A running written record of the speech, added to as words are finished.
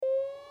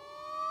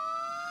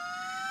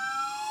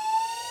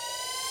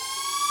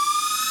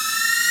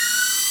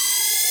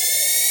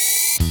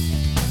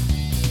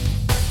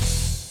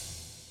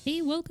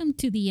welcome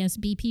to the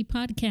SBP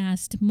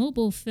podcast,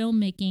 Mobile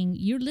Filmmaking.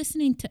 You're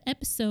listening to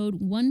episode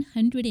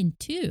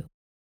 102,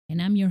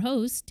 and I'm your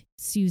host,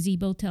 Susie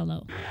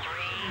Botello.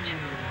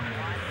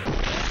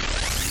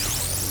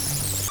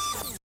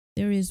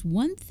 There is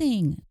one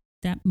thing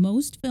that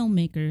most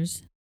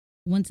filmmakers,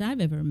 ones I've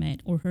ever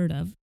met or heard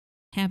of,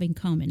 have in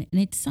common, and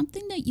it's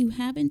something that you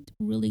haven't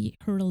really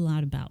heard a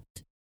lot about.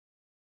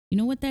 You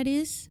know what that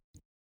is?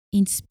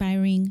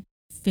 Inspiring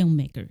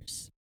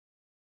filmmakers.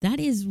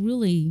 That is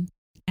really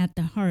at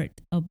the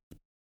heart of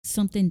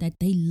something that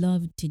they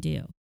love to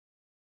do.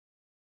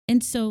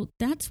 And so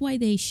that's why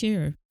they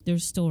share their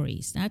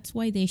stories. That's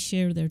why they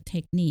share their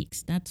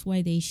techniques. That's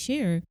why they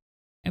share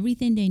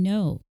everything they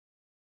know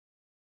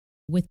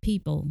with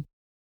people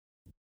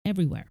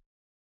everywhere.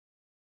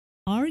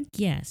 Our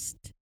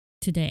guest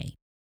today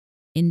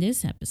in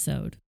this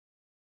episode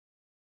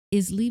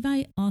is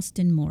Levi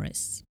Austin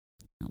Morris.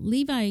 Now,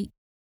 Levi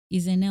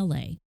is in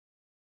LA,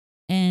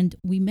 and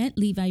we met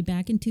Levi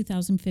back in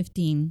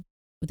 2015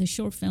 with a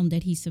short film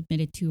that he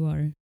submitted to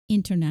our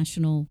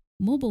International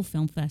Mobile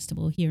Film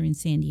Festival here in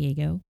San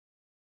Diego.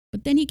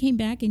 But then he came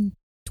back in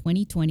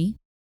 2020,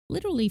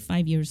 literally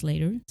 5 years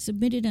later,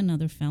 submitted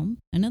another film,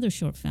 another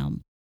short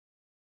film.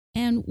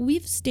 And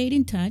we've stayed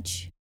in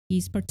touch.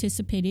 He's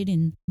participated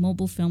in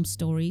Mobile Film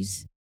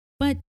Stories.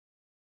 But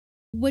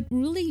what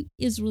really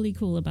is really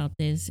cool about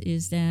this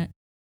is that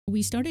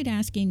we started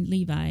asking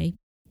Levi,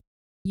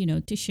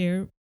 to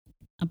share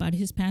about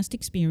his past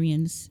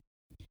experience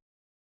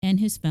and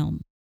his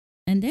film.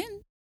 And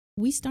then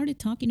we started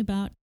talking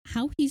about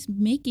how he's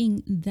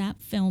making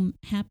that film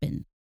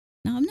happen.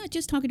 Now, I'm not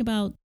just talking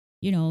about,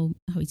 how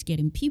he's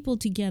getting people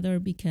together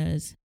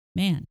because,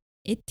 man,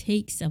 it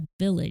takes a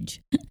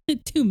village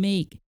to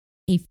make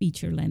a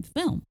feature-length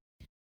film.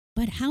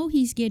 But how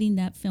he's getting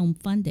that film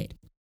funded,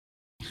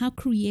 how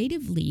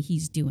creatively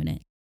he's doing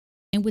it,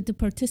 and with the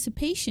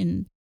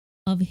participation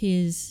of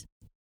his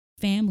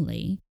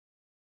family,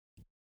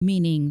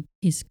 meaning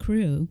his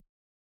crew,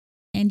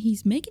 and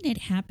he's making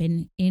it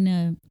happen in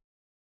a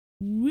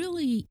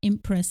really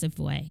impressive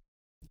way.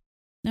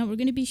 Now, we're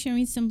going to be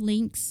sharing some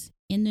links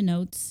in the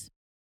notes,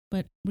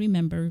 but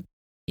remember,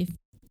 if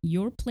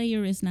your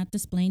player is not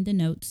displaying the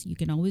notes, you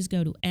can always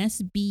go to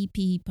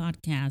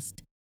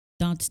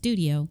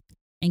sbppodcast.studio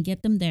and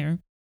get them there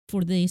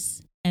for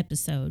this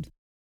episode.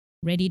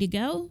 Ready to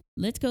go?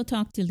 Let's go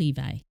talk to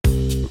Levi.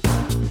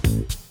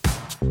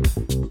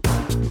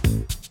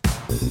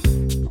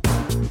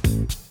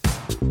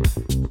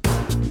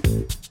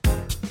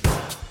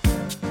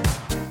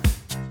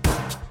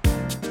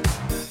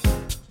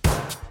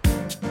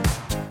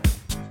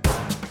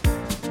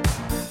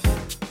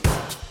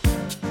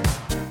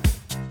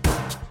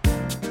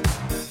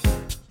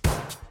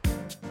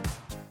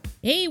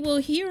 Hey, well,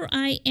 here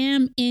I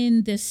am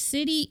in the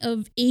City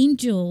of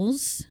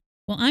Angels.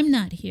 Well, I'm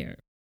not here,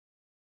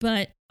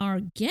 but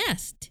our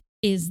guest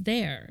is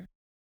there,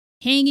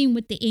 hanging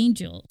with the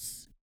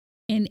angels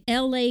in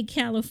LA,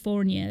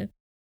 California,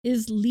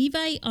 is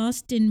Levi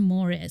Austin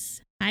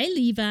Morris. Hi,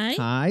 Levi.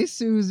 Hi,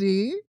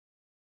 Susie.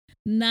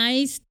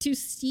 Nice to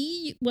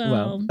see you.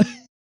 Well,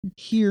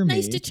 hear me.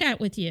 Nice to chat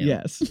with you.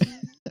 Yes.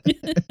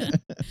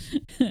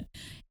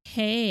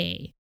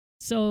 Hey,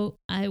 so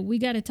we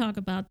got to talk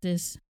about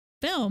this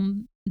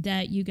film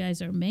that you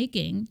guys are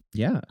making.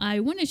 Yeah.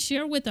 I want to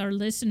share with our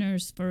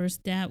listeners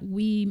first that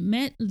we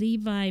met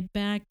Levi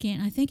back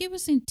in, I think it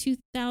was in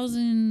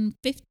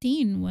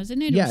 2015,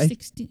 wasn't it? Yeah, or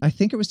 16? I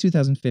think it was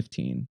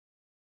 2015.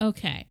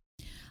 Okay.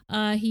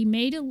 He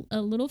made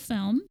a little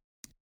film,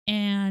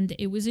 and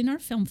it was in our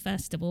film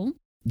festival.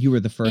 You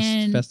were the first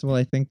festival,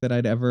 I think, that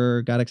I'd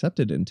ever got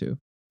accepted into.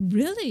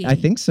 Really? I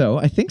think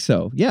so.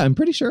 Yeah, I'm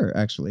pretty sure,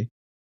 actually.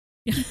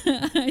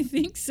 I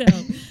think so.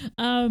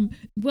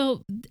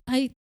 Well,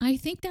 I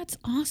think that's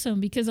awesome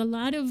because a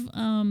lot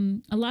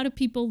of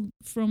people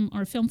from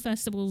our film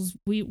festivals,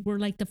 we were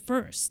like the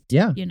first.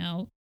 Yeah.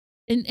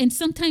 And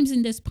sometimes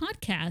in this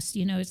podcast,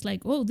 it's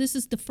like, oh, this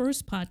is the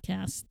first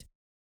podcast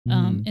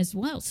as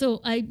well.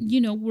 So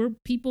we're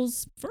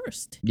people's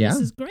first. Yeah. This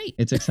is great.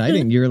 It's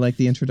exciting. You're like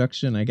the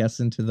introduction, I guess,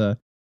 into the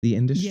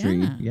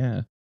industry.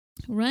 Yeah.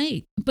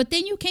 Right. But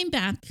then you came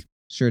back.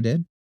 Sure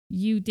did.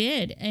 You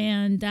did,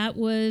 and that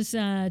was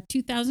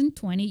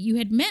 2020.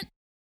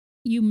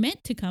 You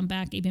meant to come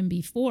back even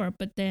before,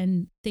 but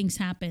then things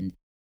happened.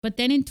 But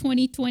then in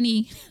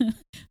 2020,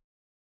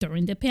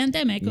 during the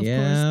pandemic, of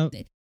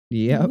course.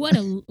 Yeah. What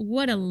a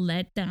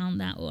letdown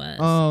that was.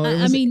 Oh,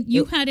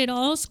 you had it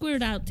all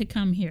squared out to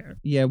come here.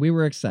 Yeah, we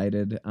were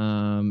excited.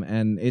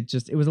 And it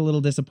was a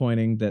little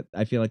disappointing that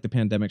I feel like the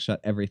pandemic shut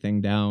everything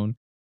down.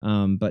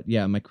 But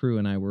yeah, my crew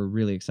and I were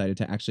really excited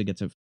to actually get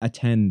to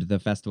attend the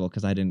festival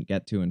because I didn't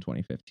get to in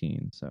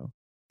 2015. So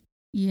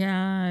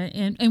yeah,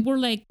 and we're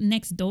like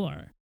next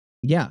door.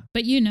 Yeah.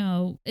 But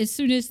as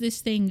soon as this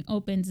thing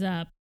opens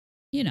up,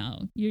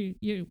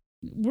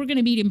 we're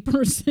gonna meet in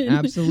person.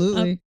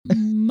 Absolutely.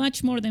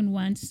 Much more than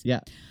once.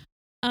 Yeah.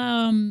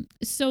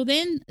 So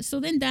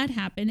then that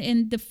happened,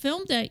 and the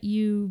film that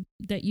you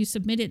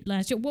submitted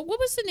last year, what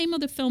was the name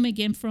of the film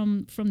again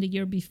from the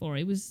year before?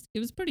 It was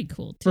pretty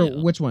cool For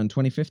too. which one?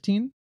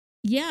 2015?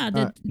 Yeah,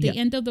 Yeah. the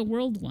end of the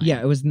world Yeah, it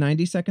one. was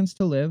 90 Seconds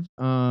to Live.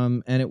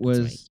 And it That's right.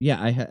 was,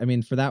 yeah, I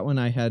mean, for that one,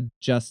 I had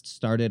just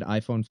started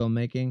iPhone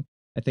filmmaking.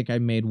 I think I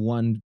made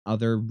one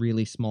other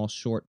really small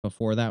short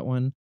before that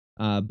one.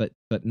 But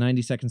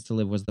 90 Seconds to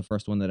Live was the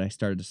first one that I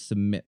started to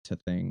submit to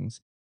things.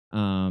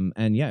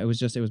 And yeah, it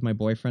was my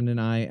boyfriend and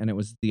I, and it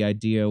was the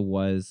idea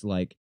was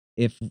like,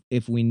 if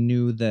we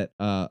knew that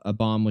a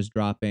bomb was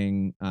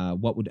dropping, how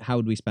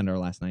would we spend our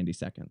last 90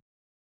 seconds?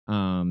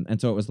 And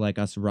so it was like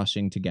us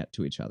rushing to get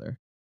to each other.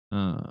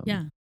 Um,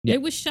 Yeah, yeah.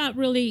 it was shot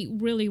really,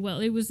 really well.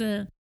 It was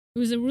a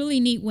really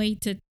neat way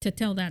to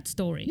tell that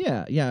story.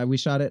 Yeah, yeah, we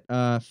shot it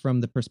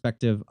from the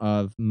perspective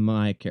of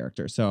my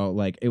character. So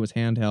like it was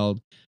handheld.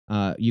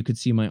 You could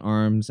see my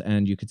arms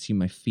and you could see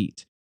my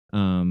feet.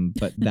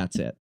 But that's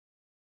it.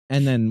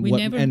 And then We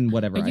never. Are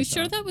whatever I you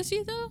sure saw. that was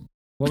you though?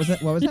 What was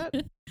that? What was that?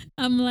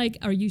 I'm like,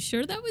 are you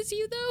sure that was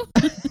you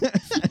though?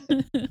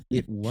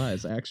 It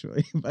was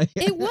actually. But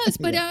It was,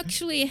 but yeah.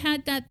 actually it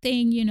had that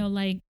thing,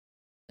 like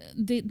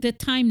the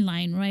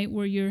timeline, right,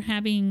 where you're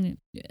having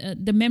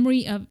the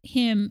memory of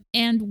him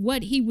and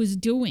what he was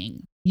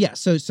doing. Yeah,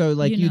 so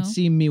like You you'd know,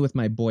 see me with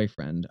my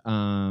boyfriend,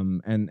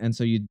 and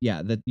so you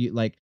yeah that you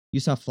like you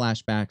saw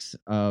flashbacks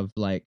of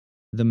like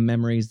the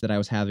memories that I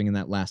was having in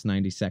that last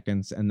 90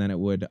 seconds, and then it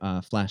would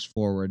flash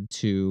forward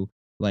to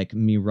like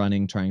me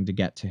running trying to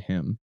get to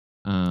him.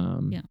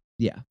 Um, yeah,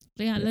 yeah,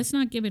 yeah. yeah, Let's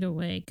not give it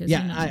away because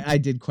yeah. I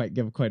did quite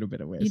give quite a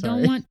bit away. you don't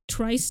Sorry, want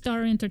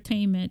TriStar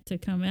Entertainment to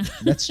come out.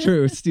 that's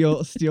true.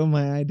 Steal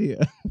my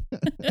idea.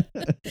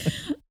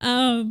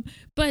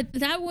 But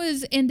that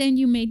was, and then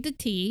you made the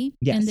tea,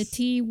 and the Yes,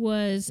 tea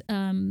was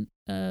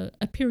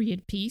a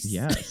period piece.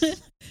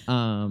 yes.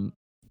 Um,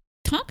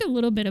 Talk a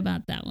little bit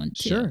about that one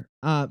too. Sure.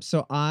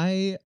 So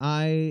my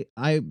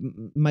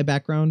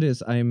background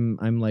is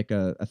I'm like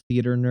a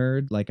theater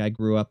nerd. Like I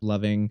grew up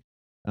loving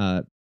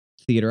uh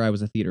theater. I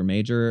was a theater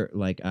major.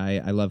 Like I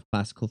love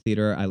classical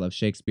theater. I love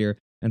Shakespeare.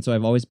 And so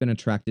I've always been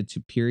attracted to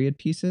period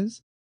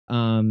pieces.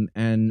 And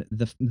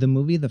the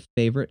movie The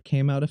Favorite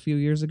came out a few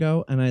years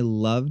ago, and I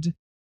loved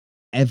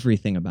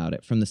everything about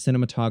it, from the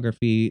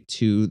cinematography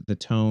to the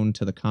tone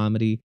to the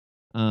comedy.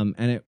 And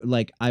it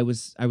like I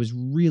was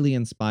really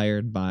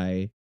inspired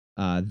by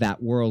that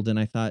world, and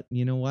I thought,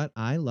 you know what,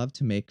 I love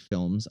to make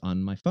films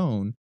on my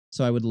phone,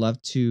 so I would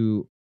love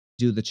to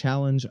do the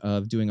challenge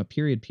of doing a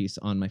period piece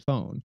on my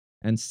phone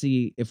and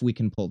see if we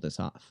can pull this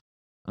off.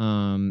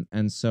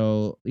 And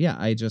so yeah,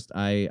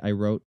 I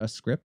wrote a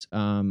script.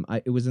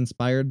 It was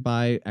inspired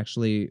by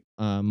actually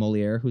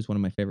Moliere, who's one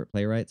of my favorite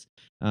playwrights.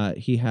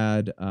 He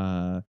had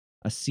a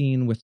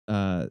scene with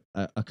a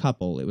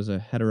couple. It was a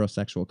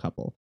heterosexual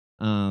couple.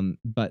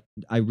 But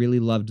I really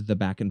loved the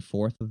back and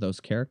forth of those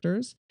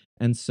characters,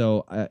 and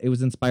so it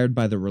was inspired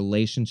by the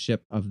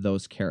relationship of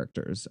those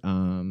characters.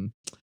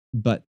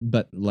 But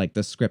like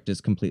the script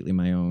is completely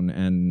my own,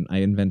 and I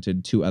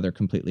invented two other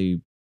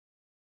completely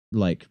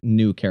like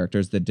new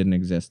characters that didn't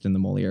exist in the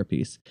Moliere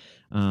piece.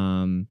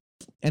 Um,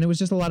 and it was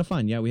just a lot of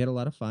fun. Yeah, we had a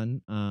lot of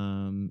fun.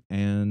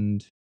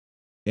 And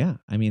yeah,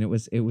 I mean, it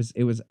was.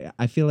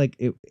 I feel like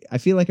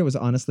it was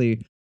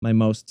honestly my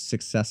most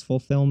successful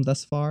film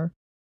thus far,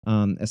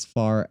 as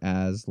far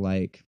as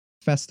like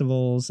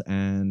festivals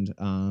and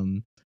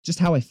just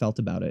how I felt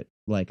about it.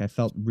 Like I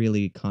felt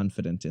really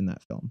confident in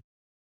that film.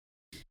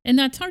 And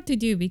that's hard to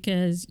do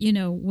because,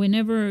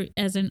 whenever,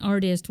 as an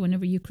artist,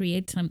 whenever you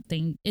create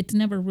something, it's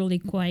never really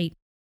quite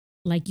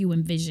like you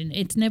envision.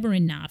 It's never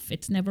enough.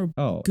 It's never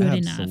Oh, good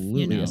enough,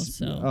 absolutely.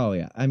 so. Oh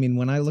yeah. I mean,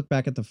 when I look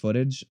back at the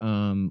footage,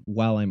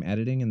 while I'm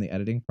editing in the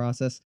editing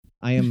process,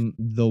 I am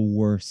the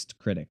worst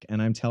critic.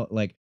 And I'm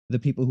like the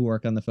people who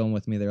work on the film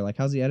with me, they're like,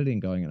 "How's the editing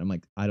going?" And I'm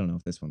like, "I don't know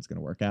if this one's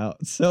gonna work out."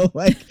 So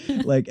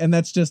and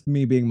that's just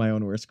me being my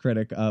own worst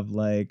critic of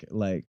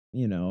I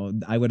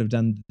would have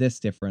done this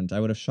different. I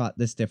would have shot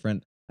this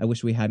different. I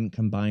wish we hadn't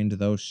combined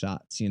those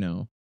shots.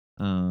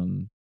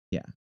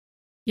 Yeah.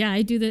 Yeah,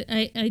 I do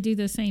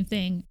the same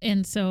thing,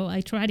 and so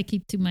I try to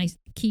keep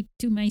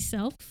to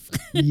myself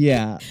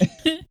Yeah.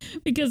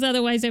 because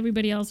otherwise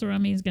everybody else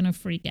around me is gonna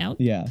freak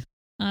out. Yeah.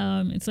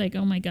 It's like,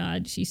 oh my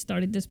God, she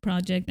started this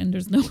project and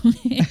there's no way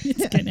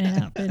it's gonna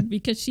happen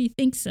because she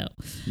thinks so.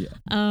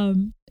 Yeah.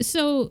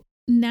 So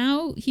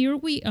now here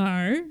we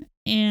are,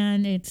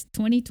 and it's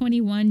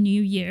 2021,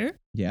 new year,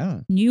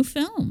 Yeah. new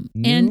film.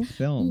 New And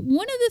film.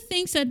 one of the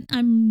things that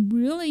I'm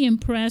really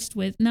impressed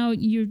with now,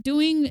 you're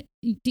doing,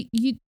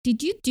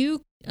 did you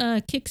do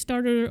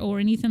Kickstarter or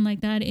anything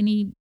like that?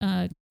 Any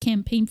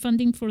campaign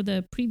funding for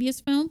the previous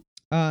film?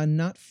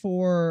 Not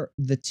for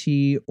the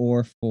T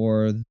or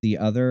for the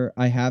other.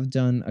 I have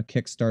done a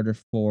Kickstarter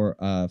for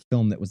a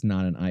film that was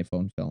not an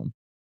iPhone film.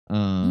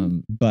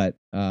 Mm, But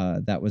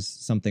that was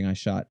something I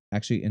shot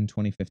actually in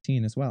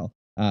 2015 as well.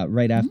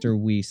 Right mm. after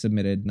we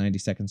submitted 90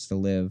 Seconds to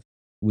Live,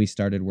 we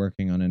started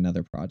working on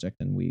another project,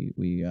 and we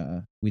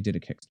did a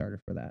Kickstarter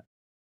for that.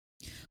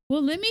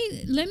 Well,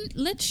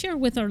 let's share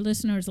with our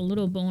listeners a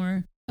little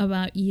more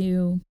about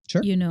you.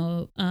 Sure.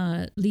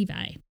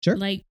 Levi. Sure.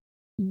 Like,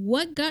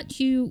 what got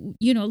you?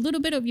 A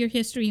little bit of your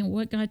history and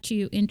what got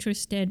you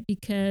interested.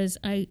 Because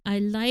I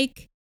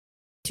like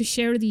to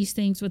share these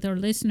things with our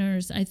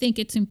listeners. I think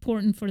it's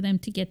important for them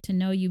to get to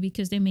know you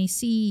because they may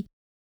see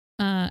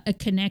a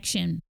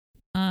connection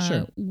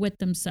Sure. with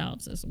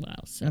themselves as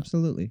well. So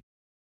Absolutely.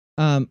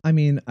 I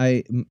mean,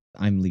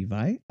 I'm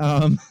Levi.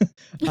 I'm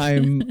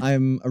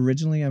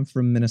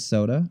from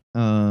Minnesota.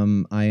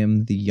 I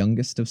am the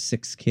youngest of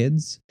 6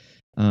 kids.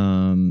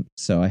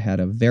 So I had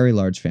a very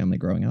large family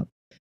growing up.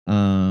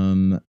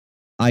 Um,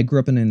 I grew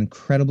up in an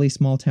incredibly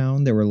small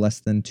town. There were less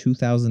than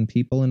 2,000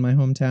 people in my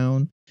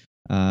hometown.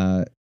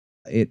 Uh,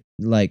 it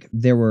like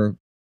there were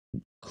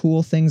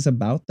cool things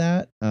about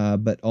that,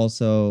 but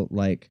also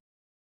like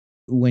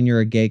when you're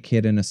a gay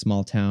kid in a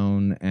small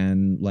town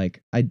and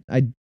like I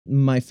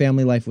my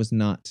family life was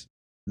not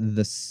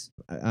this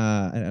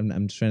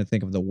I'm trying to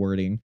think of the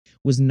wording,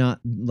 was not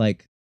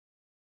like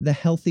the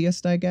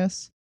healthiest, I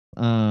guess.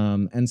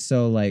 And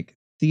so like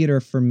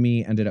theater for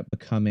me ended up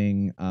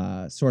becoming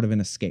sort of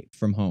an escape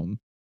from home.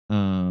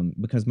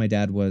 Because my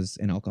dad was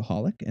an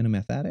alcoholic and a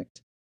meth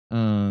addict.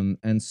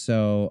 And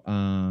so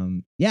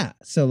yeah,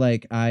 so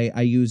like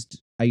I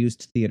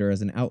used theater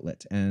as an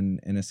outlet and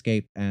an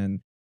escape, and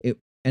it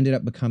ended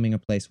up becoming a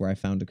place where I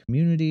found a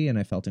community and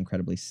I felt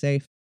incredibly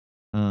safe.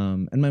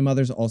 And my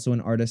mother's also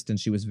an artist, and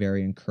she was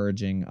very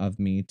encouraging of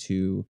me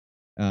to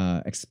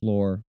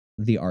explore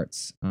the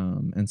arts.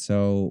 And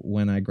so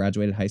when I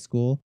graduated high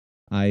school,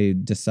 I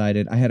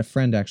decided I had a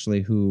friend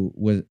actually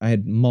I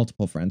had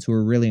multiple friends who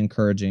were really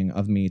encouraging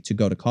of me to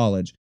go to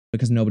college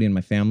because nobody in my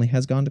family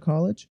has gone to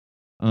college.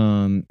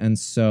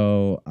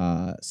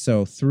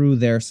 So through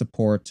their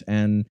support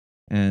and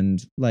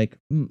like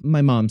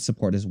my mom's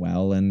support as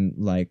well, and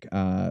like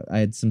I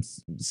had some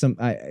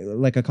I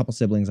like a couple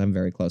siblings I'm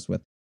very close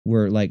with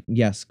were like,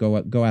 yes,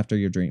 go after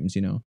your dreams,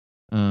 you know.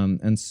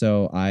 And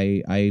so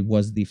I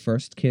was the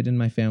first kid in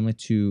my family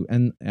to,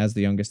 and as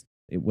the youngest,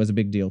 it was a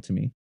big deal to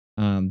me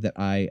that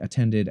I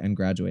attended and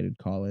graduated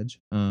college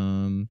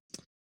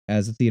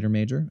as a theater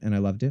major, and I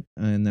loved it.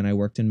 And then I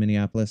worked in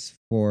Minneapolis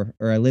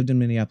I lived in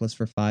Minneapolis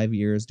for 5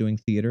 years doing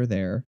theater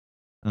there,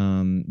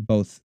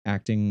 both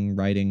acting,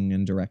 writing,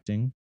 and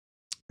directing.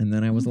 And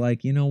then I was mm,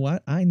 like, you know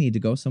what? I need to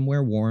go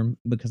somewhere warm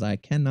because I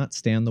cannot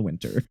stand the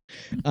winter.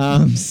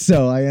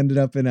 So I ended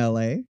up in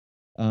LA.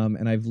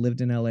 And I've lived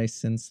in LA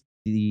since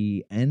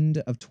the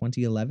end of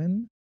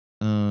 2011.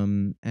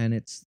 And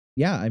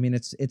yeah, I mean,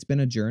 it's been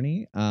a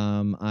journey.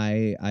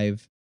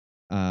 I've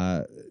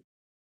uh,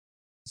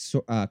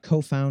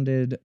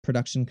 co-founded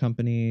production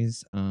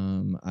companies.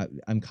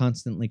 I'm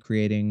constantly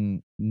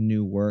creating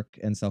new work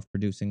and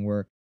self-producing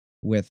work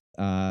with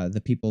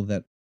the people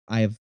that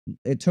I have.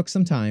 It took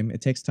some time.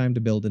 It takes time to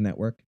build a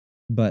network,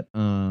 but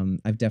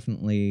I've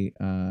definitely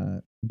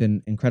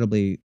been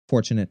incredibly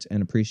fortunate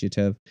and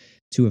appreciative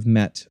to have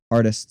met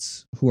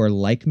artists who are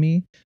like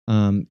me.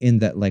 In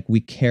that, like,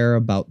 we care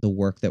about the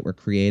work that we're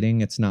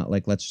creating. It's not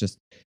like let's just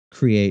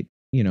create,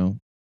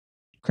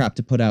 crap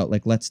to put out.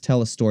 Like, let's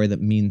tell a story that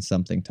means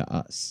something to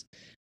us.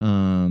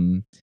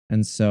 um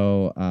and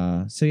so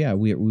yeah,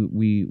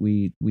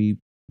 we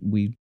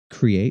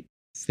create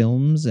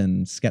films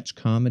and sketch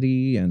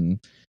comedy,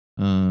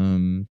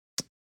 um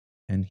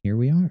and here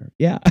we are.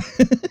 Yeah.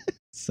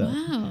 So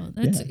wow,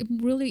 that's yeah.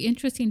 really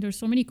interesting. There's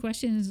so many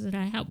questions that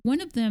I have.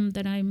 One of them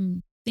that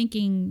I'm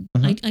thinking,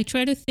 Uh-huh. I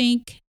try to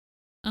think,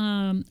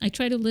 I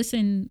try to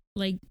listen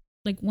like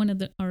one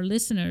of our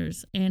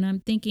listeners, and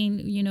I'm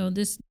thinking,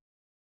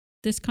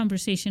 this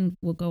conversation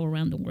will go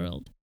around the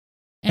world.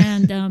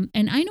 And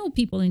I know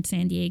people in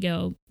San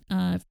Diego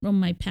from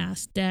my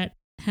past that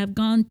have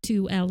gone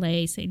to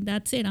LA saying,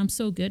 that's it, I'm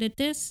so good at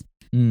this.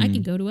 I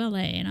can Mm, go to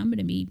LA and I'm going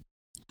to be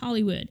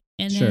Hollywood.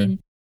 And sure. then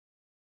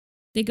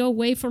they go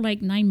away for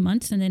like 9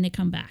 months and then they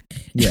come back.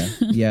 Yeah.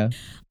 Yeah.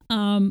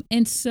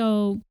 And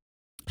so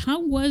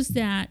how was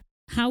that?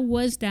 How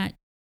was that?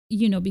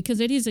 Because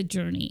it is a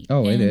journey,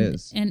 Oh, it and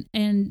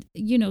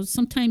is.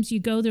 sometimes you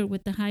go there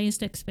with the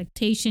highest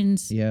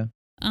expectations, Yeah.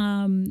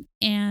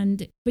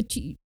 and but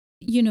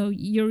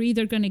you're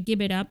either going to give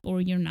it up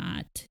or you're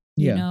not,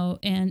 Yeah.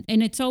 and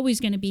it's always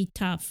going to be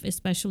tough,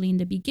 especially in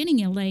the beginning.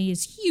 LA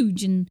is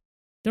huge, and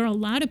there are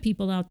a lot of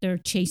people out there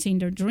chasing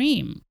their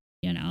dream.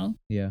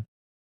 Yeah.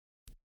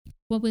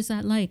 What was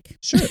that like?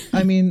 Sure.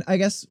 I mean, I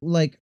guess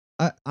like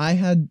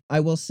I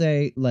will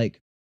say, like,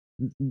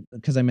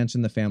 because I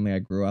mentioned the family I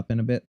grew up in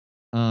a bit.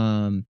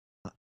 Um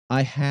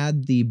I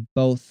had the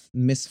both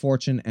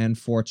misfortune and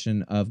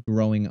fortune of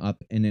growing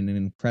up in an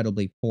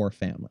incredibly poor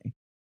family.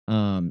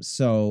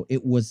 So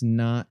it was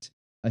not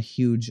a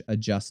huge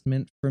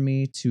adjustment for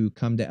me to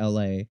come to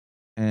LA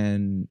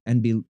and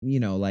be,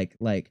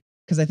 like,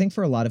 because I think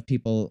for a lot of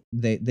people,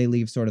 they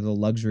leave sort of the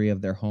luxury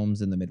of their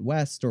homes in the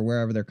Midwest or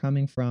wherever they're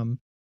coming from,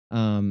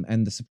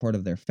 and the support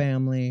of their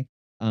family.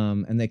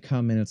 And they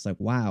come in, it's like,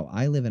 wow,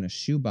 I live in a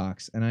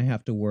shoebox and I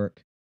have to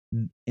work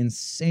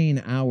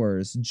insane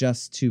hours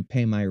just to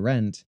pay my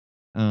rent.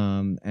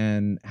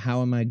 And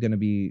how am I going to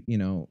be,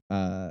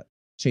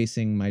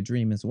 chasing my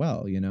dream as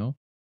well,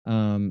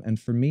 and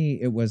for me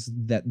it was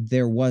that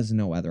there was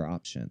no other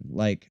option.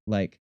 Like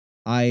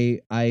I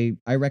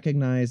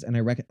recognize, and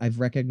I've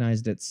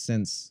recognized it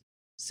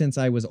since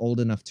I was old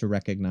enough to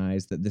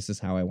recognize that this is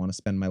how I want to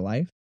spend my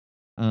life,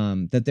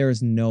 that there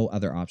is no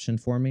other option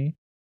for me.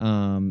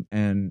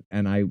 And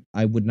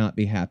I would not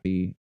be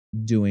happy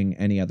doing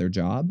any other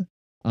job.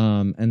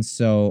 And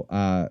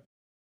so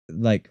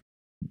like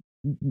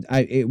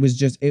it was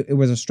just, it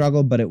was a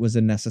struggle, but it was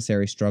a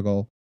necessary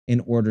struggle in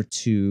order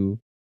to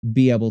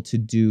be able to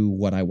do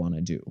what I want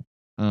to do.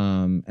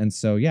 And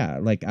so yeah,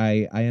 like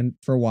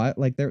for a while,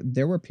 like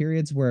there were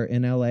periods where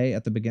in LA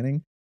at the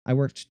beginning I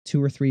worked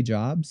 2 or 3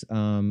 jobs.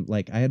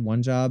 Like I had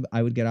one job,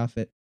 I would get off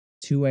at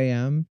 2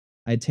 a.m.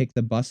 I'd take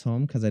the bus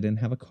home because I didn't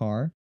have a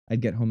car.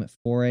 I'd get home at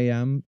 4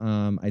 a.m.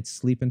 I'd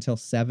sleep until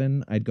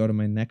 7. I'd go to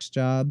my next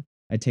job.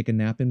 I'd take a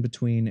nap in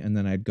between, and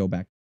then I'd go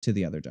back to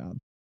the other job.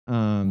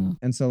 Wow.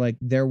 And so like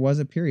there was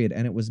a period,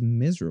 and it was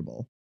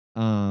miserable.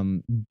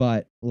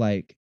 But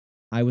like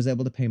I was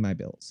able to pay my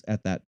bills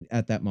at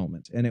that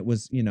moment, and it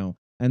was,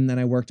 and then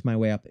I worked my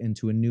way up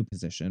into a new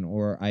position,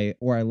 or I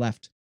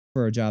left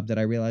for a job that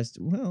I realized,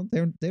 well,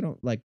 they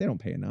don't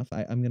pay enough.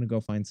 I'm gonna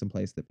go find some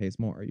place that pays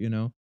more.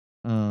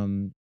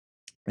 Um,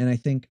 and I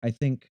think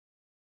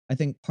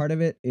part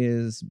of it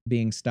is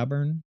being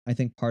stubborn. I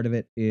think part of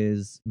it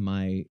is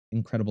my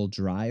incredible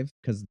drive,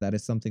 because that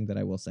is something that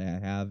I will say I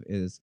have,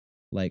 is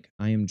like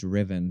I am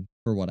driven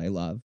for what I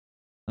love.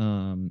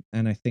 And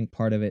I think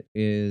part of it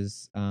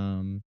is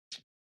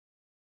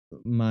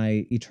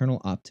my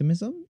eternal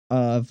optimism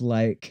of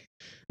like,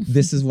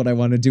 this is what I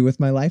want to do with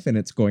my life, and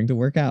it's going to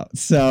work out.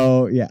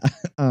 So yeah.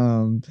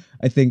 um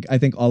I think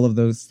all of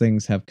those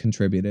things have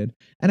contributed,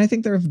 and I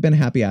think there have been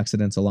happy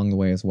accidents along the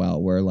way as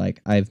well, where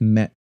like I've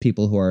met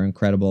people who are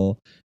incredible,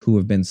 who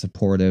have been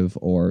supportive,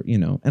 or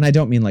and I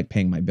don't mean like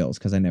paying my bills,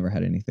 because I never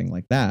had anything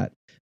like that,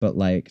 but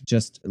like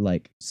just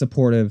like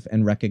supportive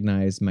and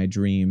recognize my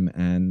dream,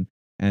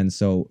 and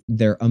so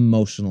they're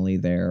emotionally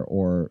there,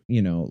 or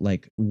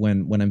like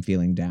when I'm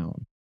feeling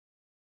down.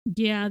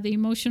 Yeah, the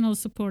emotional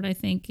support I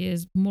think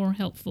is more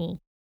helpful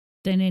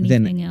than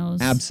Then anything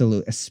else.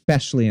 absolute,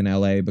 especially in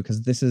LA,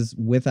 because this is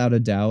without a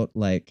doubt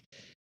like,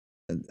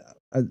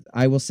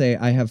 I will say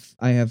I have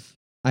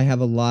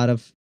a lot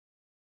of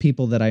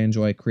people that I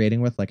enjoy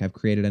creating with. Like I've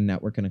created a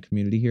network and a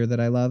community here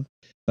that I love,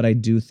 but I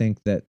do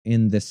think that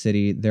in this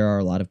city there are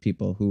a lot of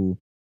people who,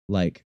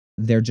 like,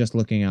 they're just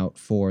looking out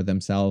for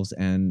themselves,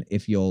 and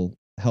if you'll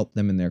help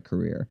them in their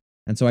career.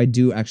 And so I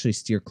do actually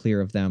steer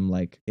clear of them,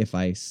 like if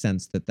I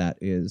sense that that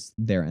is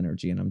their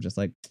energy, and I'm just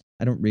like,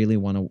 I don't really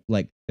want to,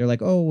 like, they're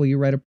like, "Oh, will you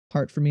write a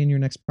part for me in your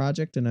next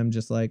project?" And I'm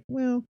just like,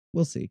 "Well,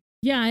 we'll see."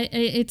 Yeah,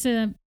 it's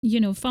a,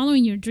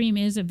 following your dream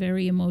is a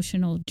very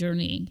emotional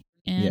journey.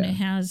 And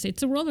Yeah.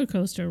 it's a roller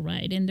coaster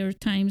ride. And there are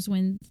times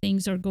when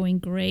things are going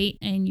great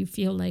and you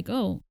feel like,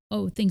 oh,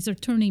 things are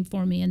turning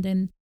for me. And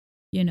then,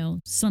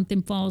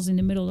 something falls in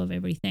the middle of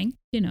everything.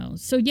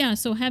 So yeah,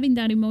 so having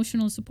that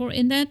emotional support.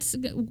 And that's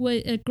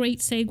a great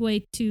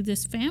segue to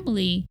this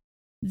family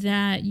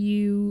that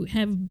you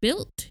have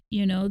built,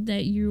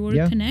 that you are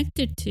Yeah.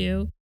 connected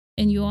to.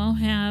 And you all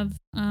have,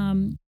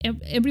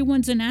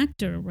 everyone's an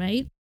actor,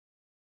 right?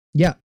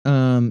 Yeah.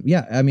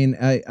 Yeah. I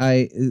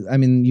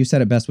mean, you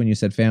said it best when you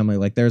said family.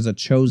 Like, there's a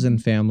chosen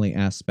Mhm. family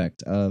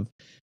aspect of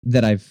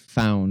that I've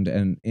found,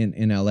 and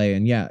in LA.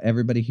 And yeah,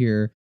 everybody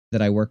here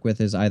that I work with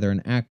is either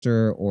an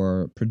actor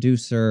or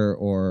producer,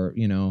 or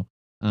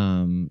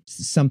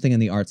something in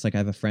the arts. Like I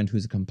have a friend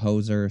who's a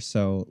composer.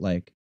 So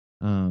like,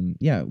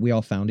 yeah, we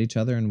all found each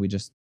other, and we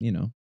just,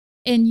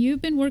 And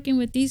you've been working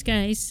with these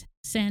guys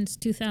since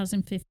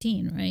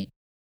 2015, right?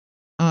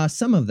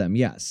 Some of them,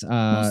 yes.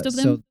 Most of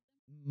So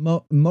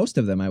them? most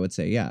of them, I would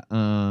say, yeah.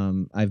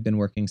 I've been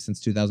working since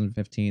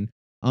 2015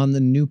 on the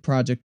new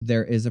project.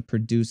 There is a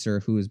producer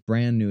who is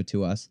brand new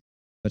to us,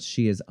 but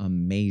she is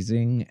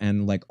amazing,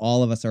 and like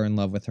all of us are in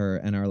love with her,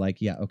 and are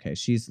like, yeah, okay,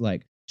 she's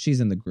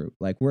in the group.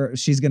 Like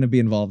she's going to be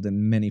involved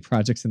in many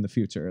projects in the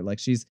future. Like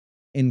she's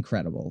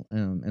incredible,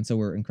 and so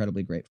we're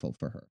incredibly grateful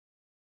for her.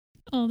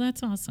 Oh,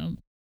 that's awesome.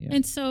 Yeah,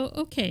 And so,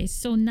 okay,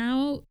 so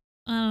now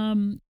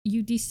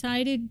you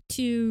decided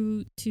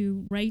to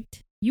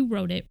write, you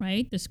wrote it,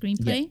 right? The yeah,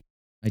 screenplay?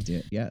 I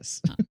did.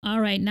 Yes, All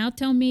right, now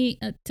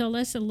tell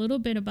us a little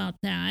bit about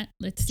that.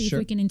 Let's see if we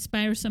sure, can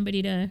inspire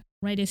somebody to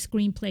write a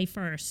screenplay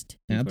first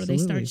before they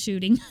start absolutely.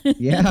 shooting.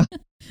 Yeah.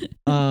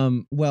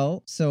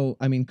 Well, so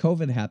I mean,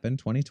 COVID happened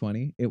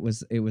 2020. It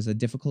was a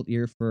difficult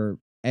year for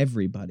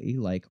everybody,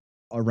 like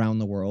around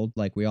the world.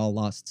 Like we all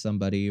lost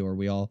somebody, or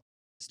we all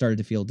started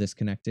to feel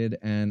disconnected,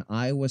 and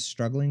I was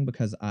struggling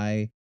because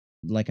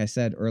like I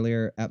said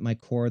earlier, at my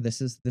core,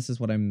 this is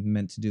what I'm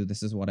meant to do.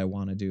 This is what I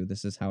want to do.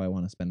 This is how I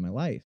want to spend my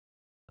life.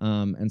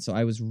 And so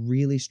I was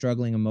really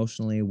struggling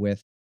emotionally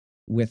with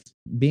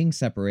being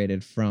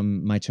separated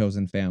from my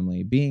chosen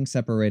family, being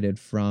separated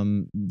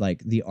from like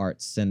the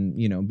arts, and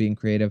being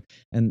creative,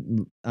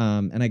 and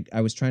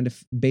I was trying to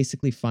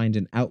basically find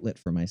an outlet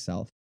for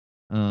myself.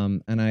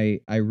 And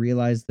I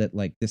realized that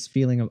like this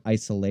feeling of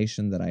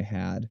isolation that I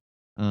had,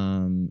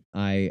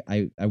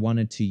 I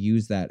wanted to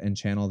use that and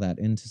channel that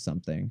into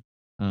something.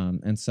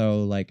 And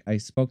so like I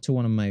spoke to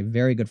one of my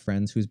very good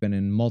friends who's been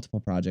in multiple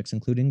projects,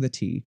 including the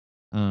T,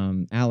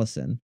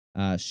 Allison.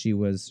 She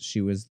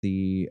was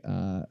the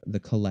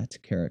Colette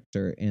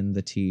character in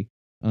the T.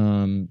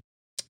 Um,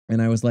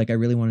 and I was like, I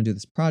really want to do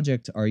this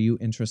project. Are you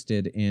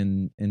interested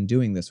in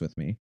doing this with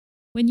me?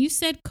 When you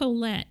said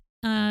Colette,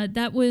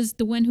 that was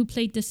the one who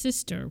played the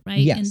sister, right?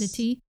 In the Yes.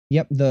 T?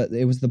 Yep.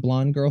 It was the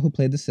blonde girl who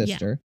played the Yeah.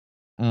 sister.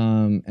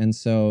 And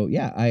so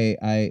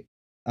yeah,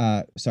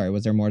 sorry,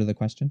 was there more to the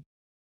question?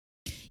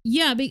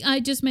 Yeah, I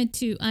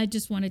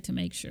just wanted to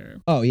make sure.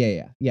 Oh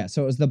yeah.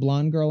 So it was the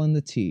blonde girl in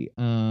the T.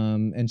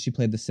 And she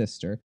played the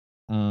sister.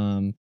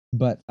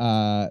 But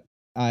I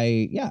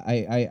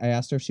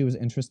asked her if she was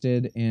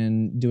interested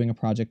in doing a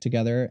project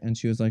together, and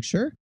she was like,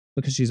 sure,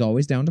 because she's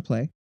always down to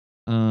play.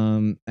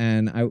 And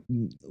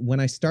when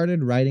I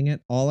started writing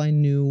it, all I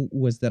knew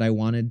was that I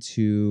wanted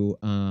to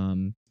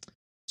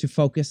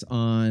focus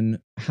on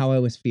how I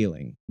was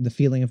feeling, the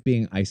feeling of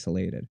being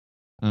isolated.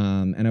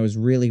 And I was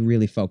really,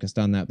 really focused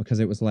on that because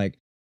it was like,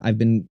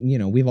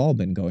 we've all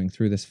been going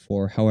through this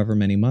for however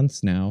many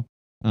months now.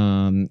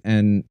 And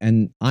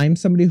I'm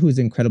somebody who's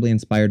incredibly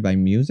inspired by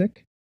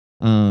music.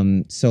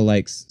 So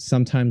like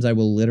sometimes I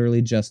will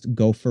literally just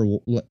go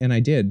and I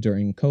did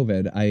during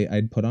COVID.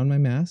 I'd put on my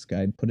mask,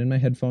 I'd put in my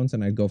headphones,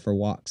 and I'd go for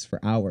walks for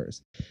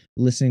hours,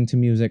 listening to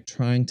music,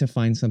 trying to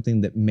find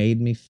something that made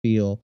me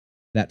feel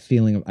that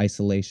feeling of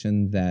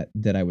isolation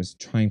that I was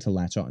trying to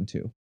latch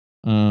onto.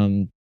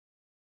 Um,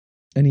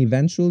 and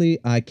eventually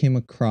I came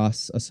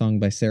across a song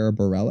by Sarah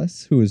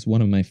Bareilles, who is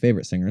one of my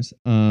favorite singers,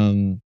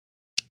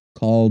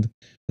 called,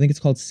 I think it's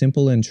called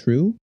Simple and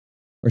True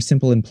or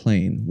Simple and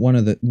Plain, one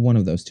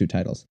of those two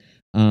titles.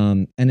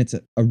 And it's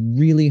a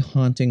really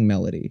haunting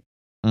melody.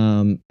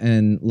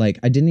 And like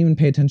I didn't even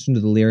pay attention to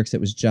the lyrics,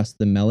 it was just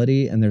the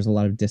melody, and there's a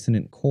lot of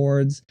dissonant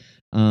chords.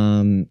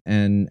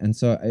 And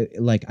so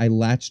I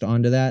latched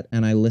onto that,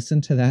 and I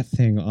listened to that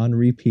thing on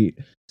repeat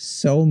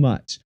so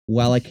much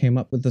while I came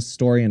up with the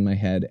story in my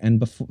head. And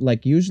before,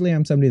 like, usually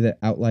I'm somebody that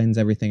outlines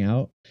everything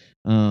out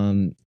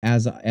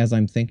as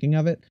I'm thinking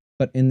of it,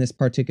 but in this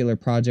particular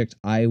project,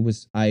 I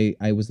was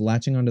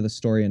latching onto the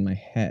story in my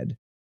head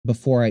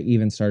before I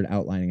even started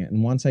outlining it.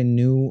 And once I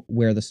knew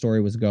where the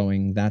story was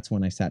going, that's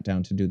when I sat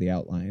down to do the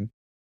outline.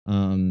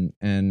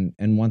 And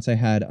once I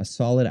had a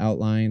solid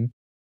outline,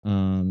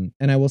 and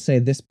I will say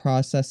this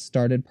process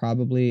started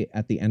probably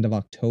at the end of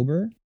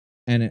October,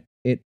 and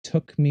it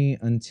took me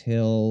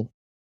until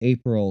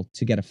April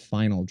to get a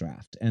final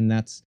draft. And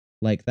that's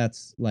like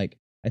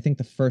I think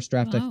the first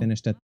draft I Wow.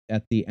 finished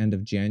at the end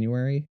of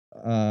January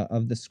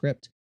of the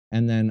script,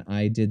 and then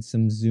I did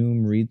some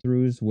Zoom read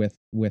throughs with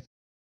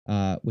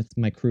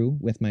my crew,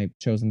 with my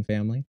chosen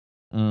family.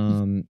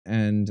 And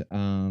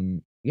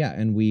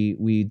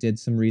we did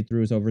some read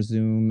throughs over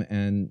Zoom,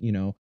 and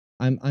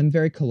I'm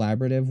very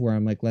collaborative, where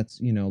I'm like,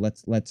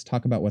 let's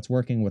talk about what's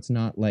working, what's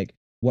not, like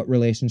what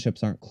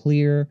relationships aren't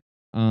clear,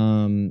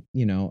 and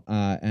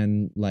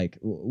like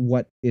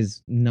what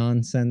is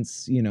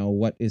nonsense,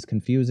 what is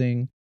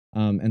confusing.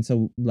 And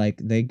so like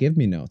they give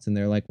me notes, and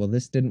they're like, well,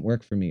 this didn't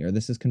work for me, or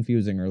this is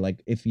confusing, or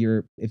like if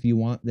you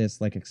want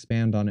this, like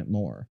expand on it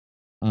more.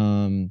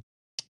 um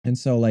and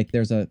so like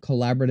there's a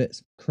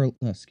collaborative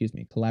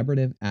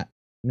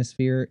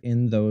atmosphere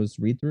in those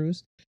read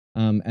throughs.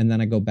 And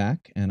then I go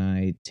back and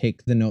I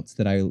take the notes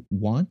that I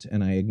want,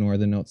 and I ignore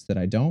the notes that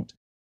I don't.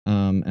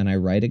 And I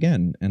write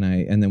again, and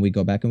then we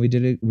go back and we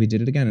did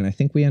it again. And I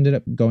think we ended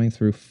up going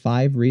through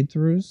 5 read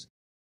throughs.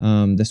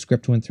 The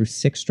script went through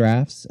 6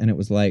 drafts, and it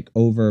was like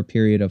over a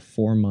period of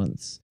 4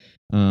 months.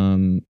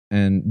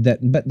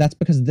 But that's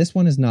because this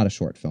one is not a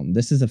short film.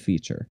 This is a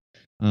feature.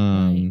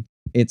 Right.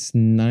 It's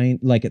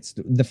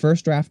the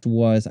first draft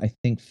was, I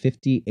think,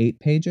 58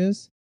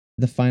 pages.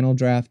 The final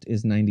draft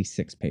is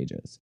 96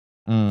 pages.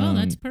 Oh,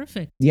 that's Um,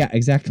 perfect. yeah,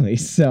 exactly.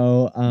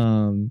 So,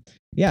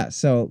 yeah,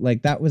 so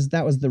like that was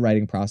the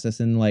writing process.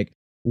 And like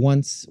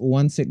once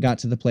it got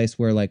to the place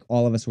where like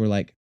all of us were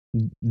like,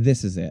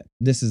 this is it.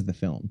 This is the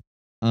film.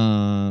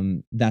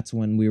 That's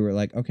when we were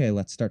like, okay,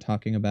 let's start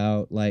talking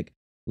about like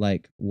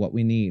what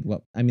we need.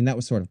 What I mean, that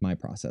was sort of my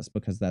process,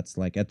 because that's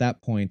like at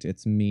that point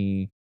it's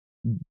me,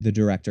 the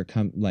director,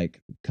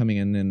 coming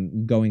in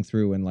and going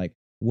through and like,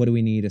 what do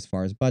we need as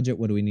far as budget,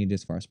 what do we need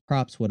as far as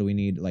props, what do we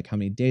need, like how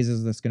many days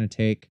is this going to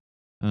take,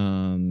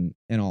 and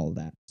all of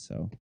that.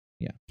 So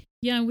yeah.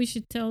 Yeah, we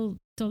should tell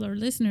our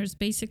listeners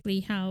basically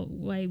how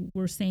why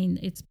we're saying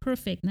it's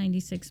perfect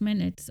 96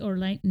 minutes or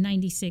like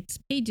 96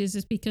 pages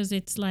is because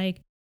it's like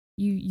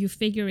you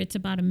figure it's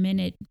about a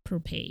minute per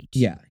page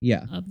Yeah.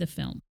 of the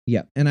film.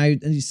 Yeah.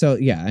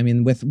 I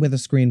mean, with a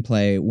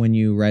screenplay, when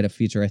you write a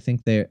feature, I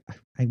think I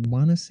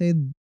want to say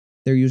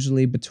they're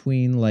usually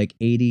between like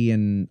 80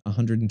 and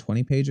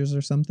 120 pages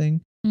or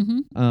something.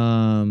 Mm-hmm.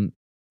 um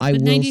I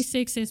But will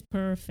 96 is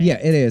Yeah,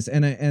 it perfect. is.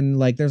 And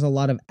like there's a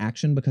lot of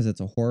action because it's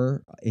a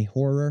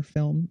horror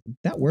film.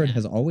 That word Yeah.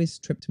 has always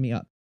tripped me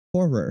up.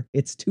 horror.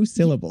 It's 2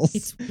 syllables.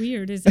 It's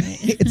weird, isn't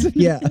it? It's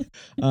yeah.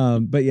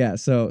 But yeah,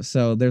 so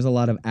there's a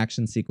lot of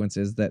action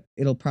sequences that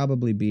it'll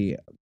probably be,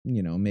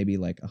 maybe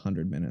like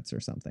 100 minutes or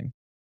something.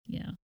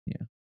 Yeah.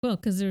 Yeah. Well,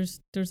 because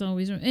there's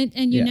always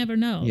and you Yeah. never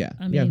know. Yeah.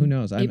 I Yeah, mean, who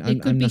knows? it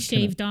could I'm be not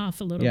shaved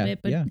off a little yeah, bit,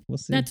 but yeah, we'll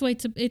see. that's why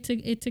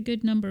it's a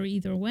good number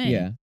either way.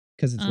 Yeah,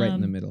 because it's right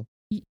in the Um, middle.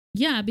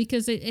 Yeah,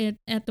 because it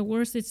at the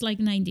worst it's like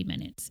 90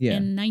 minutes, Yeah.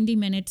 and 90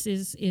 minutes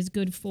is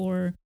good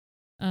for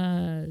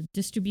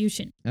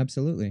distribution.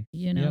 Absolutely.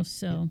 Yep.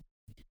 So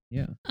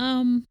Yeah.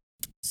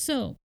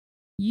 so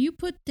you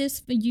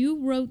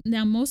wrote.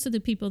 Now most of the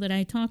people that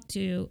I talked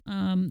to,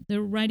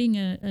 they're writing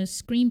a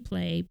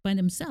screenplay by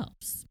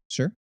themselves.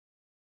 Sure.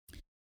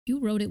 You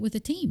wrote it with a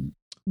team.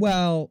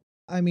 Well,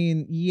 I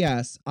mean,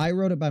 yes, I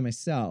wrote it by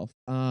myself.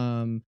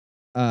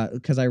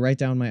 Because I write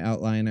down my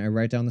outline, I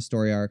write down the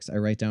story arcs, I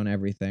write down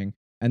everything,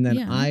 and then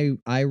Yeah.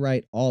 I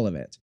write all of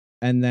it.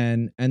 And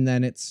then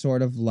it's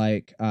sort of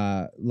like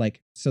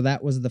so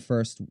that was the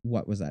first,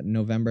 what was that,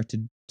 November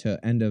to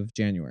end of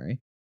January.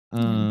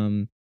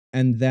 Yeah.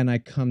 And then I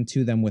come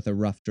to them with a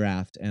rough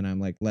draft and I'm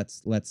like,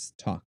 let's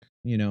talk,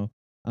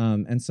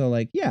 and so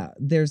like, yeah,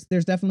 there's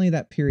definitely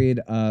that period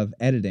of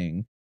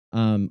editing.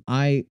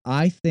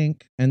 I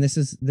think, and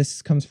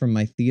this comes from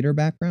my theater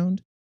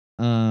background,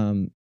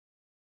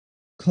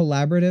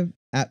 collaborative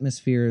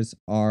atmospheres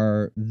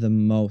are the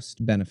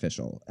most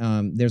beneficial.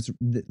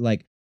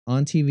 Like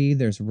on TV,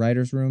 there's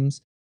writers'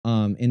 rooms.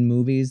 In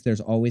movies,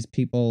 there's always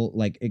people,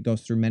 like it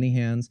goes through many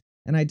hands.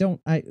 And I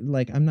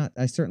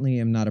certainly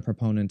am not a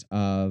proponent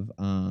of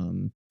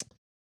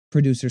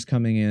producers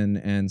coming in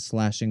and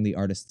slashing the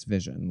artist's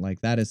vision.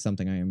 Like that is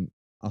something I am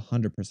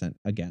 100%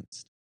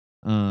 against.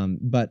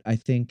 But I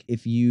think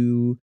if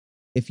you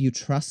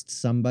trust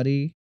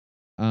somebody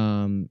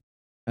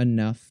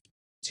enough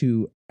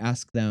to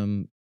ask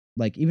them,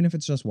 like even if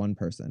it's just one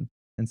person,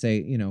 and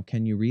say,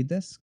 can you read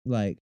this?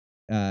 Like,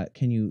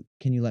 can you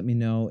let me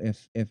know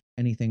if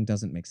anything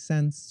doesn't make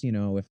sense?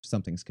 If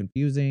something's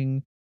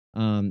confusing.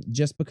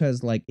 Just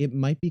because like it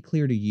might be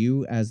clear to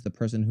you as the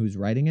person who's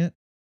writing it,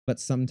 but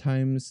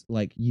sometimes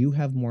like you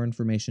have more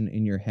information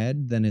in your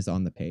head than is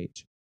on the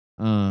page.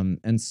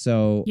 And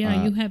so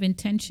Yeah, you have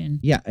intention.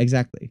 yeah,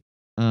 exactly.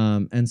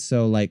 And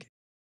so like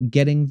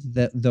getting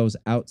those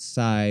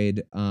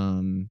outside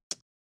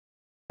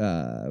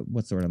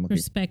what's the word I'm looking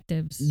for?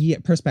 Perspectives. Yeah,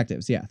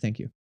 perspectives. Yeah, thank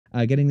you.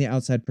 Getting the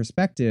outside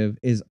perspective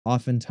is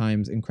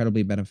oftentimes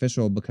incredibly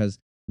beneficial because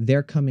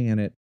they're coming at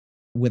it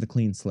with a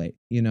clean slate,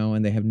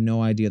 and they have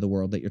no idea the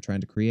world that you're trying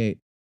to create.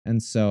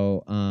 And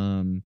so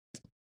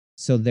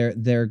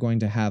they're going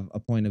to have a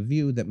point of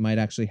view that might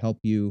actually help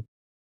you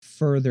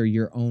further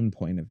your own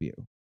point of view.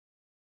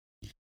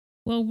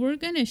 Well, we're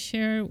going to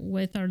share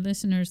with our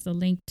listeners the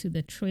link to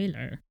the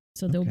trailer,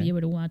 so they'll be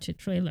able to watch a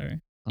trailer.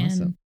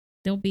 Awesome. And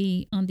they'll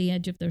be on the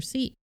edge of their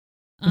seat.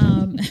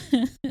 I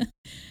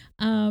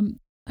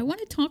want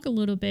to talk a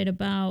little bit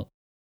about,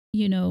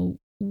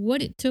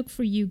 what it took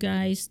for you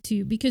guys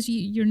to, because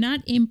you're not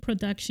in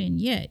production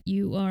yet.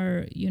 You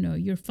are,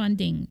 you're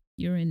funding.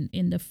 You're in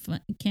the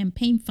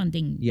campaign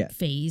funding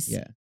phase.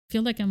 Yeah. I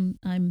feel like I'm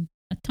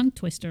a tongue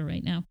twister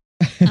right now.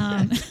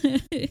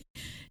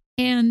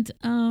 And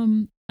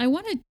I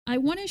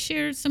want to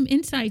share some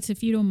insights,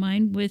 if you don't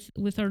mind,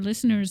 with our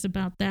listeners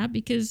about that,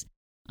 because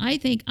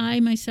I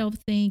myself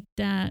think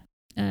that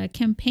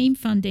campaign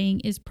funding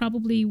is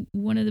probably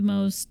one of the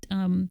most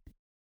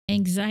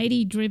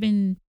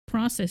anxiety-driven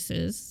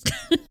processes.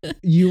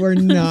 You are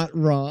not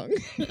wrong.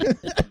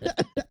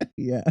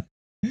 Yeah.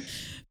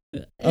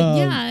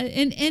 Yeah,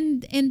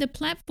 and the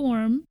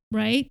platform,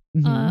 right?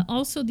 Mhm.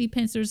 Also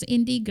depends. There's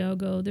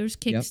Indiegogo, there's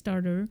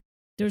Kickstarter,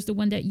 there's the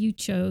one that you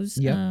chose.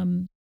 Yep.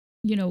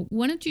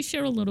 Why don't you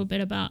share a little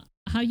bit about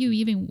how you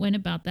even went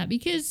about that?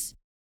 Because,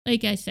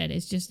 like I said,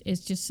 it's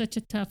just such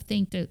a tough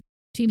thing to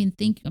even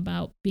think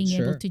about being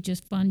able to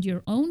just fund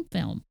your own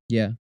film.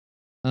 Yeah.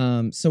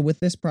 So with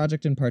this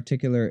project in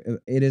particular,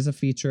 it is a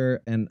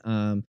feature, and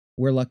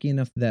we're lucky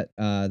enough that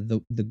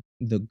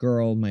the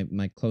girl,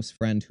 my close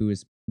friend who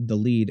is the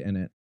lead in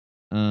it,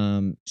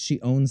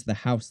 she owns the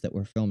house that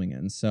we're filming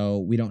in, so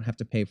we don't have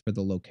to pay for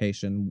the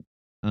location.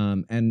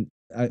 And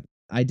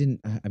I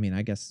didn't. I mean,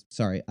 I guess.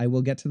 Sorry, I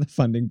will get to the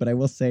funding, but I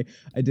will say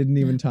I didn't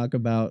even talk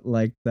about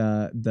like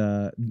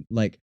the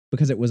like,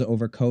 because it was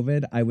over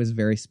COVID, I was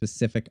very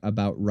specific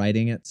about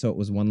writing it so it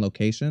was one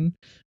location,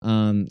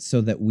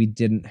 so that we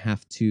didn't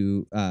have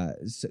to,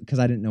 because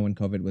I didn't know when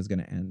COVID was going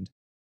to end.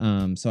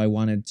 So I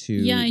wanted to,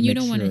 yeah, and you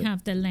don't want to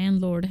have the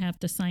landlord have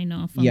to sign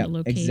off on the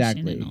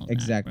location and all that,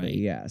 exactly, right?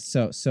 yeah.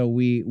 So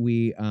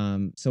we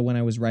so when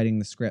I was writing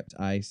the script,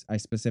 I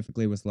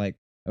specifically was like,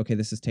 okay,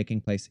 this is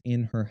taking place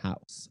in her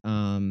house,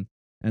 and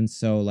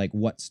so like,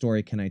 what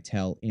story can I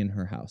tell in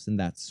her house? And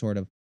that's sort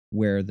of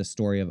where the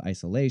story of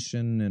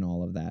isolation and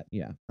all of that.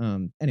 Yeah.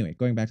 Anyway,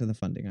 going back to the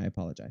funding, I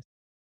apologize.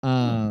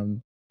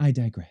 I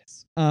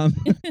digress.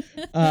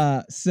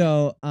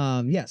 So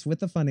yes, with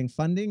the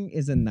funding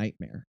is a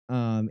nightmare.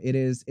 It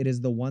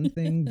is the one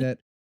thing that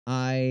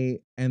I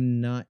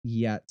am not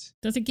yet.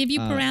 Does it give you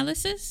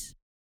paralysis?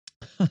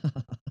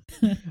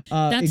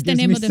 That's It the gives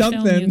name me of the film, you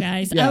something.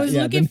 guys. I Yeah, was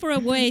yeah. looking for a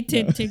way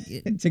No.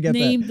 to To get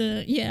name that.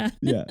 the Yeah.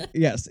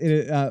 Yes.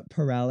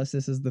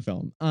 Paralysis is the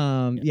film.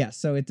 Yeah.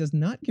 So it does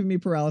not give me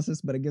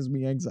paralysis, but it gives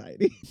me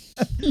anxiety.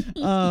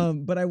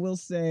 But I will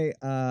say,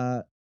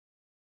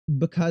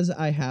 because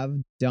I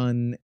have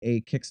done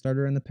a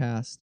Kickstarter in the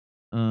past,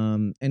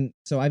 and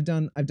so I've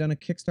done a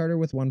Kickstarter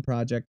with one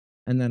project,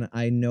 and then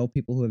I know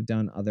people who have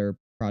done other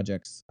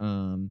projects.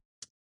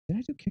 Did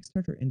I do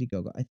Kickstarter or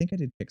Indiegogo? I think I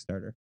did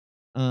Kickstarter.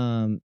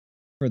 Um,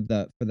 for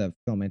the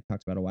film I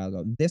talked about a while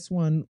ago. This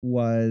one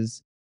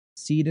was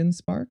Seed and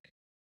Spark.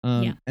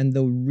 Yeah. And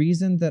the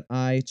reason that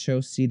I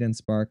chose Seed and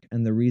Spark,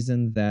 and the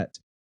reason that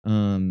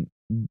um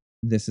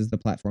this is the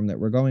platform that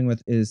we're going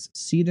with, is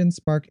Seed and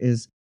Spark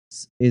is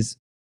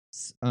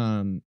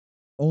um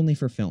only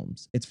for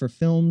films. It's for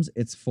films,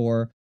 it's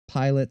for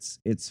pilots,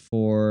 it's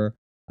for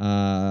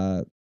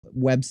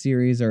web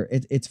series, or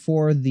it's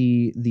for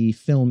the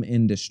film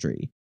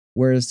industry.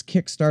 Whereas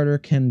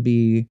Kickstarter can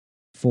be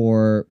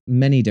for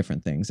many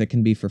different things. It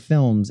can be for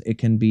films, it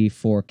can be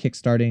for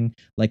kickstarting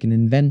like an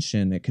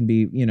invention, it can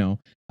be,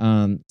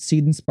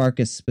 Seed and Spark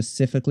is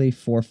specifically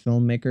for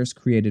filmmakers,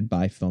 created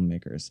by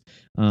filmmakers.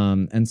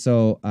 And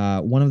so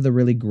one of the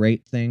really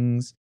great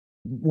things,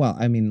 well,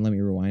 I mean, let me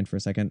rewind for a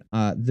second.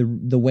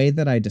 The way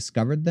that I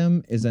discovered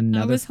them is I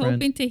another was friend.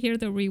 hoping to hear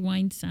the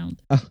rewind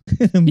sound.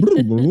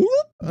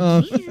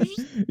 Um,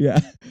 yeah.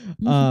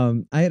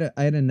 I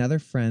had another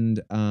friend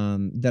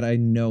that I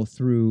know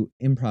through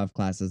improv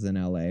classes in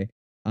LA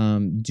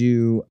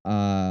do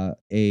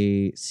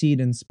a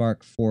Seed and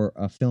Spark for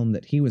a film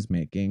that he was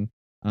making.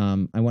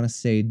 I want to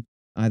say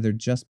either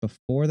just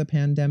before the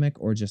pandemic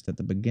or just at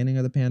the beginning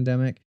of the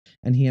pandemic,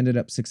 and he ended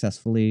up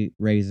successfully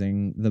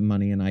raising the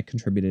money, and I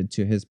contributed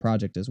to his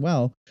project as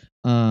well.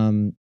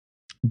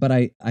 But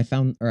I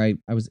found, or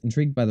I was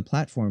intrigued by the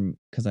platform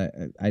because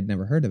I'd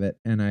never heard of it,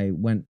 and I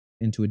went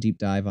into a deep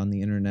dive on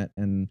the internet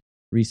and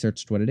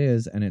researched what it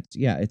is, and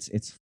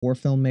it's for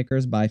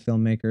filmmakers by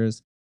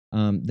filmmakers.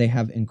 They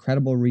have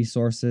incredible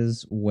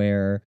resources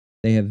where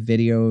they have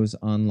videos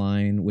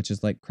online, which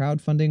is like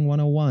crowdfunding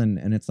 101,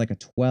 and it's like a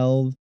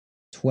 12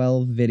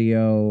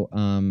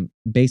 video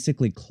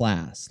basically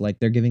class. Like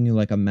they're giving you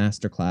like a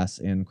master class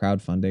in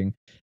crowdfunding,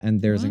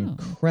 and there's Wow.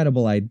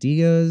 incredible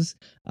ideas.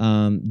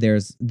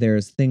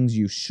 There's things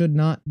you should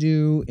not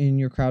do in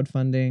your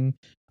crowdfunding.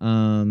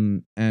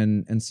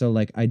 And so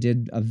like I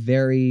did a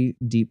very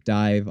deep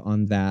dive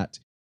on that,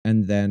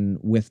 and then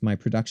with my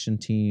production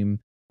team,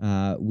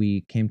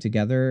 we came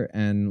together,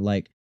 and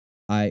like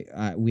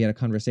we had a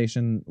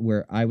conversation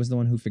where I was the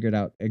one who figured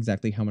out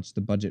exactly how much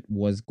the budget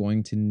was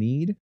going to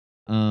need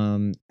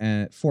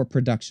for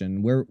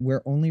production.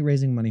 We're only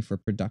raising money for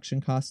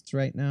production costs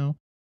right now.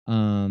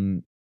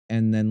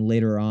 And then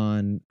later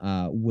on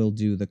we'll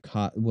do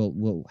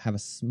we'll have a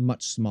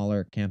much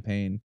smaller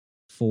campaign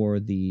for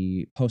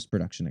the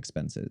post-production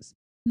expenses.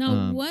 Now,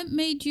 um what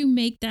made you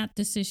make that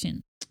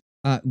decision?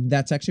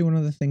 that's actually one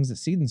of the things that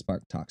Seed and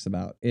Spark talks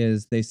about.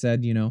 Is they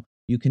said,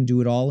 you can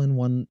do it all in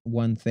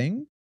one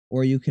thing,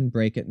 or you can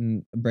break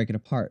it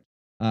apart.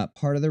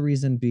 Part of the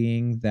reason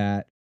being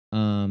that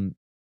um,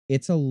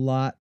 it's a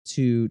lot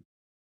to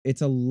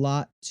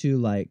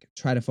like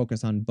try to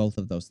focus on both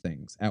of those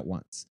things at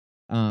once.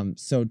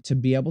 So to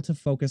be able to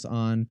focus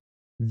on,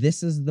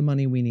 this is the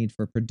money we need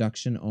for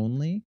production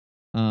only.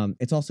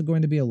 It's also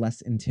going to be a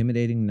less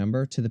intimidating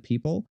number to the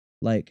people.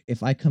 Like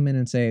if I come in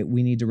and say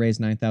we need to raise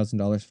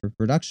 $9,000 for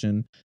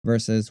production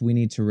versus we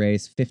need to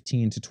raise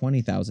 $15,000 to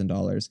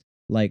 $20,000,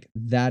 like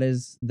that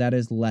is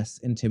less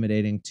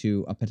intimidating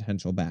to a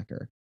potential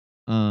backer.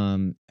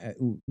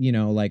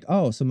 Like,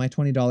 oh, so my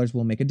 $20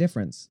 will make a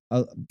difference,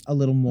 a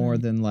little more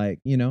Right. than like,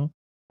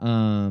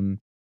 um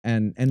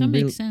That and real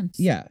makes sense.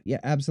 yeah,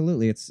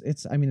 absolutely.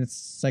 It's I mean, it's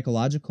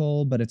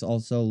psychological, but it's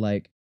also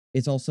like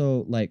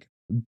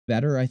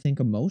better, I think,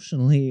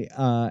 emotionally,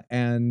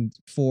 and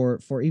for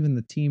even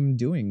the team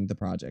doing the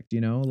project,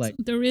 So like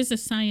there is a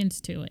science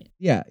to it.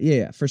 yeah,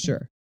 for Yeah.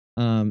 sure.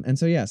 And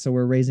so yeah, so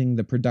we're raising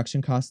the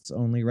production costs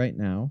only right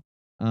now.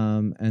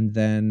 And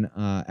then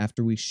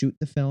after we shoot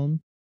the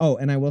film, oh,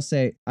 and I will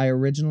say I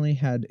originally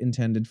had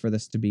intended for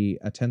this to be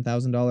a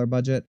 $10,000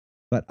 budget,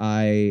 but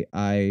I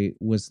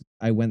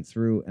went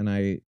through and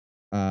I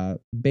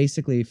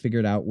basically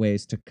figured out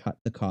ways to cut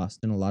the cost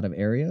in a lot of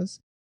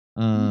areas.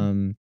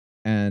 Hmm.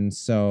 And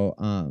so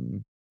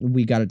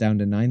we got it down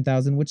to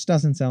 9,000, which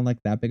doesn't sound like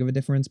that big of a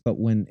difference, but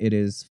when it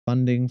is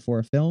funding for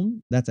a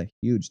film, that's a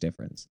huge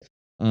difference.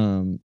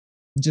 Um,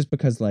 just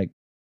because, like,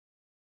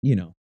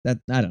 that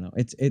I don't know.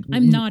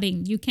 I'm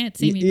nodding. You can't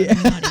see me, but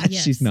Yeah, I'm nodding.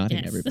 she's Yes, nodding,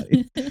 yes.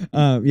 everybody.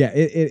 Yeah,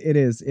 it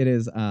is.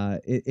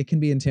 It can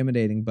be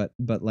intimidating, but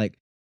like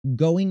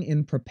going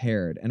in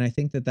prepared, and I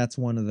think that that's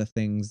one of the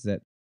things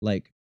that,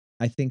 like,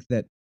 I think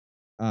that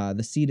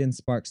the Seed and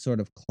Spark sort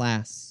of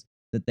class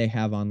that they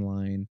have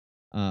online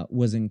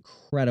was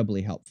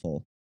incredibly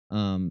helpful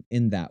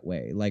in that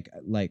way. Like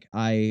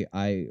I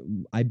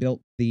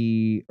built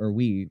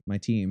my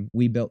team,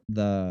 we built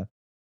the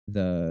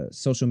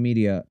social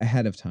media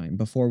ahead of time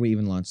before we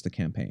even launched the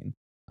campaign.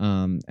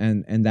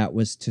 And that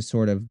was to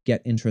sort of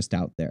get interest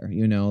out there,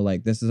 you know,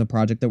 like this is a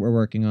project that we're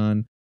working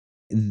on.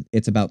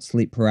 It's about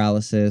sleep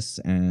paralysis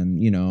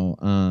and, you know,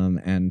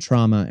 and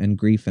trauma and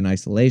grief and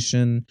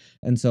isolation.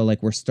 And so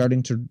like we're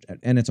starting to,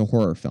 and it's a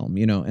horror film,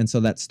 you know, and so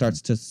that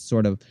starts to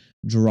sort of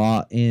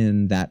draw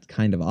in that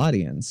kind of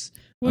audience.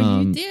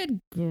 Well, you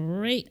did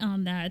great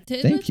on that.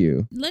 Thank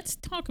you. Let's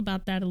talk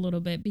about that a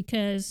little bit,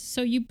 because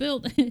so you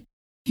built,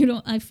 you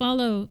know, I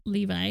follow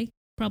Levi,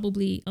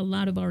 probably a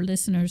lot of our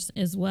listeners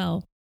as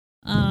well,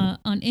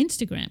 on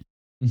Instagram.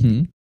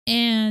 Mm-hmm.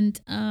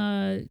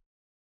 And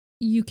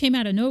you came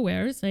out of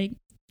nowhere. It's like,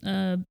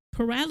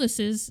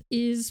 Paralysis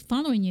is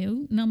following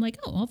you. And I'm like,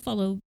 oh, I'll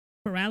follow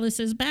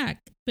Paralysis back.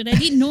 But I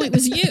didn't know it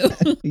was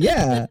you.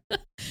 Yeah. And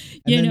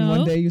you then know?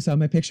 one day you saw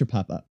my picture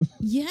pop up.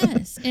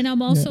 Yes. And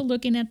I'm also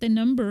looking at the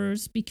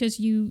numbers, because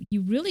you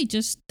really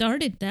just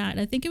started that.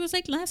 I think it was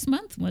like last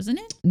month, wasn't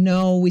it?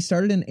 No, we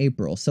started in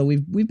April. So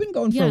we've been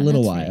going for a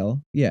little while.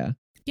 Right. Yeah.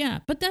 Yeah,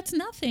 but that's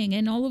nothing.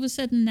 And all of a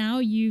sudden now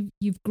you've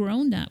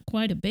grown that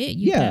quite a bit.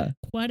 You've got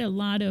quite a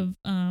lot of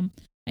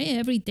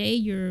every day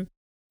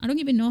I don't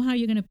even know how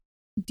you're going to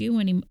do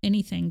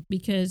anything,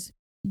 because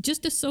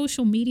just the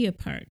social media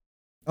part.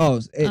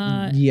 Oh,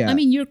 yeah. I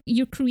mean,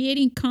 you're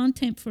creating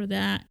content for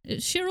that.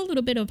 Share a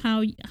little bit of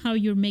how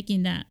you're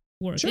making that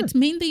work. Sure. It's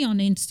mainly on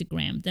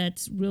Instagram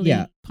that's really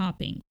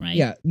popping,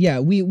 right? Yeah.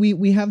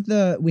 We have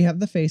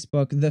the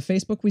Facebook. The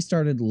Facebook we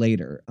started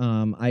later.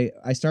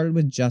 I started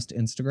with just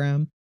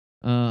Instagram.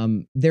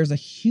 There's a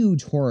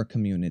huge horror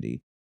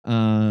community.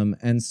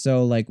 And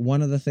so like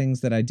one of the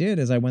things that I did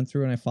is I went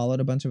through and I followed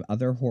a bunch of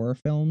other horror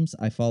films.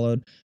 I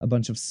followed a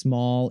bunch of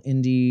small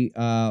indie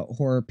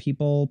horror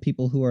people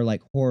who are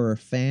like horror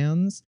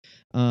fans.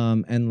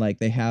 And like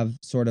they have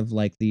sort of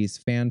like these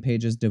fan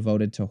pages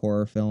devoted to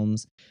horror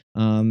films.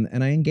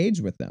 And I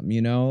engage with them,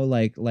 you know,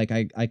 like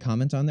I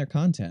comment on their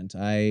content.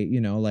 I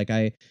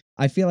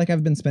feel like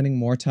I've been spending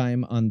more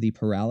time on the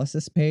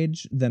Paralysis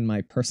page than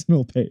my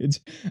personal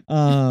page.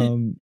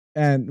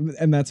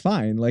 And that's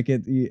fine. Like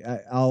it's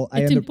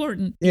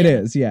important. It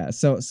is. Yeah.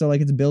 So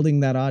like it's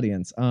building that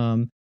audience.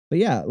 But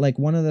yeah, like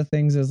one of the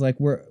things is like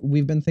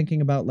we've been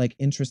thinking about like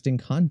interesting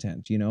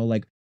content, you know,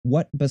 like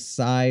what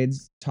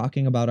besides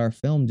talking about our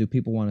film do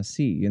people want to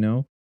see, you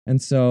know?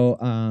 And so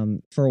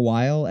for a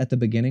while at the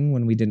beginning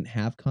when we didn't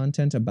have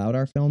content about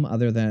our film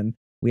other than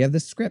we have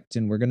this script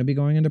and we're going to be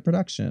going into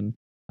production,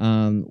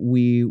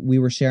 we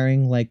were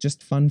sharing like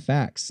just fun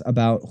facts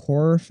about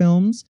horror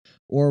films,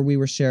 or we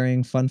were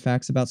sharing fun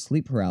facts about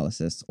sleep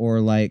paralysis, or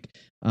like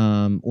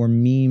or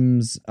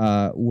memes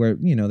where,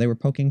 you know, they were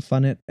poking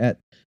fun at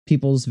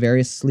people's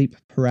various sleep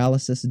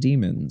paralysis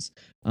demons.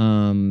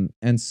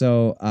 And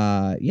so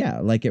yeah,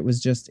 like it was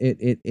just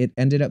it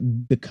ended up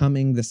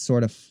becoming this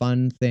sort of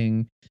fun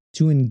thing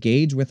to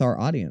engage with our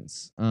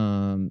audience,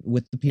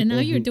 with the people. And now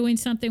you're doing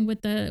something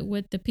with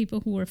the people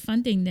who are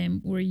funding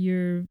them, where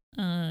you're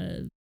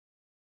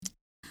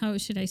how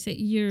should I say,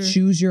 you're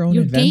choose your own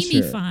adventure.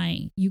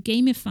 You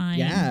gamify.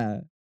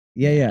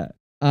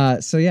 Yeah.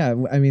 So yeah,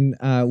 I mean,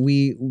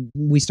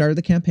 we started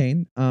the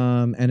campaign,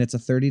 and it's a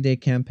 30-day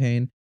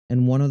campaign.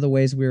 And one of the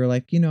ways we were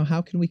like, you know,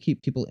 how can we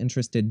keep people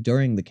interested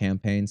during the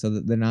campaign so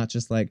that they're not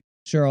just like,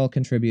 sure, I'll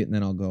contribute and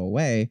then I'll go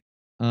away.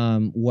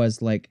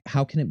 Was like,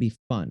 how can it be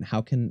fun?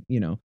 How can, you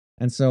know?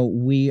 And so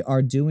we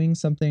are doing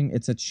something.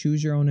 It's a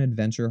choose your own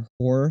adventure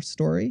horror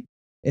story.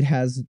 It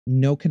has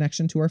no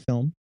connection to our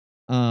film.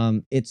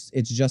 It's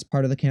just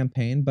part of the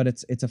campaign, but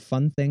it's a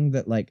fun thing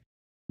that like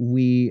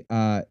we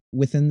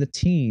within the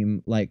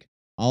team, like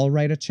I'll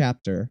write a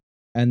chapter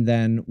and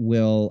then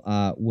we're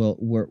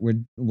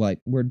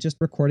just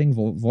recording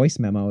voice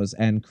memos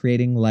and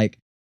creating like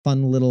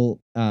fun little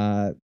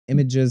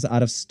images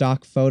out of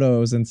stock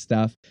photos and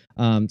stuff.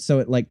 So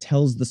it like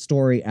tells the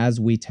story as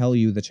we tell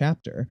you the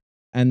chapter.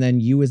 And then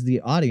you as the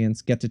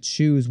audience get to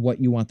choose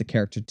what you want the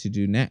character to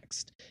do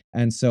next.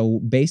 And so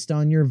based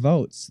on your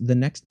votes, the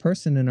next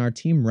person in our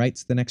team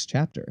writes the next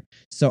chapter.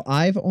 So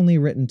I've only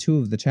written 2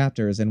 of the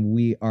chapters and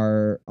we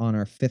are on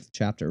our 5th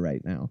chapter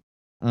right now.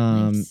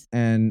 Nice.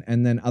 And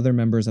then other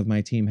members of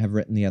my team have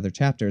written the other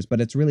chapters,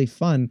 but it's really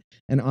fun.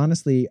 And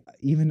honestly,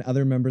 even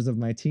other members of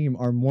my team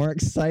are more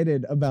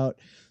excited about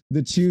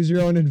the choose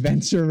your own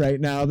adventure right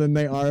now than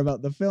they are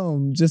about the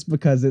film, just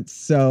because it's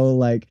so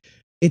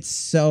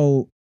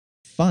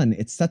fun.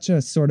 It's such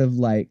a sort of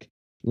like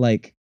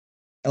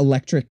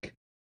electric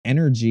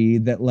energy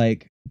that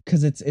like,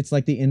 because it's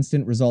like the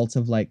instant results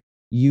of like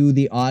you,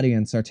 the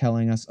audience, are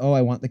telling us, oh,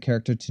 I want the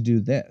character to do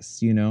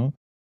this, you know?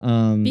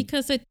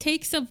 Because it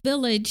takes a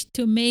village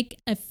to make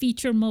a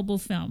feature mobile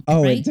film.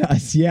 Oh, right? It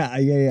does. Yeah.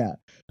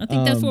 I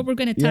think that's what we're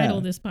going to title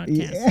this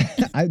podcast.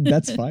 Yeah,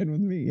 that's fine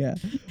with me. Yeah.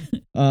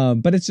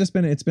 But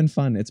it's been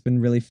fun. It's been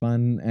really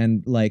fun.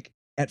 And like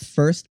at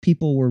first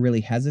people were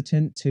really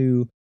hesitant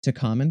to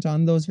comment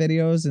on those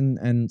videos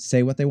and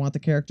say what they want the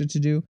character to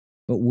do.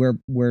 But we're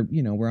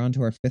on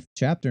to our 5th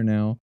chapter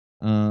now.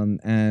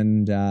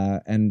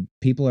 And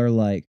people are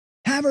like,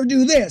 have her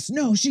do this.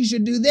 No, she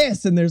should do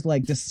this. And there's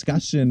like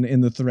discussion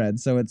in the thread.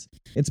 So it's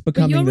But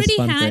becoming this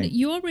fun thing.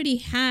 you already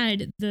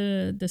had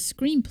the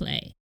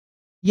screenplay,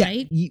 Yeah.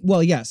 right?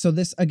 Well, yeah. So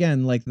this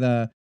again, like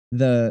the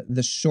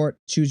short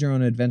choose your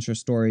own adventure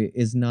story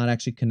is not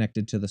actually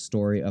connected to the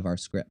story of our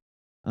script.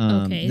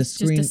 Okay, The it's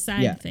just a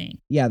side thing.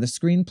 Yeah, the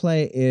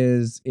screenplay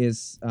is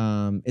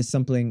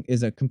something,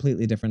 is a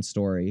completely different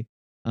story.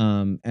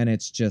 And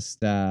it's just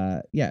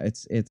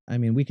it's I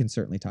mean, we can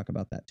certainly talk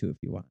about that too if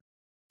you want.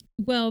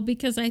 Well,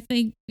 because I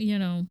think,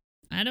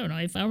 I don't know,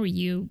 if I were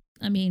you,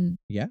 I mean,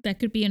 Yeah. that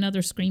could be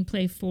another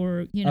screenplay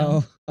for,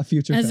 A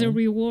future as film. a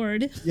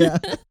reward. Yeah.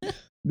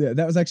 Yeah,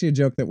 that was actually a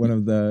joke that one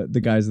of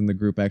the guys in the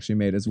group actually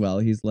made as well.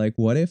 He's like,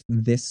 what if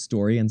this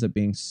story ends up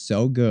being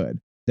so good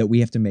that we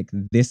have to make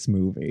this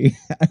movie?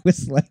 I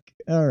was like,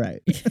 all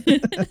right.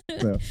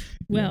 So,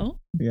 well,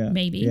 yeah.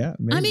 Maybe. Yeah,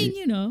 maybe. I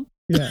mean,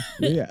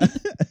 Yeah.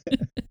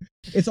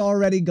 It's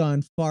already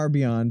gone far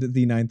beyond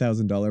the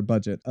 $9,000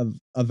 budget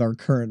of our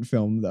current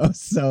film, though.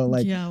 So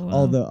like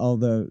all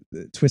the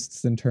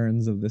twists and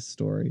turns of this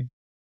story.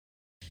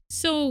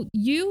 So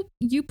you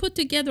put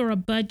together a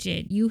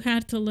budget. You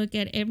had to look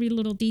at every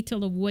little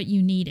detail of what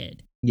you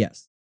needed.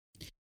 Yes.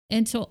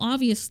 And so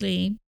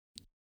obviously,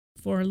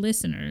 for our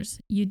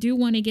listeners, you do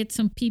want to get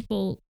some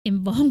people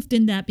involved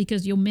in that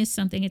because you'll miss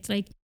something. It's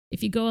like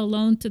if you go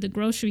alone to the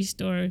grocery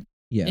store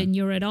and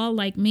you're at all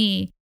like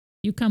me,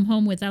 you come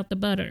home without the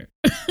butter.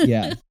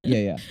 Yeah.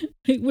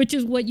 Which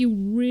is what you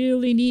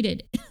really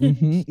needed.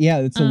 Mm-hmm. Yeah,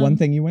 it's the one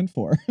thing you went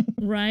for.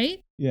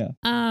 Right? Yeah.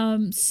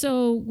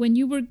 So when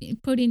you were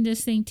putting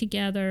this thing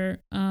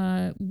together,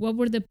 what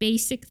were the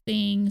basic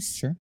things?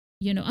 Sure.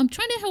 I'm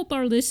trying to help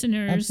our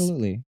listeners.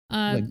 Absolutely.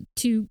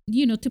 To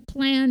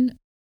plan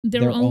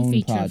their own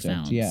feature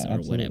project. films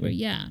or whatever.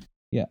 Yeah.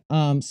 Yeah.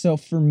 So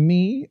for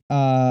me,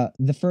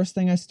 the first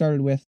thing I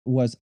started with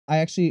was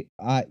I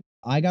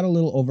got a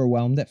little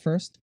overwhelmed at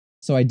first.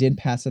 So I did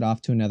pass it off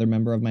to another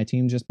member of my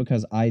team just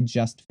because I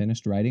just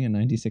finished writing a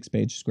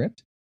 96-page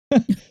script.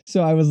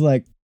 So I was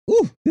like,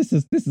 ooh, this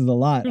is a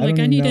lot. I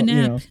need a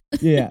nap.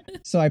 Yeah.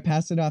 So I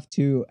passed it off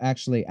to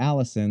actually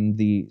Allison.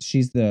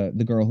 She's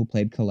the girl who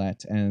played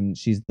Colette, and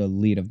she's the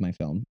lead of my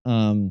film.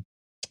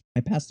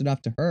 I passed it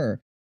off to her,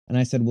 and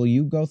I said, will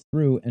you go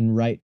through and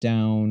write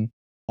down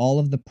all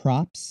of the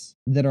props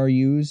that are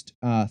used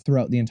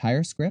throughout the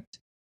entire script,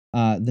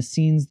 the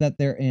scenes that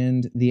they're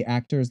in, the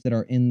actors that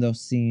are in those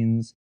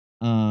scenes,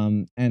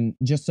 and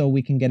just so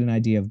we can get an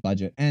idea of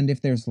budget and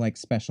if there's like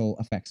special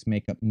effects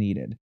makeup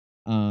needed,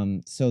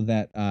 so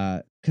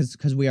that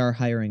because we are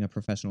hiring a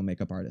professional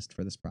makeup artist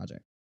for this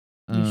project.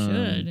 You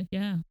should.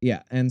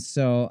 Yeah. And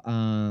so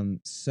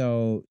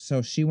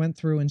so she went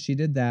through and she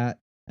did that,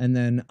 and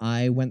then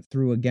I went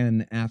through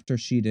again after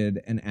she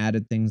did and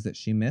added things that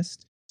she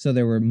missed. So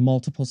there were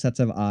multiple sets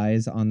of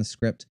eyes on the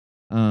script,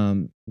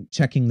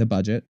 checking the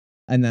budget.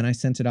 And then I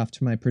sent it off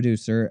to my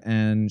producer,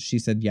 and she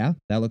said, yeah,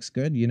 that looks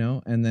good,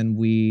 and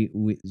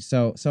then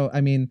so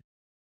I mean,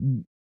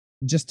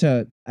 just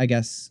to, I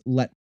guess,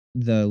 let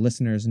the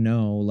listeners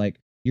know, like,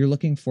 you're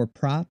looking for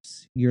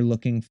props, you're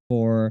looking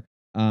for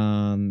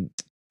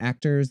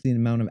actors, the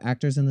amount of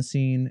actors in the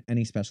scene,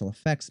 any special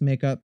effects,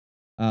 makeup,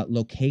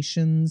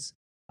 locations,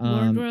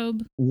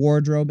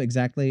 wardrobe,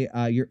 exactly,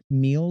 your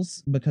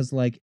meals, because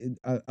like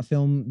a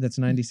film that's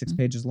 96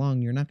 pages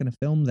long, you're not going to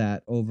film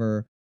that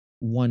over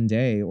one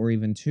day or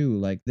even two.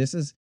 Like, this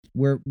is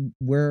where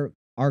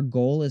our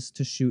goal is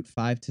to shoot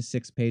 5 to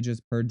 6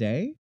 pages per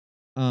day,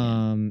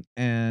 and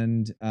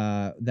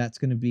that's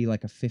going to be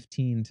like a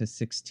 15 to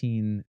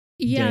 16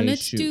 day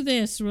let's shoot. do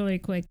this really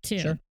quick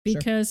too.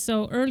 Sure.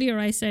 So earlier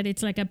I said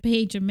it's like a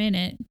page a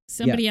minute.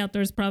 Somebody out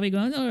there is probably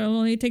going, oh, it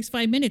only takes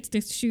 5 minutes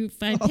to shoot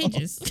 5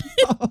 pages.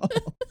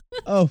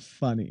 Oh,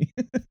 funny.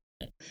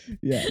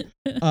 Yeah.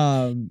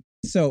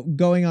 So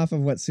going off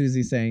of what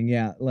Susie's saying,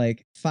 yeah,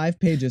 like 5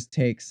 pages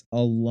takes a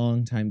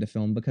long time to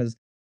film because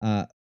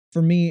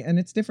for me, and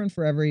it's different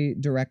for every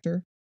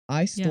director,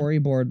 I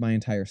storyboard my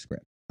entire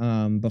script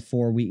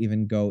before we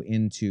even go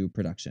into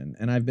production.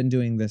 And I've been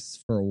doing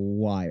this for a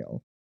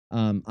while.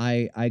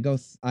 I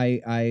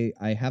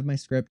have my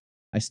script,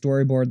 I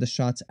storyboard the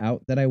shots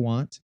out that I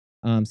want.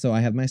 So I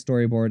have my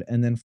storyboard,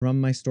 and then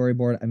from my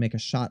storyboard, I make a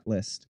shot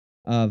list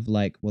of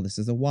like, well, this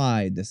is a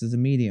wide, this is a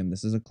medium,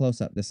 this is a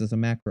close-up, this is a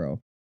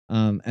macro.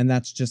 And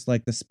that's just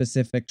like the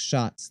specific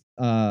shots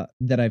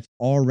that I've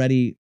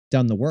already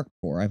done the work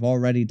for. I've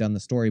already done the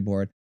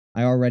storyboard.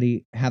 I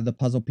already have the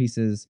puzzle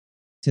pieces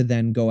to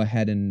then go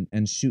ahead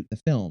and shoot the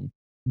film.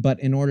 But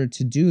in order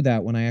to do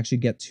that, when I actually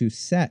get to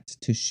set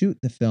to shoot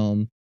the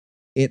film,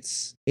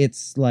 it's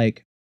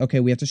like, okay,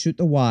 we have to shoot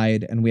the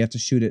wide, and we have to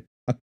shoot it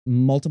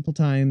multiple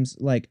times,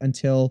 like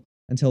until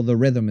the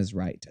rhythm is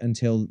right,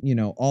 until,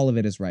 all of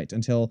it is right,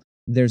 until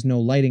there's no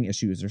lighting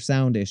issues or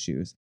sound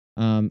issues.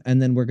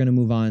 And then we're going to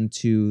move on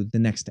to the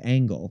next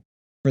angle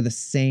for the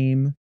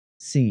same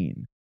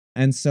scene.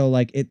 And so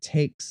like it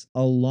takes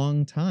a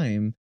long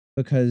time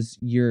because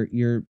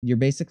you're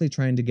basically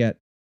trying to get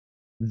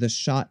the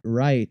shot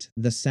right,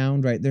 the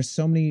sound right. There's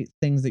so many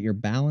things that you're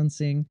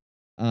balancing.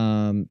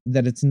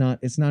 that it's not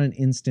an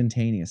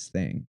instantaneous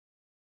thing.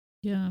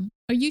 Yeah.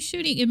 Are you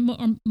shooting in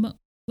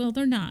well,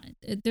 they're not.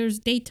 There's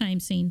daytime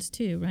scenes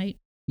too, right?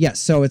 Yeah,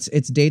 so it's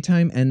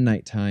daytime and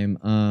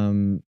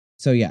nighttime.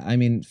 So yeah, I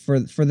mean for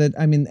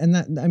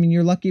the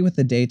you're lucky with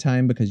the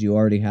daytime because you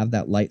already have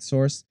that light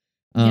source.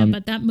 Yeah,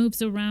 but that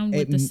moves around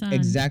with the sun.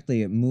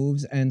 Exactly, it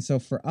moves, and so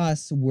for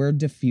us, we're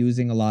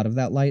diffusing a lot of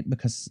that light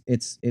because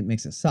it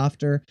makes it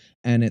softer,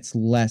 and it's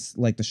less,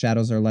 like, the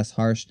shadows are less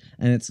harsh,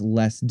 and it's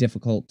less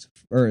difficult,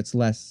 or it's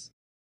less,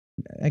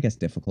 I guess,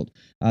 difficult.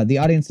 The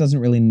audience doesn't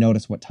really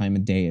notice what time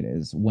of day it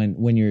is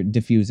when you're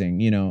diffusing,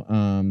 you know.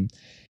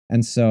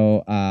 And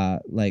so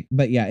like,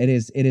 but yeah, it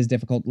is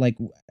difficult. Like,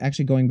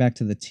 actually, going back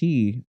to the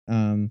tea,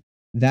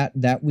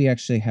 that we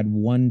actually had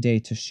one day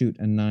to shoot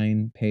a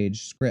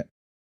 9-page script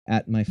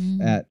at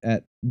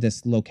at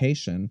this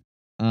location,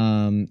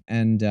 and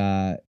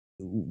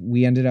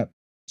we ended up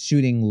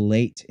shooting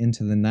late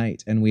into the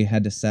night, and we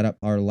had to set up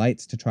our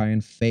lights to try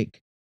and fake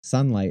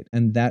sunlight.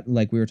 And that,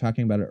 like we were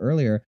talking about it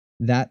earlier,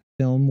 that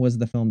film was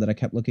the film that I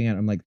kept looking at.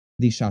 I'm like,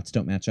 these shots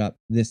don't match up.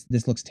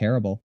 This looks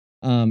terrible.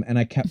 And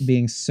I kept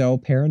being so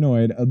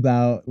paranoid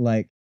about,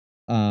 like,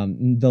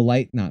 the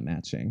light not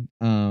matching.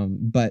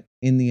 But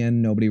in the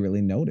end, nobody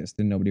really noticed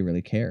and nobody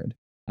really cared.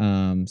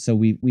 So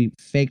we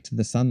faked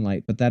the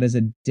sunlight, but that is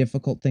a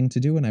difficult thing to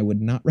do, and I would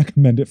not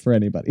recommend it for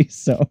anybody.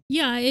 So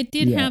yeah, it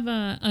did have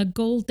a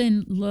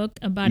golden look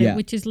about it,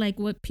 which is like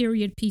what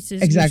period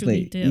pieces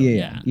usually do.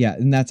 Yeah.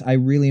 And I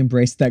really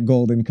embraced that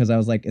golden because I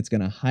was like, it's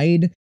gonna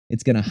hide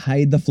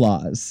the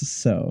flaws.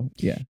 So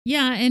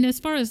yeah. And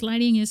as far as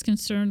lighting is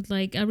concerned,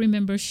 like, I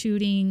remember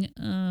shooting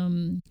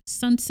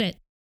sunset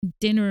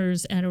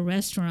dinners at a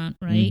restaurant,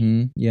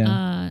 right?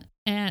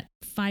 At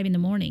 5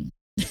 a.m.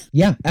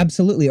 Yeah,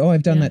 absolutely. Oh,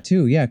 I've done that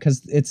too. Yeah,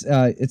 because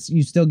it's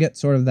you still get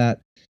sort of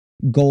that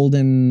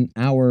golden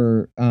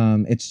hour.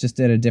 It's just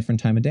at a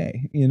different time of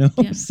day, you know.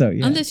 Yeah. So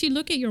yeah, unless you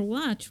look at your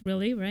watch,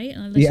 really, right?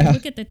 Unless you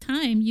look at the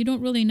time, you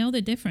don't really know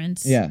the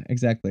difference. Yeah,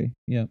 exactly.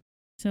 Yeah.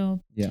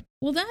 So yeah.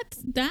 Well,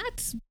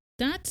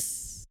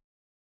 that's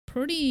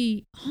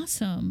pretty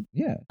awesome.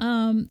 Yeah.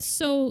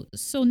 So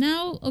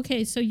now,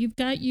 okay, so you've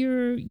got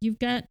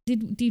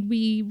did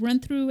we run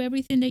through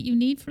everything that you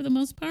need for the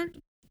most part?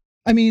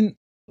 I mean,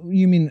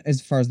 you mean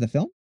as far as the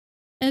film?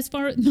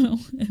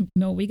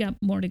 No, we got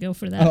more to go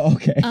for that. Oh,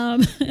 okay.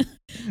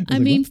 I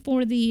mean,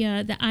 for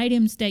the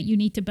items that you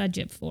need to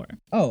budget for.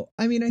 Oh,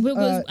 I mean,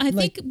 I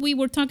think we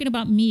were talking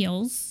about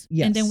meals,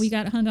 and then we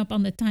got hung up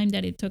on the time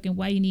that it took and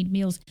why you need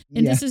meals.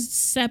 And this is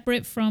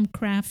separate from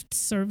craft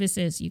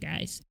services, you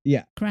guys.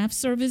 Yeah, craft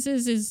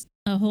services is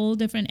a whole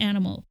different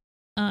animal.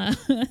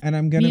 And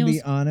I'm gonna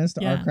be honest,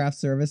 our craft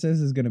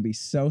services is gonna be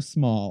so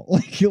small.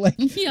 like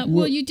yeah.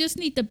 Well, you just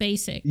need the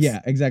basics.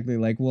 Yeah, exactly.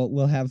 Like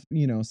we'll have,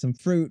 you know, some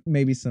fruit,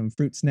 maybe some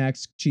fruit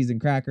snacks, cheese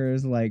and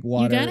crackers, like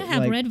water. You gotta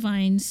have red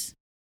vines.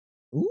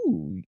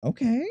 Ooh,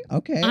 okay.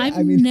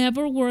 I've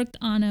never worked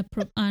on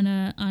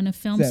a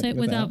film set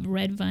without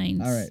red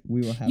vines. All right,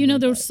 we will have. You know,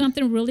 there's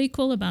something really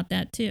cool about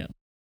that too.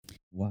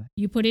 What?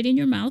 You put it in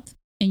your mouth,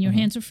 and your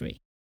hands are free.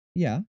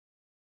 Yeah.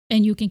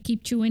 And you can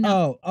keep chewing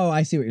up. Oh,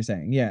 I see what you're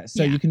saying. Yeah.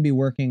 So you can be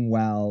working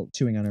while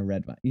chewing on a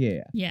red vine.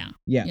 Yeah,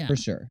 for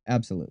sure.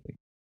 Absolutely.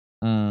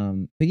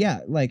 But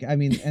yeah, like, I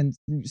mean, and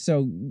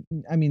so,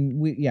 I mean,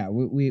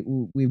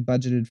 we've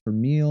budgeted for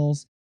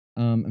meals.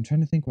 I'm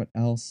trying to think what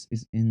else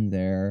is in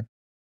there.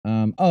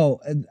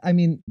 I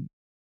mean,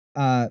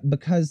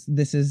 because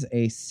this is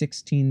a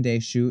 16-day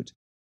shoot,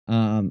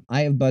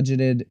 I have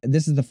budgeted,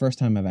 this is the first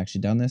time I've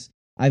actually done this.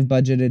 I've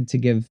budgeted to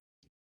give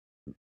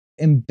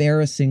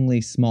embarrassingly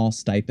small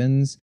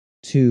stipends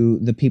to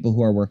the people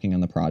who are working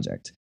on the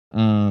project.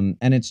 And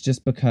it's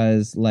just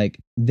because, like,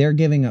 they're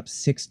giving up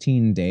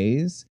 16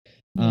 days.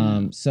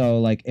 So,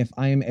 like, if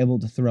I am able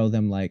to throw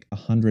them like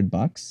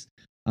 $100,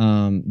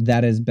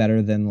 that is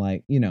better than,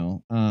 like, you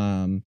know,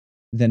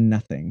 than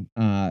nothing.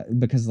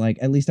 Because, like,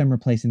 at least I'm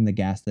replacing the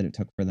gas that it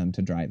took for them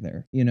to drive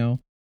there, you know.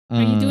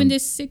 Are you doing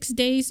this 6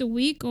 days a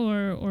week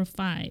or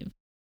 5?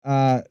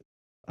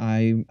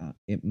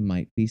 It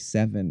might be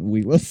 7.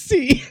 We will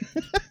see.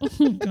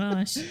 Oh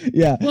gosh.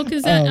 Yeah. Well,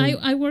 because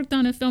I worked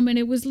on a film and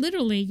it was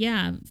literally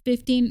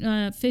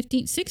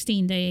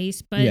 16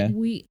 days, but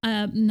we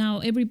now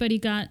everybody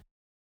got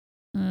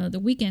the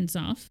weekends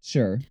off.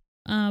 Sure.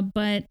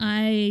 But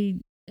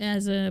I,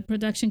 as a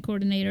production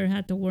coordinator,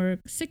 had to work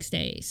 6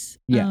 days.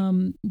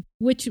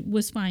 Which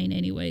was fine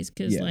anyways,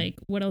 because like,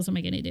 what else am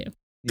I gonna do?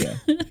 Yeah.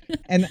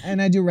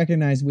 And I do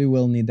recognize we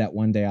will need that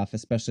one day off,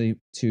 especially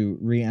to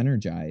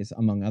re-energize,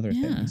 among other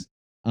things.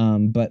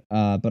 But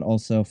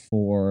also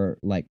for,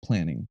 like,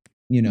 planning,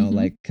 you know,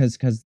 like, cause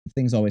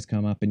things always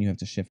come up and you have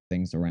to shift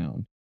things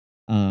around.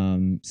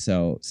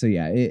 So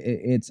yeah,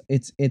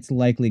 it's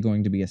likely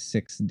going to be a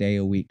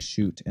 6-day-a-week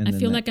shoot. And I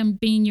feel like I'm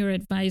being your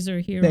advisor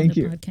here on the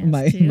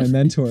podcast. My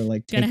mentor,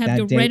 like, gotta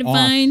have the red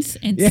vines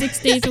and 6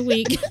 days a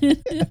week.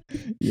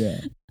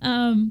 Yeah.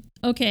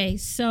 Okay,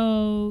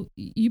 so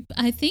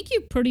I think you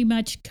pretty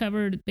much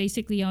covered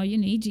basically all you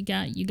need. You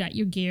got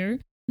your gear.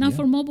 Now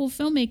for mobile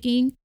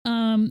filmmaking,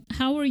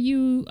 How are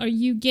you? Are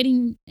you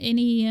getting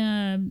any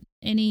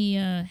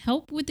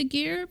help with the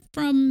gear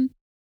from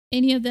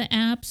any of the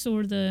apps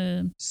or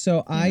the So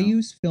you I know?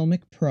 use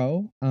Filmic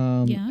Pro.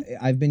 Yeah.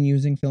 I've been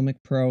using Filmic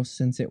Pro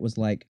since it was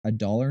like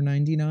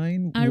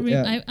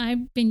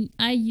 $1.99.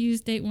 I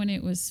used it when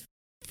it was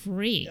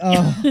free.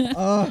 Oh,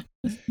 oh,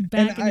 and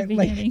Back in the I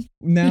like beginning.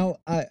 now.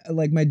 I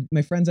like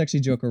my friends actually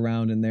joke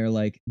around, and they're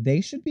like,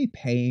 they should be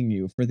paying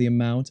you for the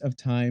amount of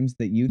times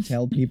that you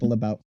tell people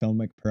about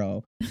Filmic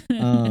Pro,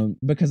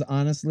 because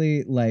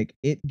honestly, like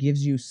it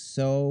gives you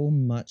so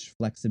much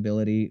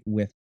flexibility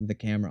with the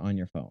camera on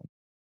your phone.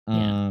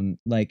 Yeah.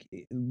 Like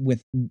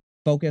with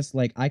focus,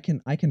 like I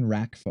can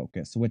rack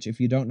focus, which if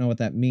you don't know what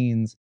that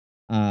means,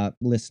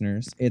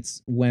 listeners,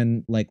 it's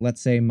when, like,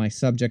 let's say my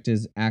subject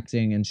is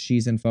acting and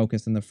she's in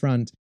focus in the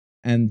front,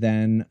 and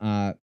then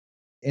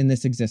and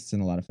this exists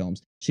in a lot of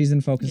films, she's in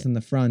Yeah. focus in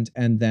the front,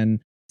 and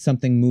then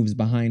something moves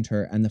behind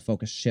her and the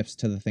focus shifts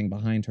to the thing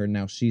behind her.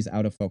 Now she's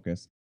out of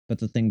focus, but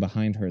the thing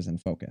behind her is in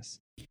focus.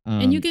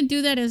 And you um can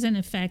do that as an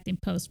effect in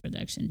post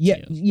production yeah,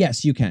 too.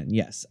 yes, you can.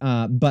 Yes.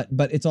 But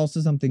it's also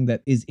something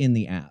that is in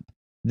the app,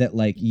 that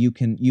like you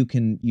can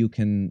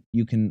in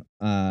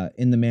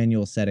the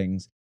manual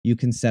settings, you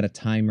can set a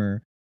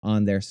timer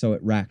on there so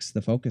it racks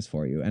the focus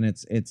for you, and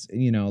it's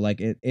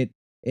like it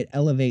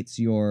elevates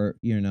your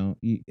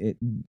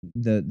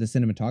the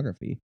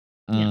cinematography.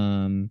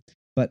 Yeah. Um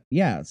but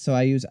yeah, so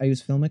I use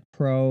Filmic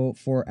Pro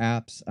for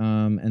apps,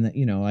 and that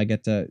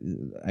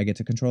I get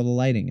to control the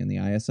lighting and the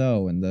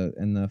ISO and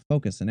the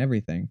focus and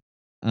everything,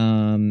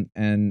 and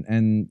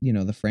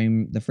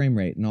the frame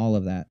rate and all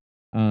of that.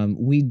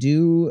 We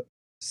do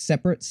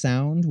separate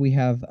sound. We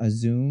have a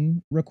Zoom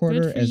Good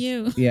recorder for as,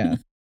 you. yeah,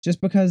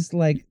 just because,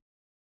 like,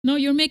 No,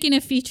 you're making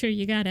a feature.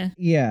 You gotta.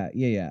 yeah.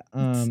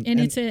 And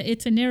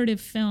It's a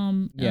narrative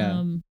film.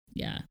 yeah.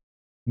 Yeah.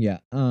 Yeah.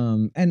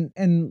 And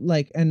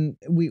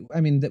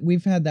I mean that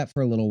we've had that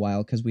for a little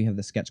while because we have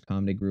the sketch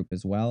comedy group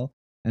as well.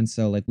 And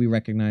so, like, we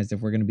recognized if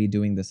we're going to be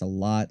doing this a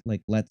lot,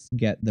 like, let's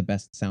get the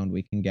best sound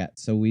we can get.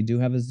 So we do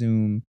have a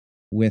Zoom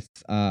with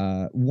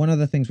one of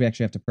the things we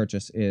actually have to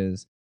purchase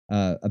is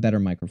a better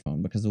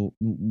microphone, because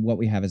what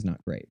we have is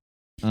not great.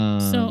 So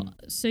Um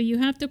so you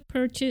have to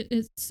purchase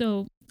it.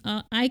 So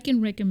I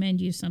can recommend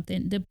you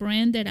something. The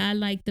brand that I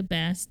like the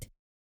best.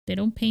 They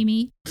don't pay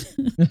me.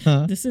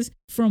 This is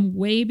from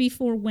way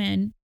before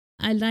when.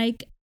 I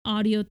like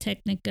Audio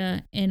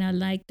Technica and I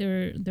like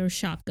their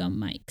shotgun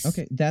mics.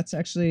 okay, that's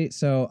actually,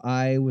 so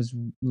I was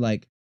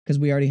like, because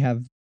we already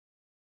have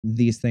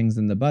these things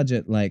in the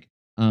budget, like,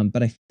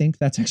 but I think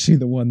that's actually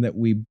the one that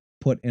we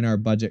put in our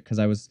budget, because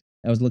I was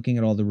looking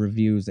at all the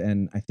reviews,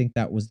 and I think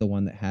that was the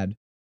one that had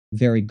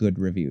very good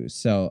reviews.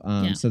 So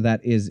Yeah. so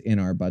that is in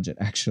our budget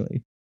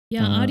actually.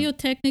 Yeah, uh Audio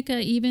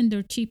Technica, even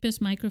their cheapest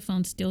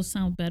microphones still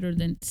sound better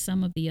than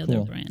some of the other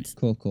cool, brands.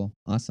 cool,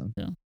 awesome.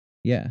 So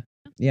Yeah,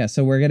 yeah,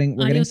 so we're getting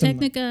Audio some.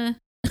 Technica.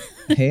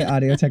 Hey,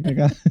 Audio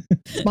Technica.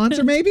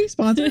 Sponsor, maybe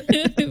sponsor.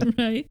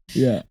 Right.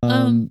 Yeah.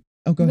 Oh,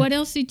 go What ahead.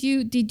 else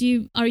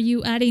are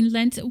you adding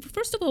lens?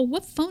 First of all,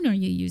 what phone are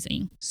you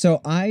using?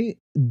 So I,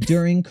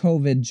 during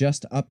COVID,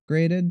 just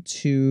upgraded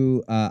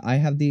to I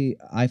have the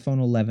iPhone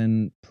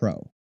 11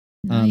 Pro.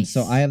 So I Nice.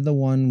 have the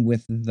one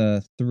with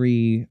the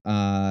three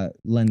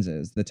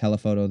lenses, the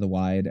telephoto, the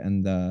wide,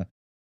 and the,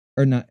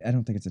 or not, I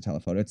don't think it's a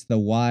telephoto. It's the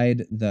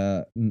wide,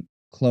 the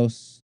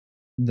close,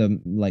 the,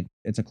 like,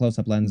 it's a close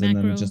up lens, and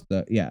then Macro. just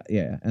the, yeah,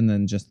 and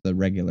then just the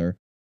regular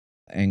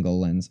angle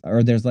lens,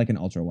 or there's like an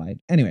ultra wide.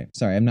 Anyway,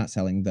 sorry, I'm not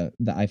selling the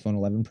iPhone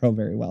 11 Pro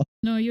very well.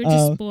 No, you're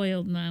just Uh,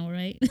 spoiled now,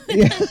 right?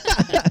 yeah.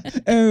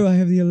 Oh, I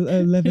have the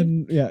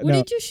 11. Yeah, What no.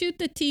 did you shoot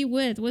the T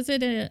with? Was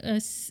it I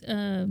th-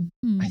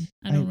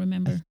 I don't I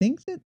remember. think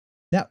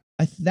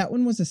that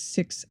one was a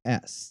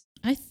 6S.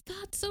 I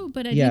thought so,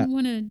 but I Yeah, didn't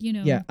want to,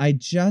 yeah. I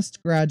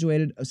just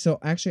graduated, so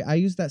actually I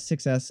used that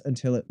 6S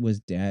until it was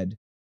dead.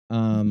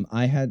 Mhm.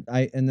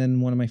 And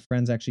then one of my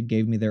friends actually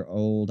gave me their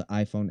old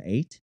iPhone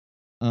 8.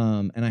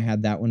 And I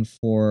had that one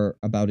for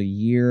about a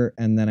year,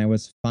 and then I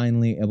was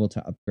finally able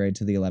to upgrade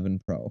to the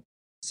 11 Pro.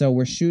 So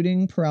we're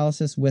shooting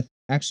Paralysis with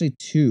actually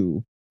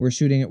two. We're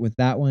shooting it with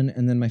that one,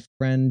 and then my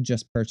friend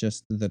just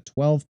purchased the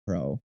 12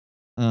 Pro.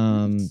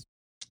 Um Nice.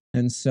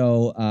 and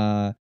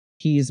so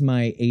he's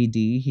my AD.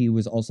 He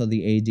was also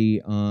the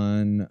AD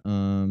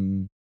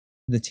on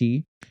the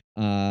T.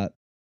 Uh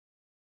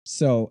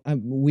so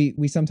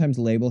we sometimes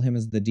label him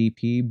as the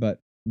DP,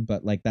 but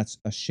like that's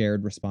a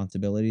shared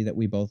responsibility that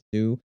we both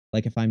do.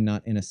 Like, if I'm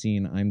not in a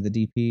scene, I'm the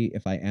DP.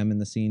 If I am in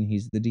the scene,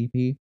 he's the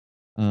DP.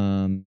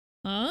 Um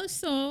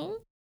Also,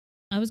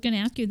 I was going to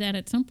ask you that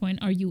at some point.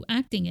 Are you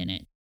acting in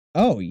it?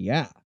 oh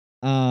yeah.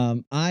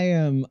 I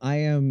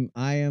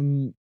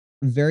am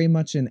very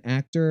much an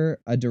actor,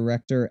 a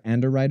director,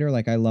 and a writer.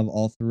 Like, I love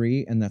all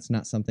three, and that's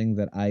not something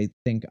that I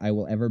think I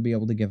will ever be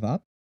able to give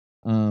up.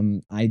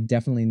 I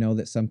definitely know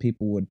that some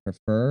people would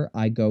prefer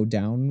I go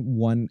down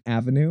one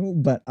avenue,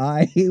 but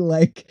I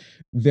like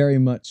very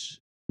much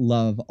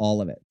love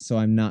all of it. So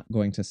I'm not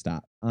going to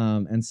stop.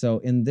 And so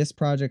in this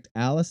project,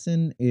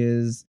 Allison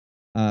is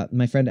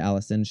my friend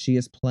Allison, she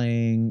is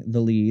playing the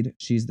lead.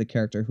 She's the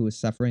character who is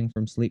suffering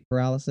from sleep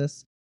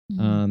paralysis,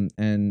 Mhm.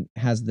 and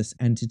has this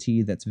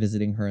entity that's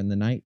visiting her in the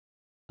night.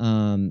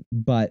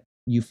 But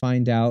you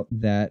find out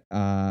that,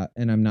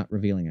 and I'm not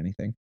revealing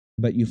anything,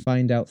 but you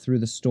find out through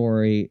the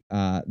story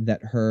that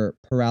her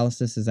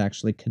paralysis is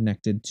actually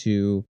connected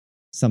to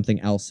something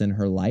else in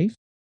her life.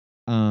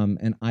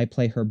 And I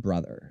play her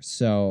brother.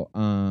 So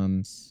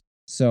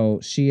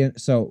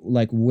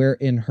like we're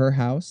in her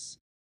house.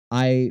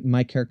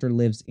 My character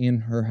lives in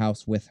her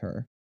house with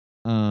her.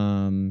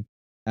 Um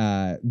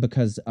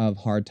because of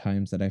hard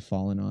times that I've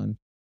fallen on.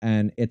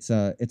 And it's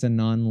a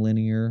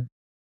non-linear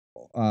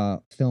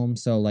film,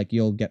 so like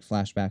you'll get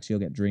flashbacks, you'll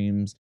get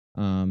dreams,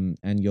 and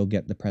you'll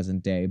get the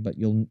present day, but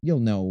you'll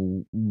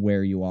know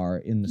where you are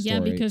in the Yeah,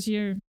 story. because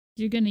you're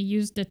going to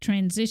use the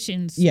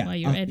transitions Yeah, while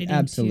you're editing too,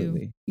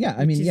 absolutely. Yeah, I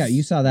which mean, yeah, you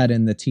is saw yeah, that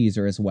in the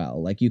teaser as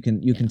well. Like you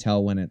yeah. can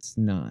tell when it's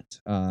not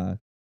uh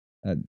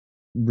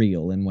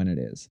real and when it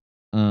is.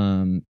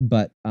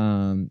 But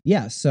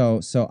yeah,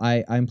 so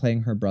I'm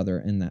playing her brother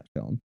in that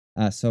film.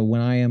 So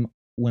when I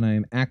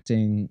am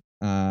acting,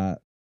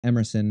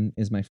 Emerson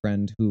is my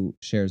friend who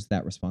shares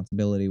that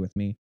responsibility with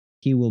me.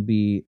 He will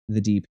be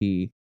the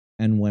DP,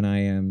 and when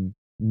I am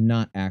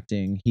not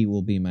acting, he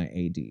will be my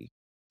AD.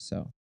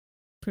 So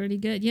Pretty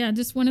good. Yeah,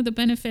 just one of the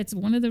benefits,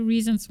 one of the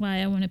reasons why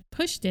I want to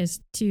push this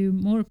to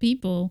more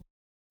people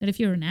that if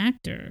you're an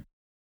actor,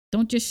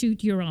 don't just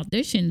shoot your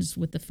auditions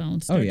with the phone. oh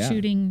Start yeah,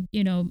 shooting,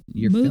 your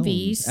films,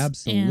 movies. And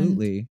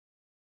absolutely.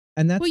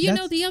 And well,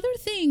 that's the other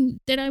thing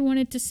that I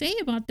wanted to say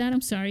about that,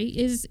 I'm sorry,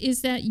 is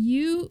that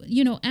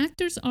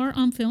actors are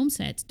on film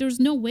sets.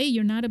 There's no way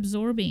you're not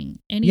absorbing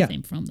yeah,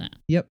 anything from that.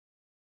 yep.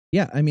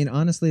 Yeah, I mean,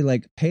 honestly,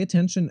 like, pay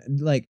attention,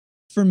 like,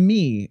 for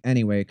me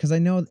anyway, because I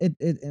know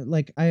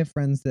like, I have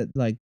friends that,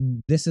 like,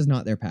 this is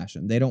not their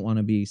passion. They don't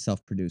wanna be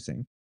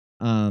self-producing.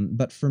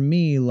 But for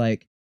me,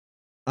 like,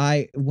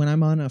 when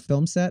I'm on a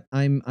film set,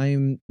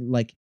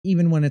 like,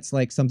 even when it's,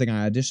 like, something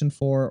I auditioned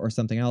for or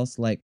something else,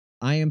 like,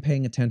 I am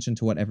paying attention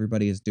to what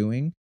everybody is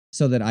doing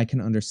so that I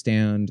can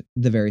understand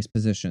the various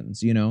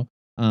positions, you know?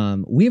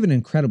 We have an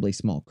incredibly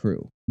small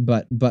crew,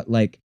 but,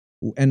 like,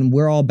 and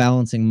we're all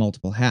balancing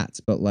multiple hats,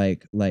 but,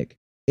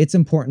 it's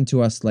important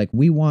to us, like,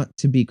 we want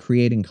to be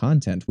creating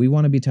content. We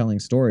wanna be telling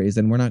stories,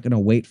 and we're not gonna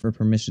wait for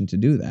permission to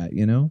do that,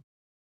 you know?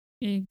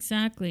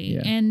 Exactly.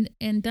 Yeah.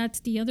 And that's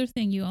the other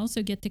thing. You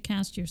also get to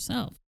cast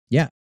yourself.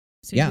 Yeah.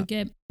 So Yeah.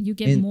 you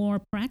get And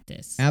more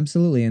practice.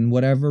 absolutely, in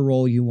whatever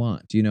role you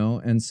want, you know?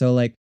 And so,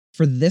 like,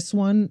 for this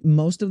one,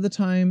 most of the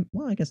time,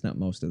 well, I guess not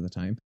most of the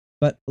time,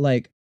 but,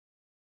 like,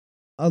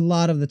 a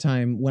lot of the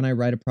time when I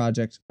write a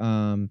project,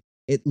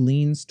 it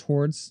leans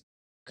towards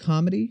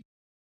comedy.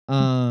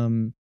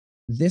 Um,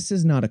 this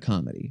is not a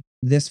comedy.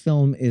 This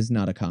film is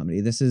not a comedy.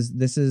 This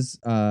is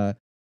a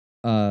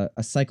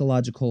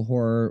psychological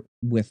horror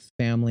with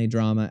family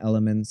drama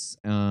elements.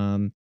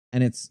 And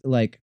it's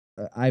like,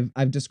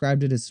 I've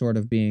described it as sort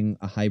of being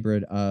a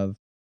hybrid of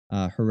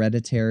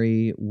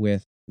Hereditary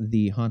with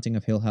the Haunting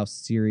of Hill House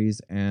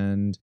series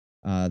and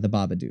the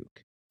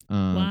Babadook.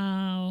 Um,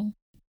 Wow.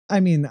 I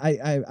mean,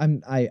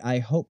 I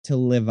hope to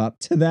live up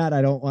to that.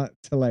 I don't want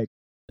to, like,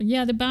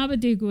 Yeah, the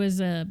Babadook was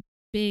a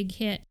big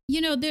hit.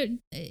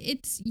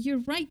 You're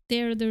right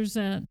there. There's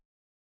a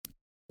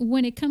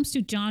when it comes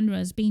to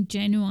genres, being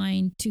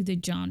genuine to the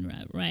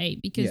genre, right?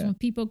 Because yeah. when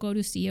people go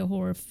to see a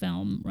horror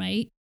film,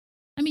 right?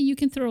 I mean, you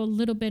can throw a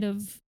little bit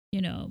of,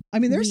 I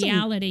mean, there's some,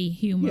 reality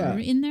humor yeah.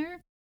 in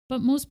there, but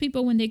most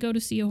people when they go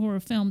to see a horror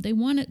film, they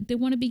want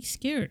to be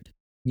scared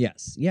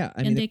Yes, yeah. I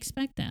and mean, they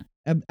expect that.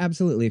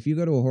 absolutely. If you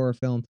go to a horror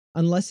film,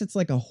 unless it's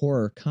like a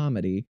horror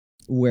comedy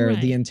where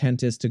the Right.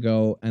 intent is to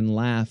go and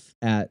laugh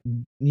at,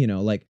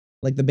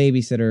 like The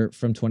Babysitter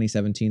from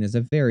 2017 is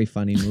a very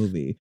funny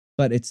movie,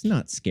 but it's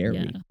not Yeah.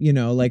 scary.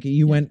 Like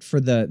you Yeah. went for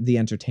the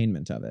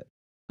entertainment of it.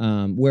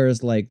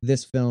 Whereas like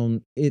this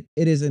film, it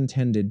is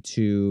intended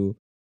to,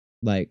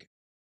 like,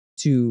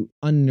 to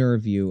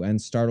unnerve you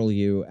and startle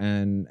you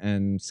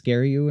and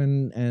scare you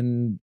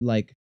and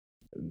like,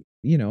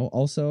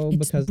 also It's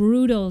because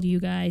brutal, you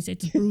guys.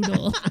 It's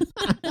brutal.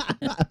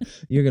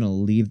 you're gonna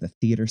leave the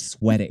theater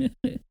sweating.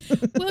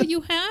 Well,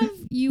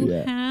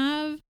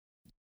 Yeah.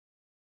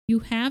 you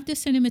have the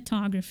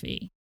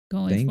cinematography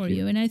going Thank for you.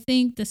 you, and I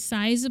think the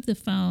size of the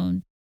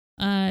phone.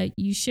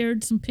 You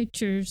shared some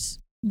pictures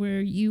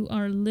where you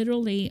are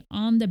literally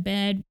on the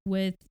bed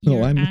with Oh,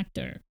 your I'm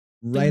actor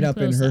doing right a up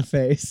in close her up.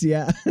 face.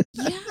 Yeah.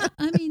 Yeah,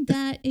 I mean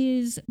that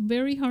is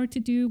very hard to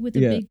do with a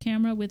Yeah. big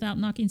camera without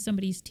knocking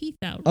somebody's teeth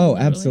out, Oh,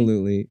 literally.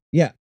 absolutely.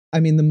 Yeah. I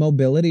mean, the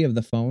mobility of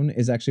the phone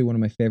is actually one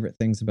of my favorite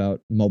things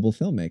about mobile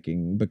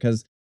filmmaking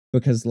because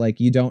like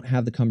you don't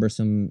have the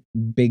cumbersome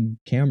big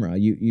camera.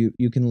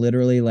 You can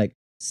literally like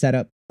set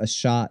up a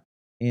shot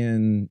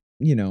in,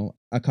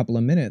 a couple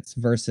of minutes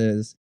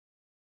versus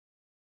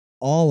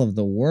all of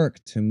the work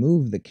to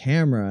move the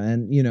camera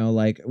and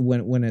like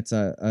when it's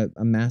a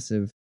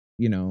massive,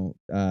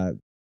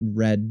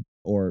 red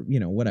or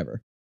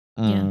whatever.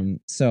 Yeah.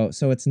 So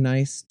it's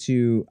nice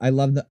to, I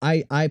love the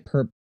I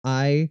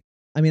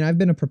I mean, I've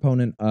been a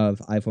proponent of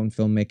iPhone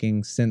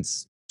filmmaking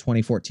since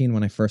 2014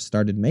 when I first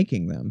started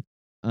making them.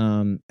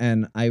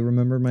 And I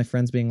remember my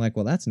friends being like,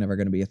 "Well, that's never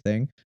going to be a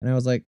thing." And I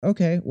was like,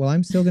 "Okay, well,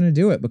 I'm still going to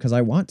do it because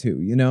I want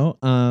to, you know?"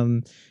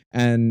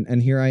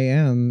 And here I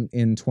am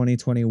in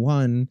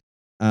 2021,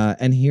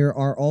 and here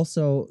are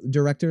also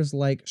directors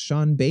like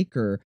Sean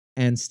Baker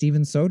and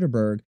Steven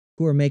Soderbergh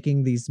who are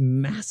making these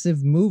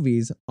massive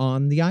movies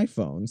on the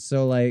iPhone.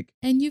 So like,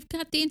 And you've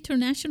got the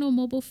International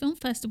Mobile Film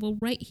Festival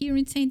right here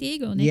in San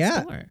Diego next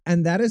yeah, door.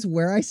 and that is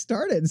where I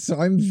started. So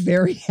I'm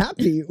very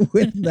happy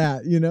with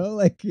that, you know,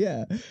 like,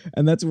 yeah.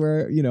 And that's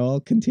where, you know, I'll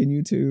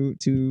continue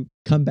to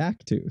come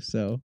back to.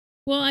 So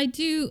Well, I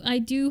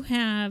do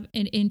have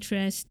an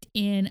interest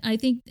in, I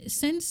think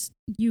since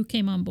you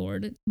came on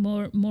board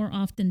more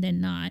often than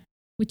not,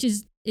 which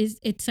is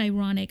it's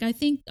ironic. I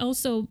think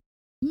also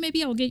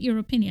maybe I'll get your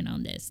opinion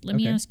on this. Let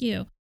me okay. ask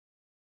you.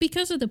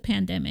 Because of the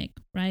pandemic,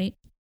 right?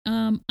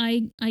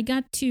 I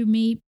got to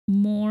meet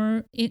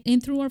more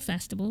in through our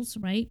festivals,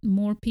 right?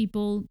 More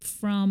people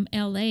from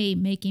LA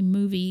making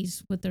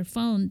movies with their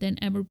phone than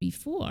ever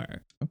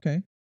before.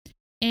 Okay.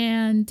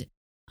 And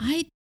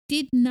I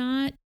did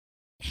not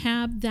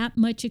have that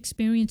much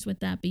experience with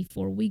that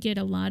before. We get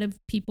a lot of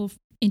people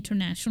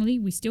internationally.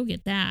 We still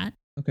get that,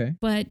 Okay.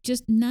 but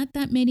just not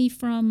that many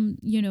from,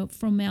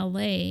 from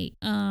LA.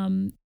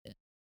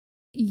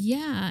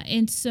 Yeah.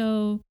 And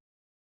so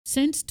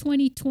since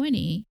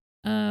 2020,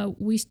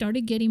 we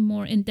started getting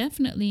more, and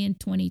definitely in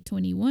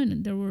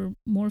 2021, there were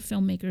more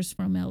filmmakers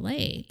from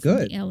LA, from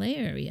the Good. LA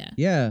area.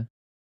 Yeah.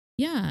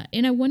 Yeah.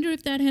 And I wonder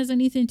if that has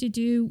anything to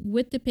do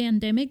with the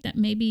pandemic, that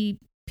maybe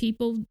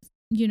people,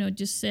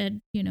 just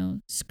said,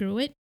 screw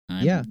it.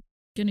 Yeah. I'm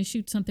going to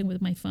shoot something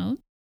with my phone.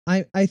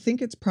 I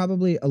think it's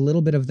probably a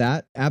little bit of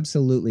that.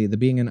 Absolutely. The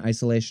being in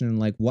isolation and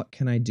like, what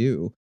can I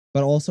do?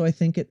 But also I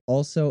think it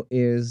also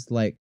is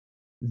like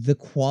the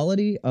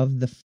quality of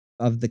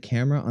the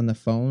camera on the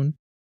phone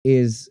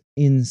is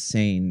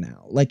insane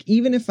now. Like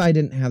even if I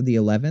didn't have the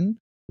 11,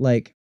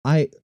 like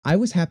I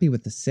was happy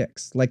with the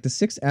 6. Like the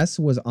 6S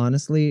was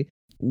honestly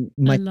I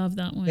my love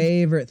that one.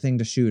 favorite thing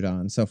to shoot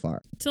on so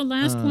far. It's the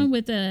last one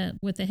with a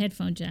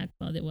headphone jack,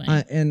 by the way.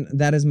 And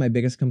that is my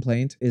biggest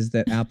complaint, is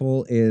that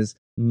Apple is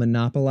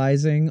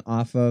monopolizing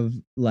off of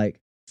like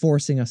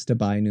forcing us to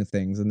buy new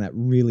things, and that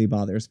really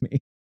bothers me.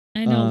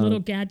 I know, little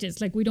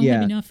gadgets, like we don't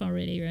have Yeah, enough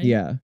already, right?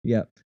 yeah,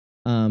 yep.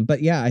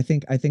 But yeah, I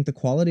think the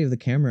quality of the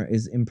camera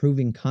is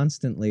improving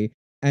constantly,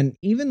 and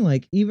even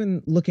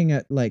looking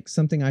at like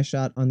something I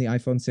shot on the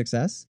iPhone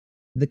 6s,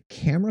 the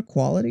camera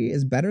quality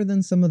is better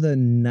than some of the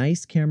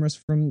nice cameras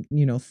from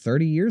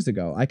 30 years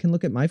ago. I can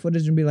look at my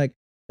footage and be like,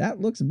 that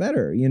looks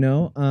better, you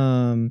know.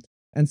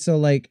 And so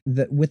like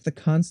with the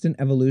constant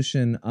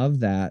evolution of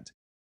that,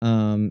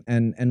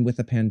 and with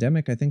the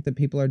pandemic, I think that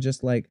people are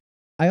just like,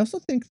 I also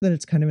think that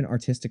it's kind of an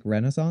artistic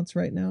renaissance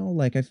right now.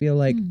 Like I feel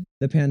like Mm.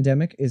 the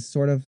pandemic is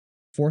sort of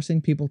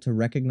forcing people to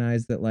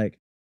recognize that like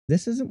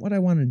this isn't what I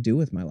want to do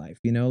with my life,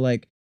 you know,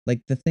 like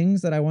the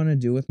things that I want to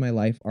do with my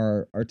life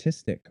are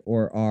artistic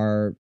or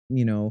are,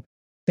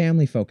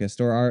 family focused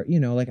or are,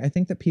 like I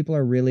think that people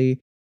are really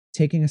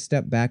taking a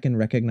step back and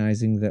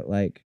recognizing that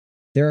like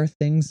there are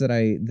things that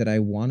I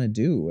want to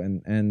do,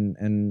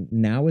 and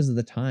now is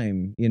the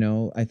time,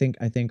 I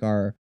think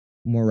our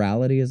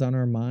morality is on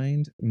our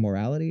mind.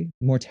 Mortality.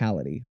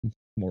 Morality.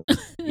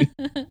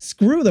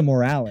 Screw the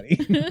morality.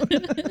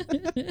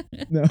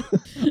 No,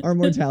 our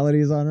mortality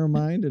is on our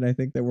mind, and I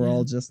think that we're Yeah.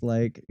 all just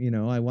like,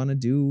 I want to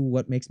do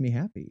what makes me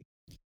happy.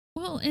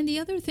 Well, and the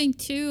other thing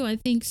too, I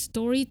think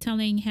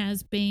storytelling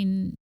has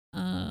been,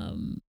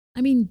 I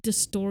mean, the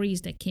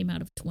stories that came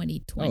out of Oh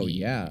 2020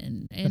 yeah,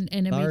 and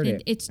everything,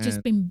 cathartic it's just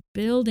and been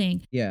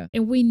building. yeah,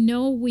 And we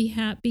know we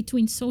have,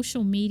 between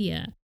social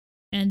media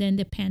and then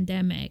the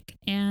pandemic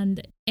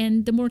and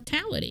the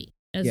mortality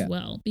as yeah,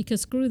 well, because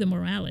screw the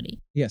morality.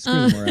 yeah. Screw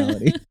Uh, the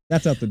morality.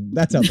 That's out the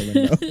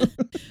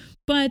window.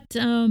 but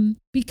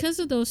because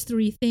of those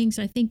three things,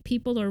 I think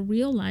people are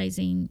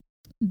realizing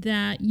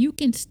that you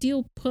can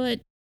still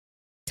put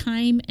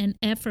time and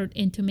effort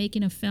into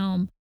making a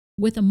film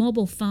with a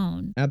mobile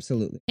phone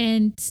Absolutely.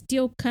 and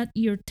still cut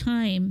your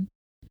time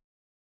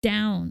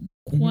down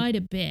Hmm. quite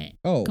a bit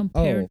Oh,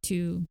 compared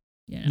to,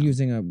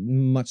 using a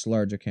much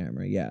larger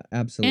camera. Yeah,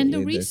 and the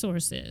absolutely.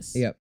 resources.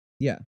 Yep.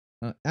 Yeah.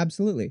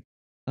 Absolutely.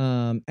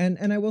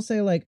 And I will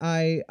say like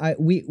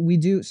we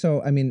do,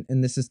 so I mean,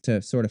 and this is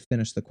to sort of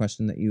finish the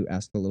question that you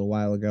asked a little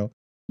while ago.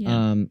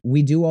 Yeah.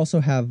 We do also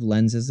have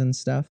lenses and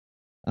stuff.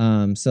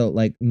 So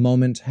like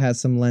Moment has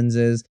some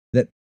lenses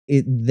that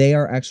they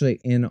are actually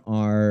in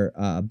our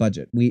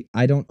budget.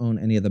 I don't own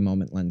any of the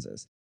Moment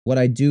lenses. What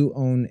I do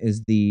own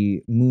is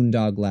the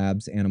Moondog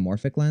Labs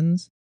anamorphic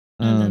lens.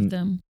 I love Um,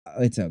 them.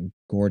 it's a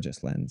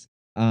gorgeous lens.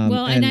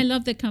 Well, and I And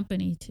love the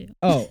company too.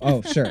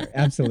 oh, sure,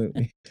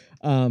 absolutely.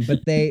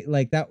 But they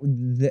like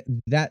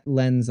that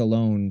lens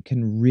alone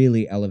can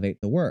really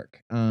elevate the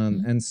work.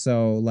 Mhm. And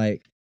so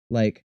like,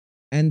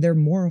 and they're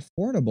more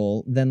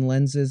affordable than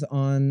lenses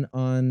on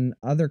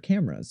other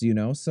cameras, you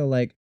know? So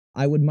like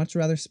I would much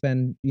rather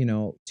spend,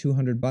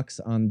 $200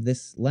 on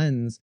this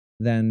lens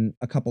than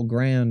a couple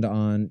grand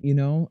on,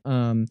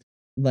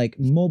 like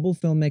mobile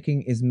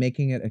filmmaking is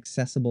making it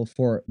accessible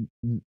for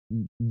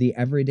the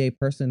everyday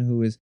person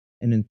who is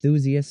an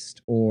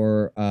enthusiast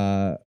or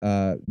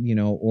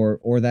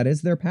or that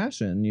is their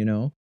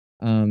passion,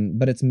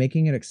 but it's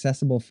making it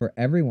accessible for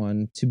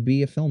everyone to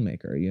be a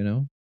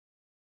filmmaker.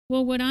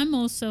 Well, what I'm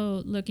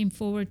also looking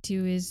forward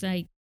to is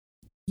like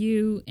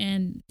you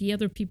and the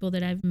other people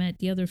that I've met,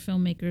 the other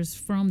filmmakers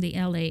from the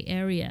LA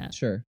area,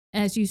 Sure.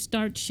 as you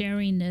start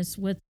sharing this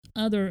with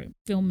other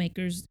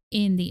filmmakers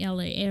in the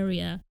LA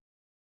area,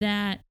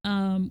 that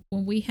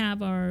when we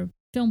have our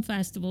film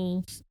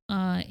festivals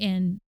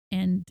and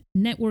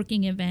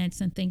networking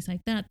events and things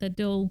like that, that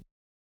they'll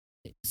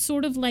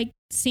sort of like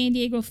San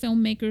Diego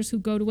filmmakers who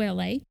go to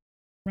LA,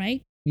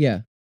 right?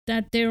 Yeah.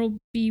 That they'll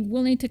be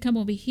willing to come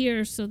over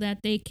here so that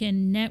they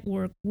can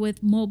network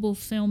with mobile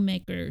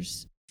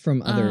filmmakers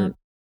From other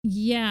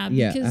yeah,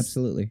 Yeah,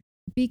 absolutely.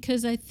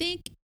 because I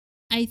think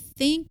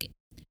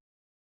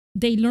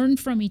they learn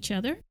from each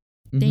other,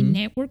 they Mhm.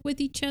 network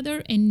with each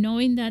other, and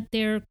knowing that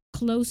they're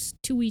close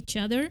to each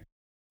other,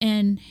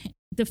 and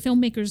the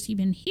filmmakers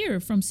even here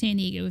from San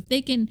Diego,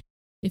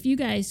 if you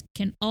guys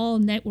can all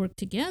network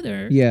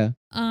together, Yeah.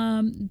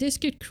 this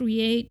could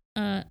create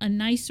a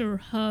nicer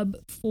hub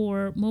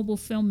for mobile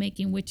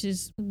filmmaking, which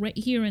is right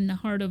here in the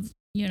heart of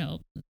the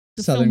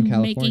Southern filmmaking.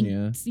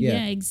 California. Yeah, Yeah.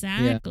 Yeah.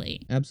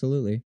 exactly.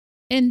 Absolutely.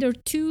 And there are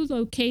two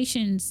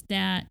locations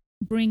that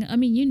bring. I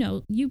mean,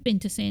 you've been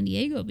to San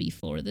Diego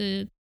before.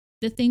 The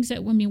things that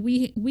I mean,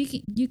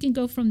 you can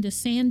go from the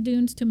sand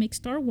dunes to make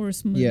Star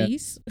Wars Yeah.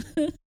 movies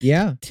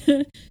Yeah.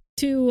 to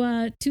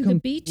the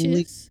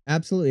beaches.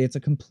 Absolutely. It's a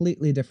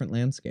completely different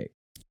landscape.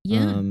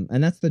 Yeah.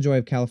 And that's the joy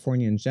of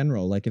California in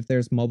general. Like if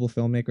there's mobile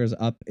filmmakers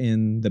up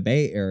in the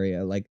Bay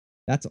Area, like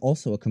that's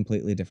also a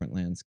completely different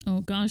landscape.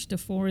 Oh gosh, the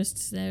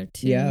forests there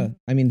too. Yeah.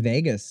 I mean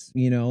Vegas,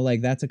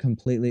 like that's a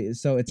completely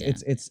so it's Yeah.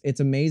 it's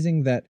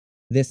amazing that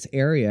this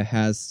area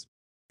has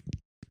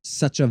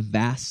such a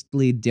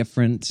vastly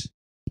different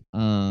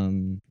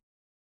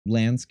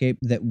landscape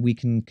that we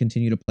can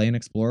continue to play and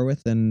explore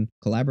with and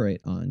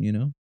collaborate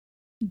on.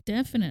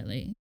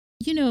 Definitely.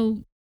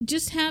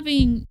 Just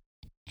having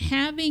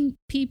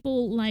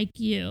people like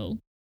you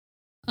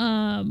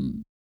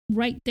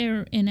right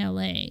there in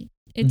LA.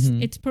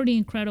 Mhm. It's pretty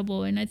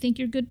incredible, and I think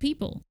you're good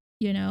people,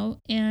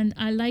 and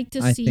I like to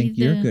I see think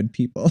you're good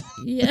people.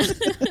 Yeah.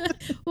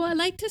 Well, I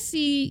like to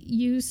see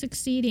you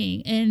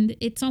succeeding, and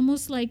it's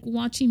almost like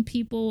watching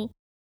people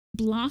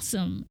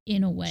blossom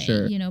in a way,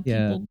 Sure. Yeah.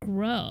 people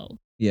grow.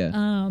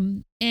 Yeah.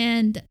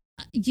 And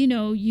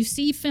you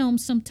see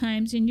films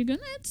sometimes and you're going,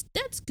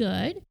 that's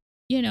good.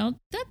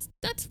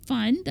 That's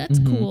fun. That's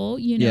Mhm. cool,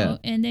 Yeah.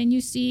 and then you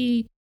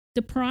see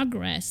the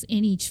progress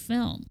in each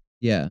film.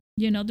 Yeah.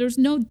 There's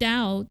no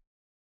doubt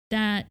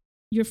that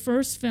your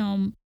first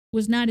film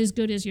was not as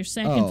good as your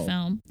second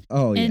film.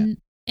 Oh yeah.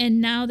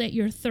 And now that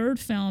your third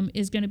film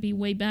is going to be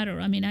way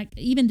better. I mean,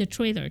 even the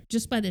trailer,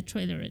 just by the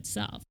trailer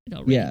itself, it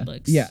already Yeah.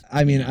 looks. Yeah.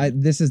 I mean,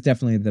 this is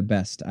definitely the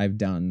best I've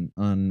done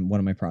on one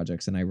of my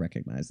projects, and I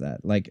recognize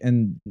that. Like,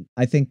 and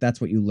I think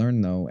that's what you learn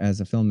though as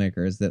a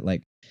filmmaker is that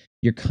like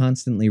you're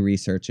constantly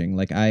researching.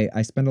 Like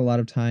I spend a lot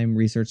of time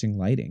researching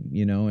lighting,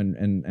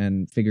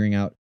 and figuring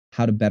out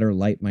how to better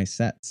light my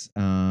sets.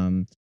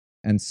 And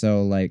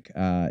so like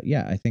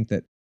yeah, I think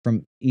that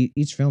from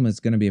each film is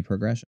going to be a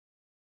progression.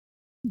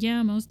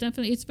 Yeah, most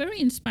definitely. It's very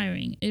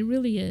inspiring. It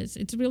really is.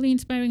 It's really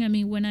inspiring. I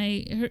mean, when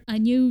I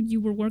knew you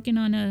were working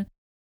on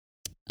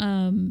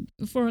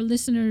for our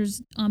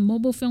listeners on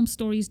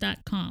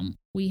mobilefilmstories.com,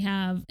 we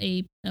have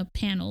a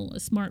panel, a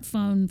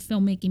smartphone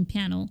filmmaking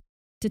panel.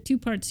 It's a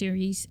 2-part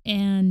series,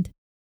 and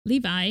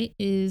Levi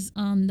is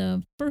on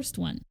the first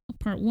one,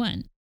 part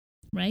 1,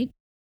 right?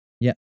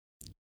 Yeah.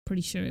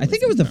 Pretty sure. I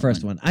think it was the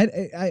first one. I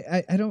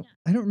don't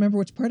remember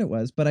which part it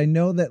was, but I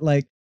know that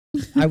like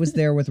I was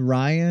there with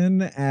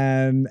Ryan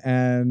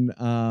and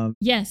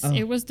yes, oh.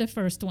 It was the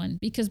first one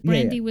because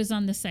Brandy was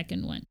on the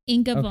second one.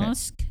 Inga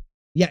Vosk.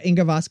 Yeah,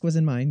 Inga Vosk was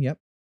in mine. Yep.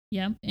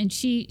 Yeah, and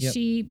she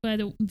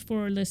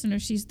for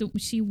listeners,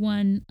 she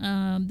won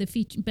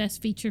the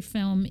best feature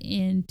film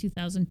in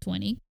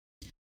 2020.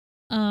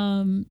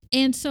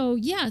 And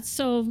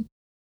so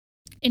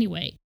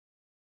anyway.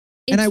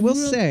 And I will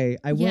say,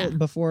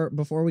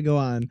 before we go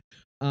on,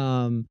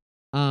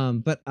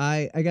 but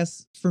I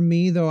guess for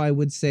me though, I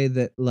would say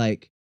that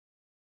like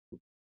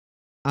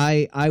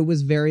I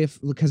was very,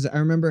 because I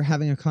remember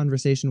having a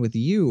conversation with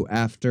you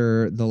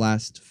after the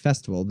last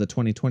festival, the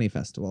 2020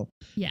 festival.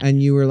 Yeah.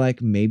 And you were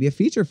like, maybe a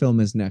feature film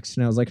is next.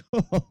 And I was like,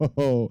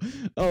 oh,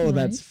 Right.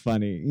 That's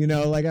funny.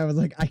 Like I was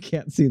like, I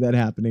can't see that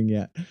happening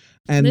yet.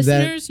 And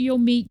listeners, you'll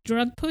meet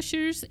drug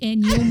pushers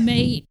and you'll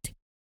meet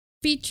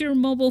feature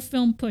mobile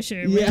film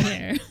pusher right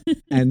here.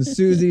 And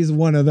Susie's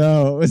one of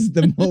those,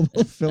 the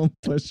mobile film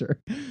pusher.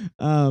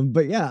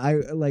 But yeah,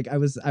 I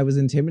was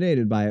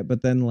intimidated by it,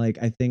 but then like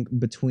I think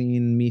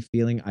between me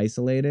feeling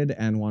isolated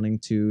and wanting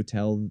to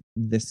tell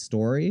this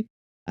story,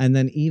 and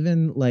then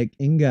even like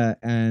Inga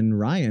and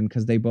Ryan,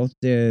 because they both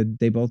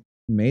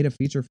made a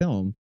feature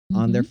film.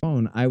 on their Mhm.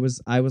 phone. I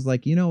was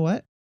like, you know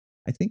what?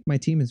 I think my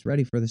team is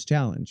ready for this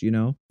challenge, you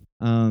know?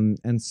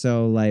 And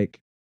so like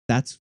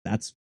that's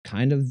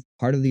kind of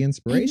part of the And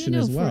inspiration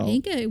as for well.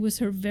 Inga, it was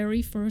her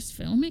very first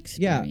film Yeah,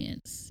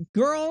 experience.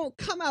 girl,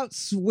 come out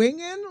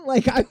swinging.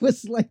 Like I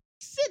was like,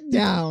 sit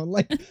down.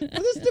 Like for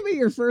this to be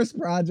your first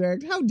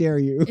project, how dare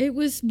you? It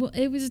was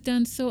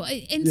done so,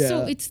 and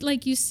so Yeah, it's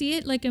like you see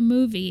it like a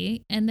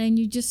movie, and then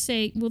you just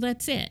say, well,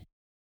 that's it.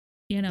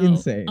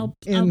 insane, I'll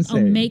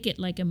insane. make it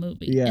like a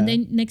movie, and Yeah.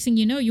 then next thing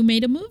you know, you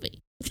made a movie.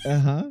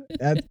 Uh-huh.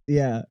 That's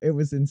yeah, it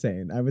was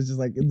insane. I was just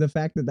like the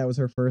fact that that was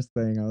her first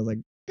thing, I was like,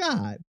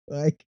 God,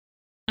 like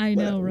I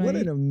know, what an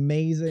right?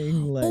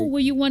 amazing Oh, like well,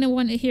 you want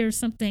to hear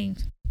something?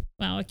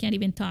 Wow, I can't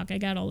even talk. I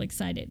got all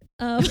excited.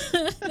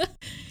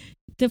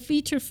 The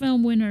feature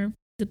film winner,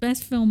 the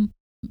best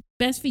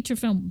feature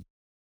film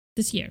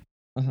this year.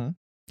 uh-huh.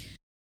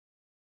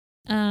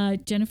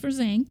 Jennifer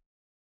Zhang.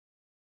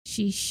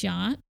 She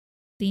shot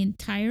the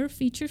entire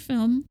feature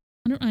film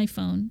on her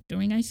iPhone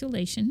during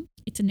isolation.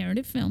 It's a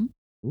narrative film.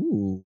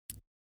 Ooh.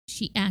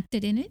 She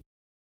acted in it.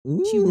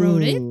 She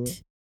wrote Ooh.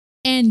 it.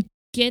 And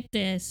get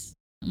this,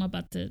 I'm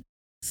about to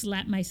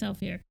slap myself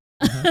here.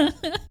 Uh-huh.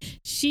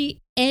 She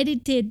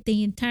edited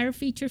the entire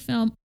feature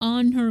film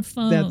on her That's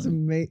phone.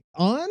 amazing.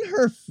 On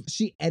her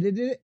she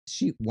edited it.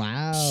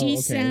 Wow, She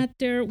okay. sat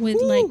there with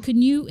like, Whew.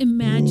 can you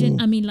imagine?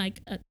 Ooh. I mean,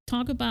 like,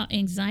 talk about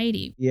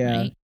anxiety, Yeah.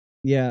 right?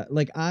 Yeah,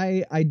 like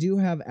I do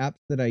have apps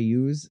that I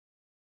use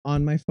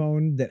on my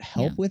phone that Yeah.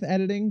 help with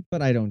editing,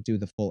 but I don't do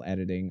the full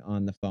editing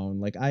on the phone.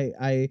 Like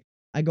I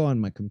go on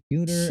my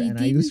computer She and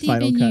I use didn't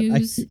Final even Cut. I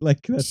use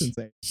like that's she,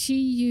 insane. she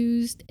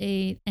used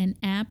an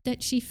app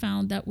that she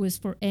found that was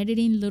for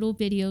editing little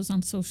videos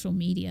on social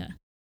media.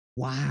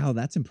 Wow,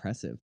 that's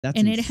impressive. That's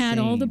And it had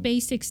all the insane.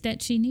 basics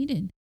that she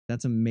needed.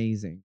 That's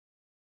amazing.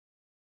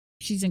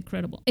 She's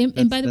incredible.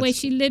 And by the way, That's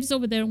she cool. lives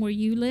over there where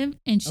you live,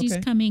 and she's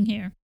Okay. coming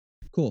here.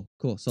 Cool.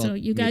 Cool. So So I'll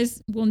you maybe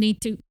guys will need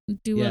to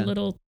do a yeah,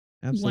 little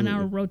 1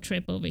 hour absolutely. road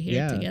trip over here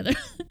Yeah. together.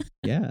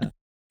 Yeah.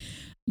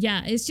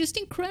 Yeah, it's just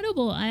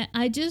incredible.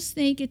 I just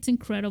think it's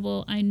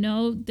incredible. I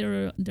know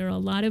there are a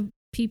lot of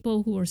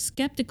people who are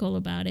skeptical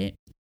about it,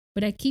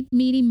 but I keep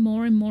meeting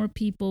more and more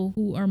people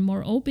who are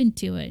more open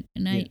to it.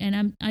 And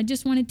Yeah. I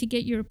just wanted to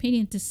get your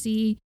opinion to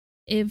see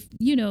if,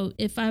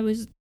 if I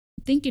was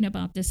thinking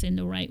about this in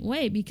the right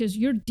way, because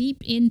you're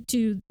deep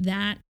into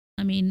that.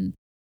 I mean,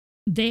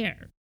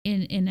 there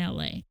in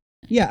LA.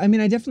 Yeah, I mean,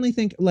 I definitely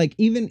think like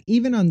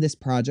even on this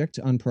project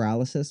on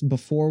paralysis,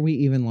 before we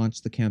even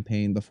launched the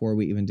campaign, before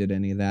we even did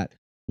any of that,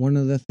 one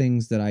of the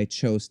things that I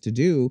chose to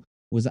do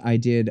was I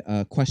did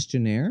a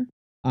questionnaire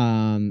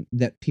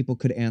that people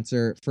could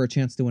answer for a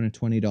chance to win a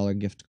 $20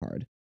 gift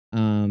card.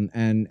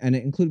 And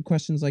it included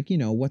questions like,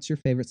 what's your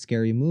favorite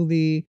scary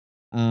movie?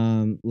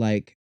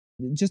 Like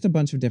just a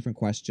bunch of different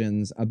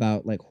questions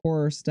about like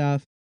horror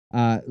stuff.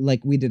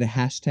 Like we did a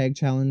hashtag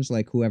challenge,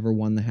 like whoever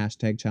won the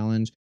hashtag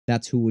challenge,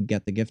 that's who would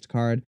get the gift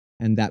card,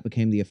 and that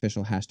became the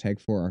official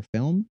hashtag for our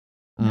film,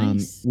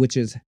 Nice. which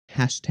is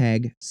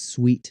hashtag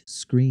sweet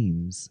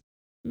screams.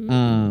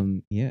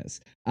 Ooh. Yes.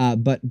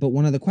 But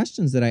one of the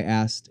questions that I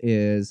asked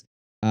is,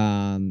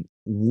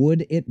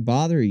 would it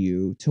bother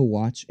you to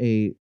watch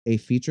a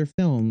feature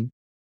film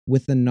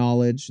with the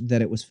knowledge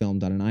that it was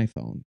filmed on an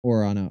iPhone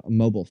or on a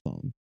mobile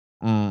phone?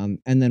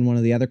 And then one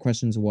of the other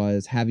questions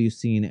was, have you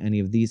seen any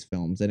of these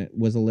films? And it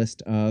was a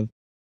list of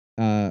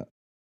uh,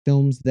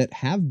 films that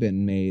have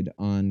been made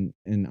on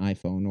an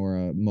iPhone or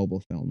a mobile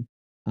film.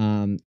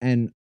 And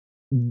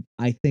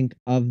I think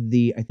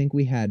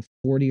we had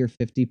 40 or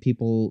 50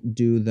 people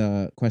do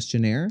the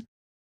questionnaire.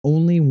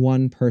 Only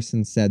one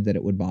person said that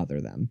it would bother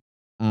them.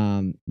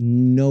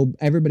 No,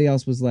 everybody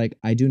else was like,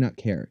 I do not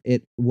care.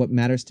 What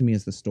matters to me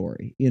is the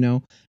story, you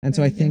know? And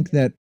so Very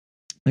good.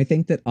 I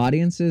think that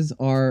audiences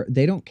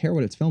they don't care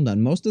what it's filmed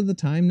on. Most of the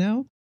time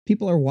now,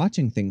 people are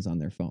watching things on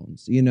their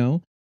phones, you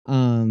know?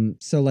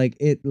 So like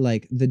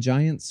the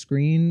giant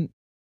screen,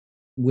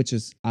 which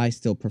is I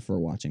still prefer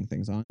watching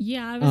things on.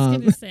 Yeah, I was Um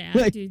gonna say I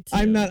like do too.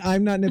 I'm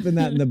not nipping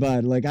that in the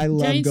bud. Like I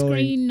love Giant going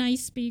screen,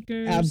 nice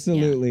speakers. Yeah.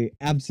 absolutely,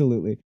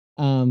 absolutely.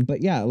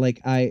 But yeah,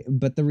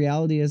 but the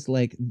reality is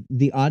like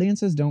the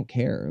audiences don't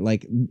care.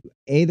 Like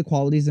A, the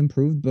quality's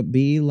improved, but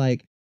B,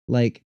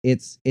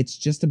 it's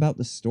just about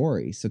the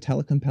story. So tell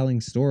a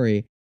compelling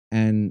story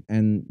and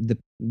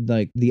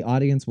the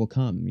audience will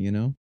come, you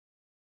know?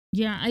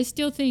 Yeah, I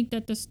still think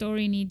that the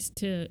story needs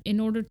to, in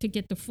order to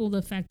get the full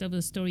effect of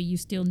the story, you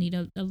still need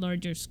a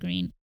larger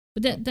screen.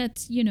 But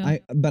that's, I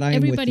am with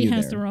everybody you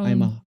has there. their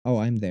own,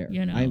 I'm there.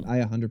 you know, I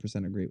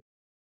 100% agree.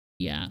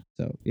 yeah.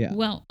 So, yeah.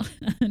 Well,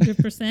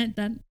 100%,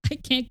 that I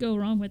can't go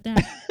wrong with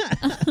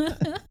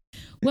that.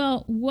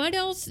 Well, what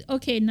else?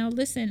 Okay, now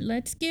listen,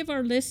 let's give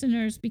our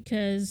listeners,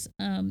 because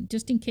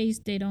just in case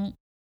they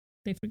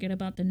forget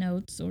about the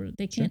notes or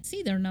they Sure. can't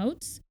see their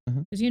notes.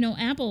 Uh-huh. Because,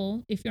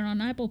 Apple, if you're on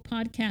Apple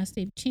Podcast,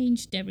 they've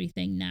changed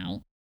everything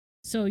now.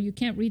 So you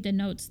can't read the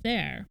notes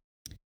there.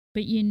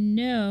 But you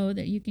know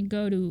that you can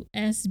go to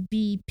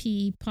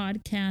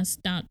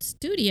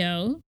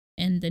sbppodcast.studio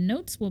and the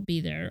notes will be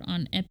there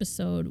on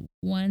episode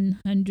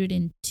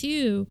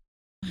 102.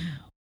 Wow,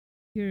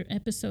 you're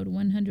episode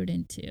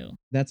 102.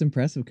 That's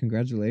impressive.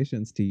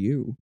 Congratulations to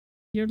you.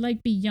 You're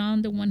like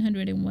beyond the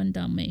 101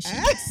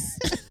 Dalmatians.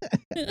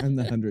 I'm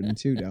the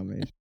 102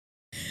 Dalmatian.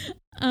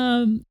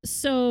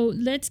 So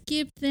let's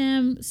give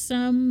them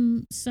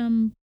some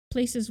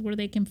places where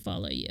they can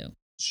follow you.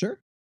 Sure.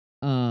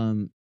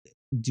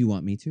 Do you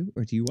want me to,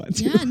 or do you want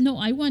to? Yeah, no,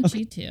 I want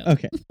you to.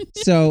 Okay.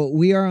 So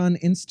we are on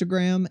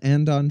Instagram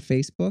and on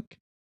Facebook.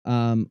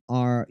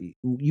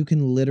 You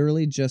can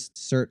literally just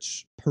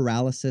search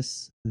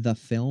Paralysis the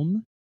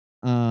Film,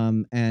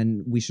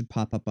 and we should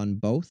pop up on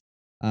both.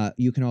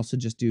 You can also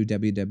just do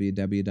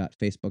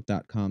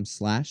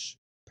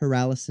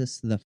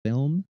www.facebook.com/Paralysis the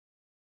Film,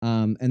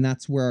 and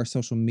that's where our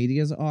social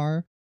medias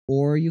are.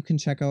 Or you can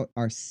check out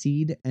our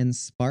Seed and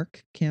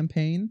Spark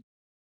campaign.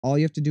 All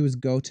you have to do is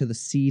go to the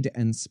Seed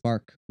and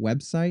Spark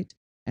website,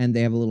 and they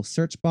have a little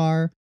search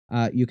bar.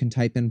 You can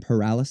type in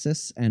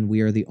Paralysis, and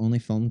we are the only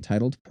film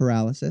titled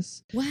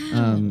Paralysis.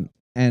 Wow.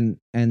 And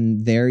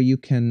there you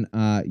can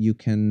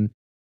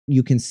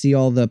see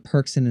all the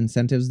perks and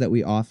incentives that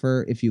we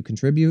offer if you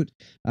contribute.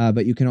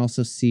 But you can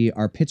also see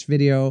our pitch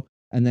video,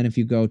 and then if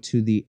you go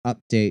to the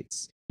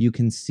updates, you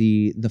can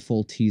see the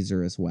full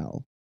teaser as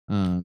well.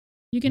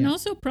 You can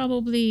also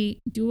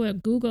probably do a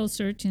Google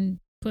search and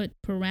put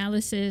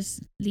Paralysis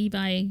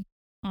Levi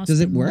Austin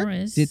Does it work?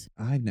 Morris.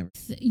 I've never.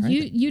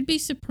 You'd be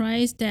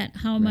surprised at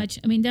how much.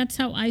 I mean, that's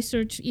how I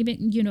search.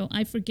 Even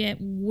I forget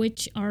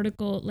which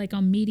article, like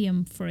on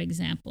Medium, for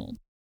example,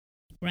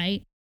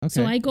 right? Okay.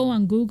 So I go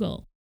on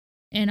Google,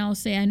 and I'll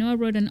say, I know I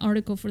wrote an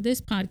article for this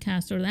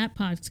podcast or that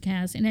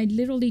podcast, and I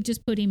literally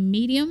just put in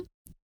Medium,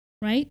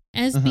 right?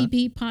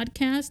 SBP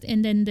podcast,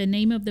 and then the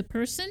name of the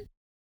person.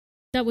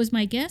 That was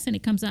my guess, and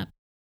it comes up.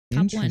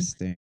 Top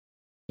Interesting. One.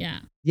 Yeah.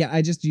 Yeah,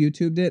 I just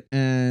YouTubed it,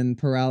 and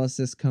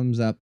Paralysis comes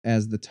up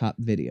as the top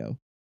video.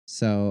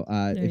 So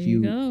if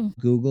you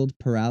Googled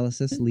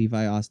Paralysis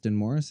Levi Austin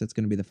Morris, it's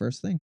going to be the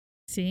first thing.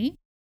 See?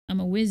 I'm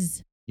a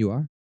whiz. You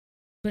are.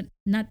 But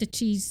not the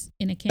cheese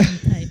in a can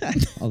type.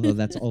 Although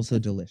that's also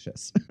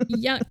delicious.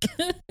 Yuck.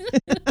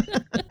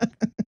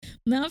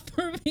 Not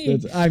for me.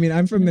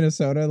 I'm from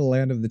Minnesota, the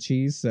land of the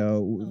cheese.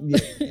 So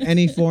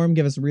any form,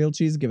 give us real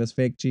cheese, give us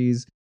fake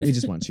cheese. We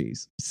just want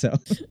cheese. So,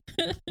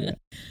 yeah.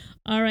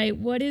 All right.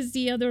 What is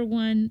the other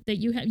one that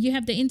you have? You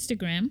have the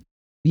Instagram.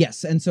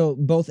 Yes. And so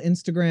both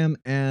Instagram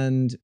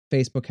and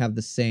Facebook have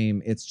the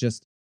same. It's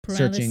just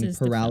searching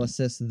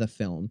Paralysis the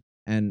film.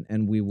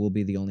 And we will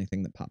be the only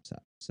thing that pops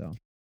up. So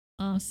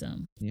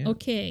awesome. Yeah.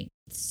 Okay.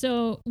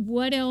 So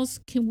what else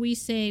can we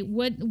say?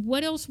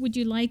 What else would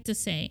you like to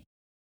say?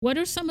 What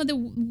are some of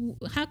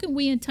how can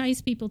we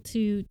entice people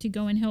to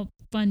go and help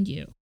fund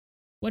you?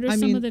 What are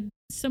some of the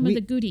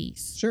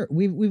goodies? Sure.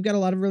 We've got a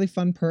lot of really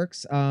fun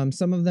perks.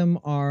 Some of them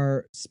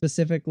are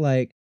specific,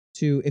 like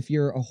if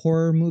you're a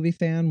horror movie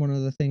fan, one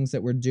of the things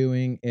that we're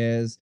doing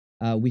is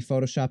we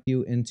Photoshop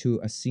you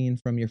into a scene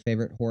from your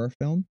favorite horror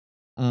film.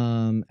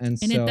 And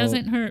so it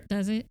doesn't hurt,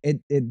 does it?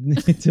 It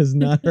does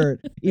not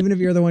hurt. Even if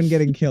you're the one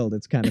getting killed,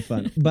 it's kind of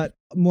fun. But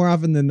more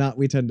often than not,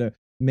 we tend to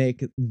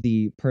make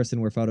the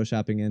person we're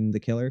photoshopping in the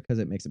killer because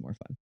it makes it more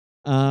fun.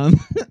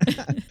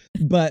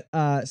 But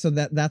so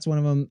that's one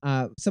of them.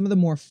 Some of the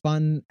more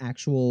fun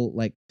actual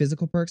like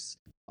physical perks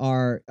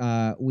are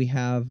we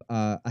have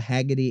a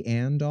Haggity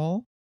Ann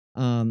doll,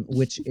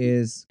 which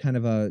is kind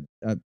of a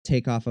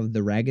takeoff of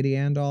the Raggedy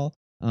Ann doll.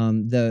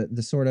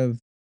 The sort of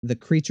the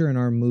creature in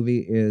our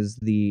movie is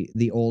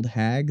the old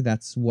hag.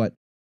 That's what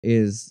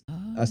is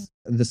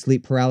the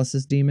sleep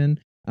paralysis demon.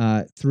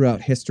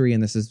 Throughout history,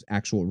 and this is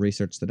actual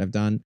research that I've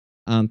done.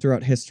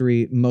 Throughout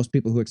history, most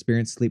people who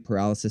experience sleep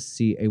paralysis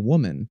see a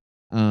woman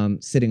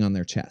sitting on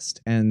their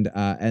chest,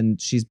 and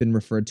she's been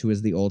referred to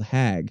as the old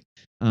hag.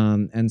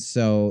 And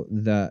so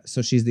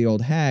she's the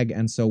old hag,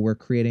 and so we're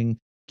creating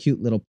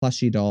cute little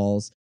plushie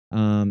dolls.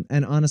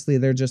 And honestly,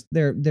 they're just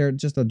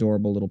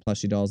adorable little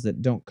plushie dolls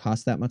that don't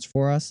cost that much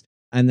for us,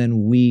 and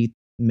then we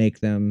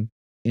make them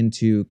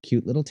into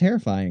cute little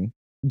terrifying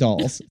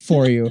dolls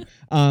for you.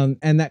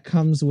 And that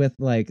comes with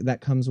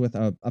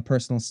a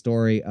personal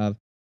story of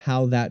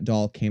how that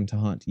doll came to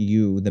haunt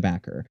you, the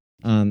backer.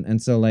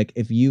 And so like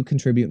if you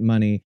contribute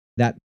money,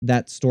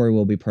 that story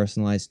will be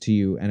personalized to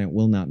you, and it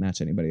will not match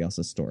anybody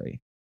else's story.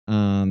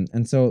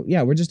 And so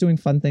yeah, we're just doing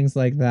fun things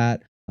like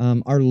that.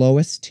 Our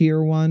lowest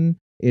tier one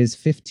is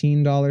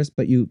 $15,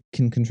 but you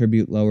can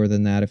contribute lower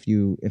than that if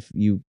you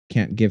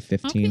can't give 15.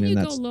 How can you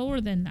go lower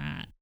than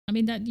that? I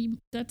mean,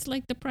 that's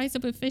like the price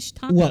of a fish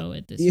taco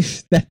at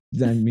this point.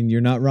 You're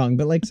not wrong.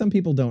 But like some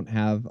people don't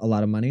have a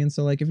lot of money. And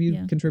so like if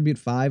you contribute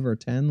 5 or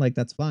 10, like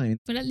that's fine.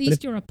 But at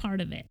least you're a part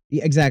of it.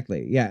 Yeah,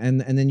 exactly. Yeah.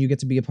 And then you get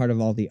to be a part of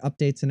all the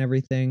updates and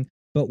everything.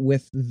 But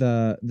with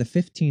the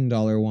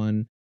 $15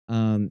 one,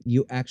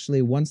 you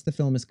actually, once the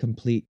film is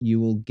complete, you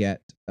will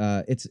get,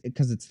 it's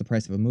because it's the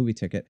price of a movie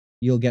ticket,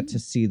 you'll get to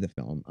see the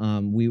film.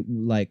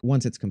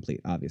 Once it's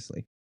complete,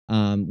 obviously.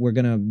 We're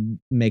going to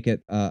make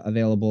it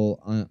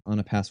available on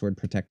a password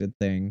protected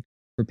thing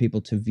for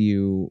people to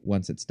view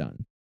once it's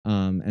done.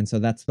 And so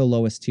that's the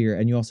lowest tier,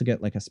 and you also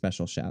get like a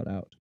special shout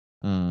out.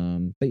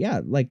 But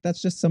yeah, like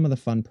that's just some of the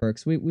fun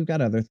perks. We've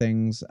got other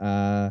things,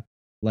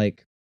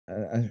 like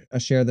a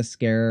share the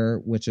scare,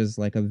 which is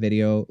like a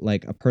video,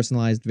 like a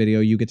personalized video.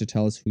 You get to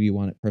tell us who you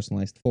want it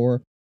personalized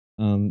for.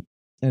 And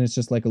it's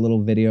just like a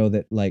little video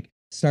that like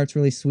starts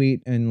really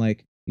sweet, and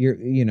like your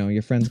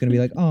friend's gonna be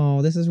like,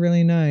 oh, this is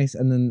really nice,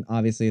 and then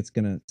obviously it's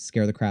gonna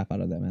scare the crap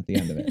out of them at the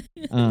end of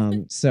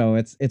it. So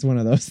it's one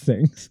of those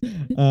things.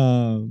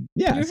 Yeah,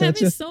 You're so it's having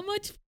just so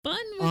much fun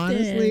with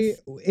honestly,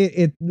 this.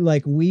 it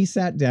like we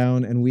sat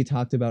down and we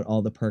talked about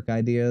all the perk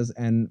ideas,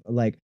 and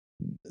like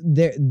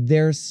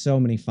there's so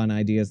many fun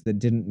ideas that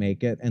didn't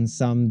make it, and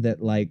some that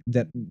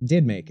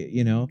did make it,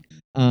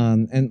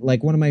 and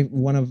like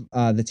one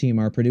of the team,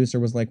 our producer,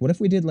 was like, what if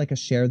we did like a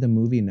share the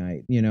movie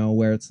night,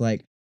 where it's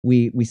like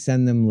we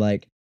send them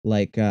like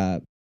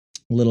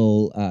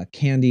little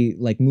candy,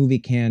 like movie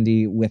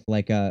candy, with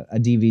like a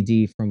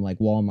DVD from like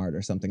Walmart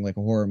or something, like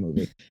a horror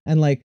movie.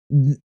 And like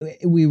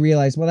we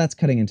realized, well, that's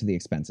cutting into the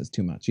expenses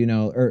too much,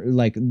 or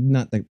like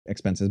not the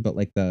expenses, but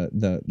like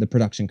the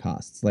production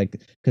costs, like,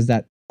 because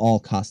that all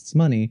costs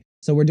money.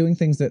 So we're doing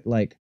things that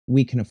like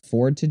we can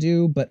afford to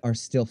do but are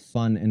still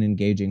fun and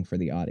engaging for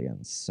the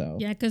audience. So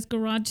Yeah, because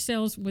garage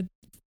sales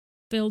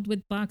filled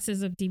with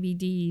boxes of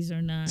DVDs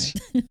are not.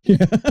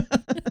 yeah.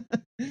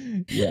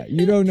 Yeah,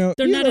 you don't know.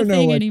 They're You not a don't know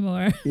thing what.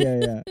 anymore.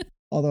 Yeah.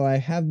 Although I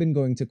have been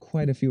going to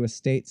quite a few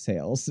estate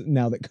sales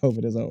now that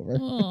COVID is over.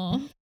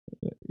 Oh,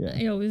 Yeah,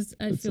 I it's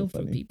so feel for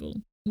funny.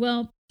 people.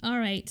 Well, all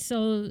right.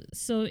 So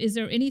is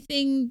there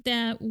anything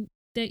that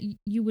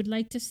you would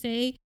like to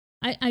say?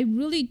 I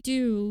really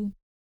do.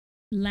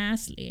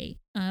 Lastly,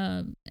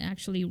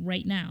 actually,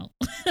 right now,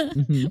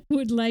 Mhm.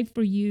 would like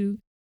for you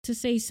to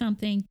say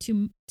something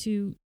to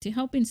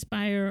help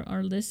inspire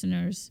our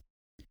listeners,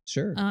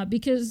 Sure.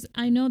 because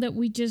I know that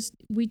we just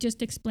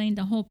explained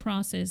the whole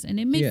process, and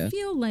it may Yeah.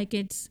 feel like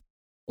it's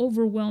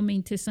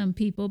overwhelming to some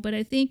people, but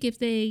I think if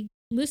they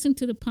listen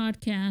to the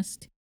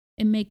podcast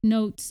and make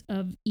notes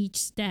of each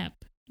step,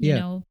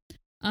 Yeah.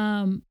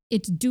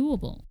 it's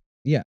doable.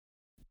 Yeah.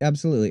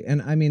 Absolutely.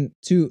 And I mean,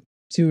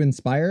 to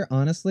inspire,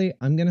 honestly,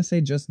 I'm gonna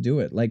say just do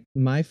it. Like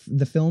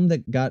the film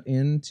that got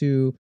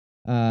into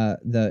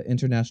the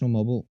International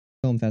Mobile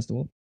Film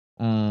Festival.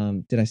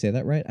 Did I say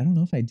that right? I don't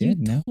know if I You did.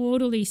 No.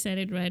 totally said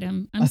it right.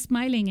 I'm Uh,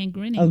 smiling and oh,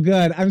 grinning.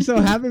 good. I'm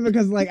so happy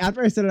because like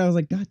after I said it, I was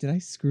like, God, did I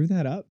screw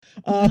that up?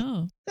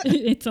 No,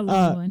 it's a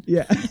long one.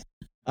 Yeah.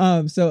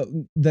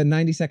 So the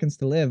 90 Seconds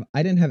to Live,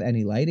 I didn't have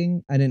any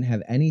lighting. I didn't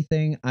have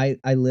anything. I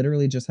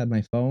literally just had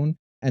my phone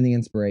and the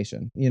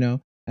inspiration.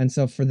 And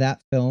so for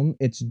that film,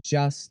 it's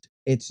just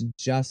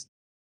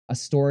a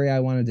story I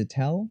wanted to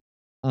tell.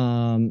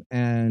 And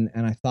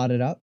I thought it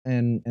up,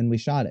 and we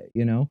shot it.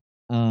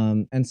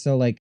 And so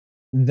like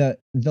the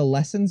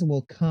lessons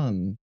will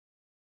come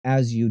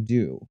as you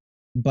do,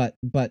 but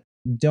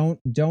don't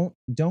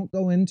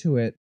go into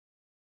it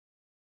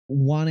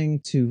wanting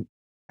to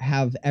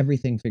have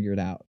everything figured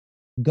out.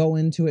 Go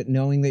into it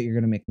knowing that you're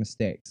going to make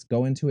mistakes.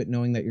 Go into it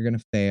knowing that you're going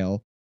to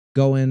fail.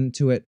 Go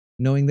into it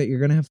knowing that you're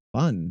going to have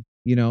fun.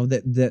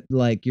 That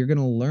like you're going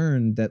to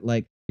learn, that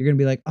like you're going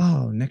to be like,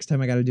 "Oh, next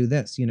time I got to do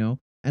this,"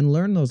 and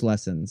learn those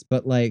lessons.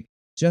 But like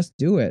just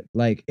do it.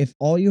 Like if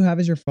all you have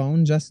is your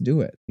phone, just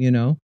do it. You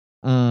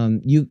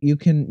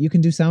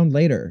can do sound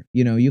later.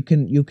 You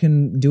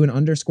can do an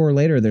underscore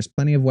later. There's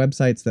plenty of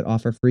websites that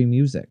offer free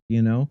music.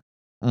 You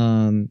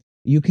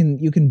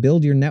can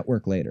build your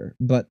network later,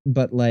 but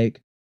like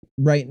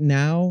right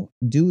now,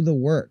 do the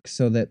work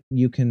so that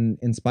you can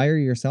inspire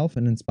yourself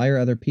and inspire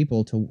other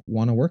people to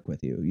want to work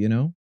with you.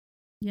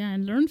 Yeah,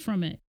 and learn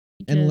from it,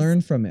 And because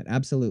learn from it.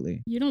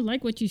 Absolutely. you don't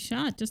like what you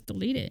shot, just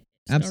delete it.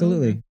 Start over.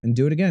 Absolutely. And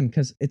do it again,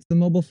 because it's the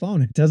mobile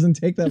phone. It doesn't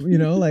take that,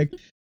 like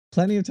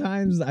plenty of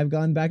times I've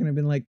gone back and I've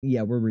been like,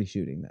 yeah, we're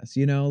reshooting this,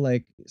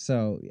 like,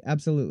 so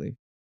absolutely.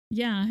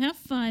 Yeah, have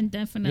fun, Yep.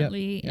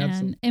 definitely,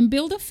 Absolutely. and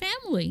build a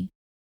family.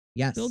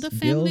 Yes. Build a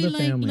Build family a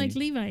like family.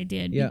 Levi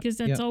did, Yep. because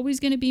that's Yep. always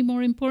going to be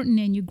more important,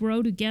 and you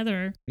grow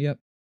together Yep.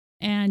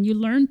 and you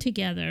learn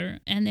together,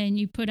 and then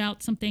you put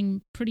out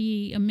something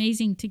pretty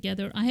amazing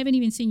together. I haven't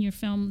even seen your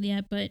film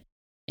yet, but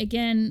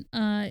again,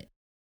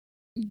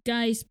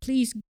 guys,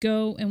 please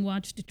go and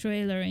watch the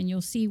trailer and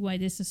you'll see why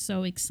this is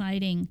so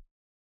exciting.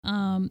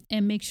 And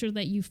make sure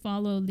that you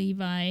follow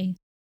Levi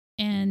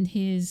and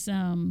his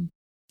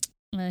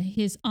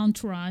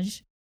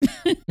entourage.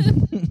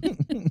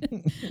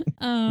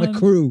 My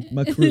crew.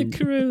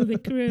 The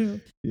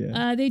crew.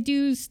 Yeah. They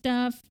do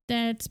stuff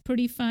that's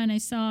pretty fun.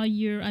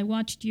 I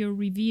watched your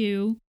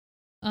review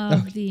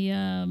of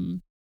the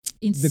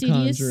Insidious. The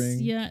Conjuring.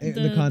 Yeah,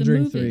 the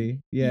Conjuring movie. 3.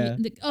 Yeah.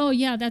 Oh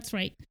yeah, that's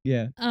right.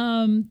 Yeah.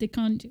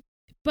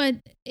 But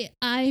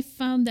I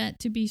found that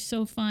to be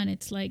so fun.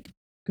 It's like,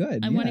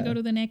 Good. I want to go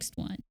to the next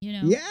one,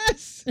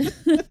 Yes.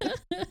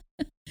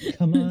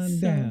 Come on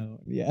down.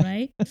 Yeah.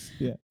 Right?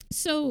 Yeah.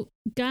 So,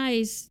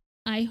 guys,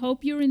 I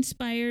hope you're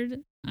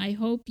inspired. I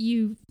hope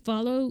you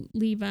follow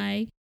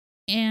Levi.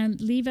 And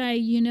Levi,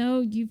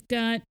 you've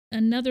got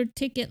another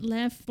ticket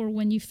left for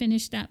when you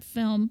finish that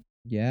film.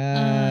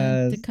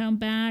 Yes. to come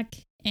back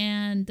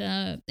and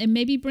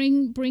maybe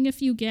bring a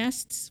few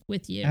guests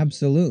with you.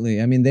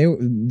 Absolutely. I mean,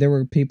 there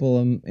were people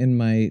in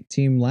my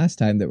team last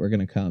time that were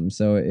going to come,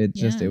 so it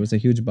was a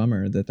huge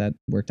bummer that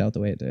worked out the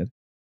way it did.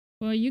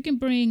 Well, you can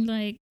bring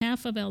like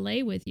half of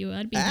LA with you.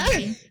 I'd be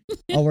happy.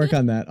 I'll work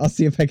on that. I'll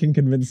see if I can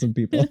convince some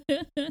people.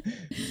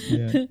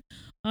 Yeah.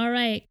 All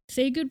right.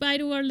 Say goodbye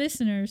to our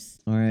listeners.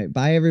 All right.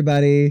 Bye,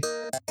 everybody.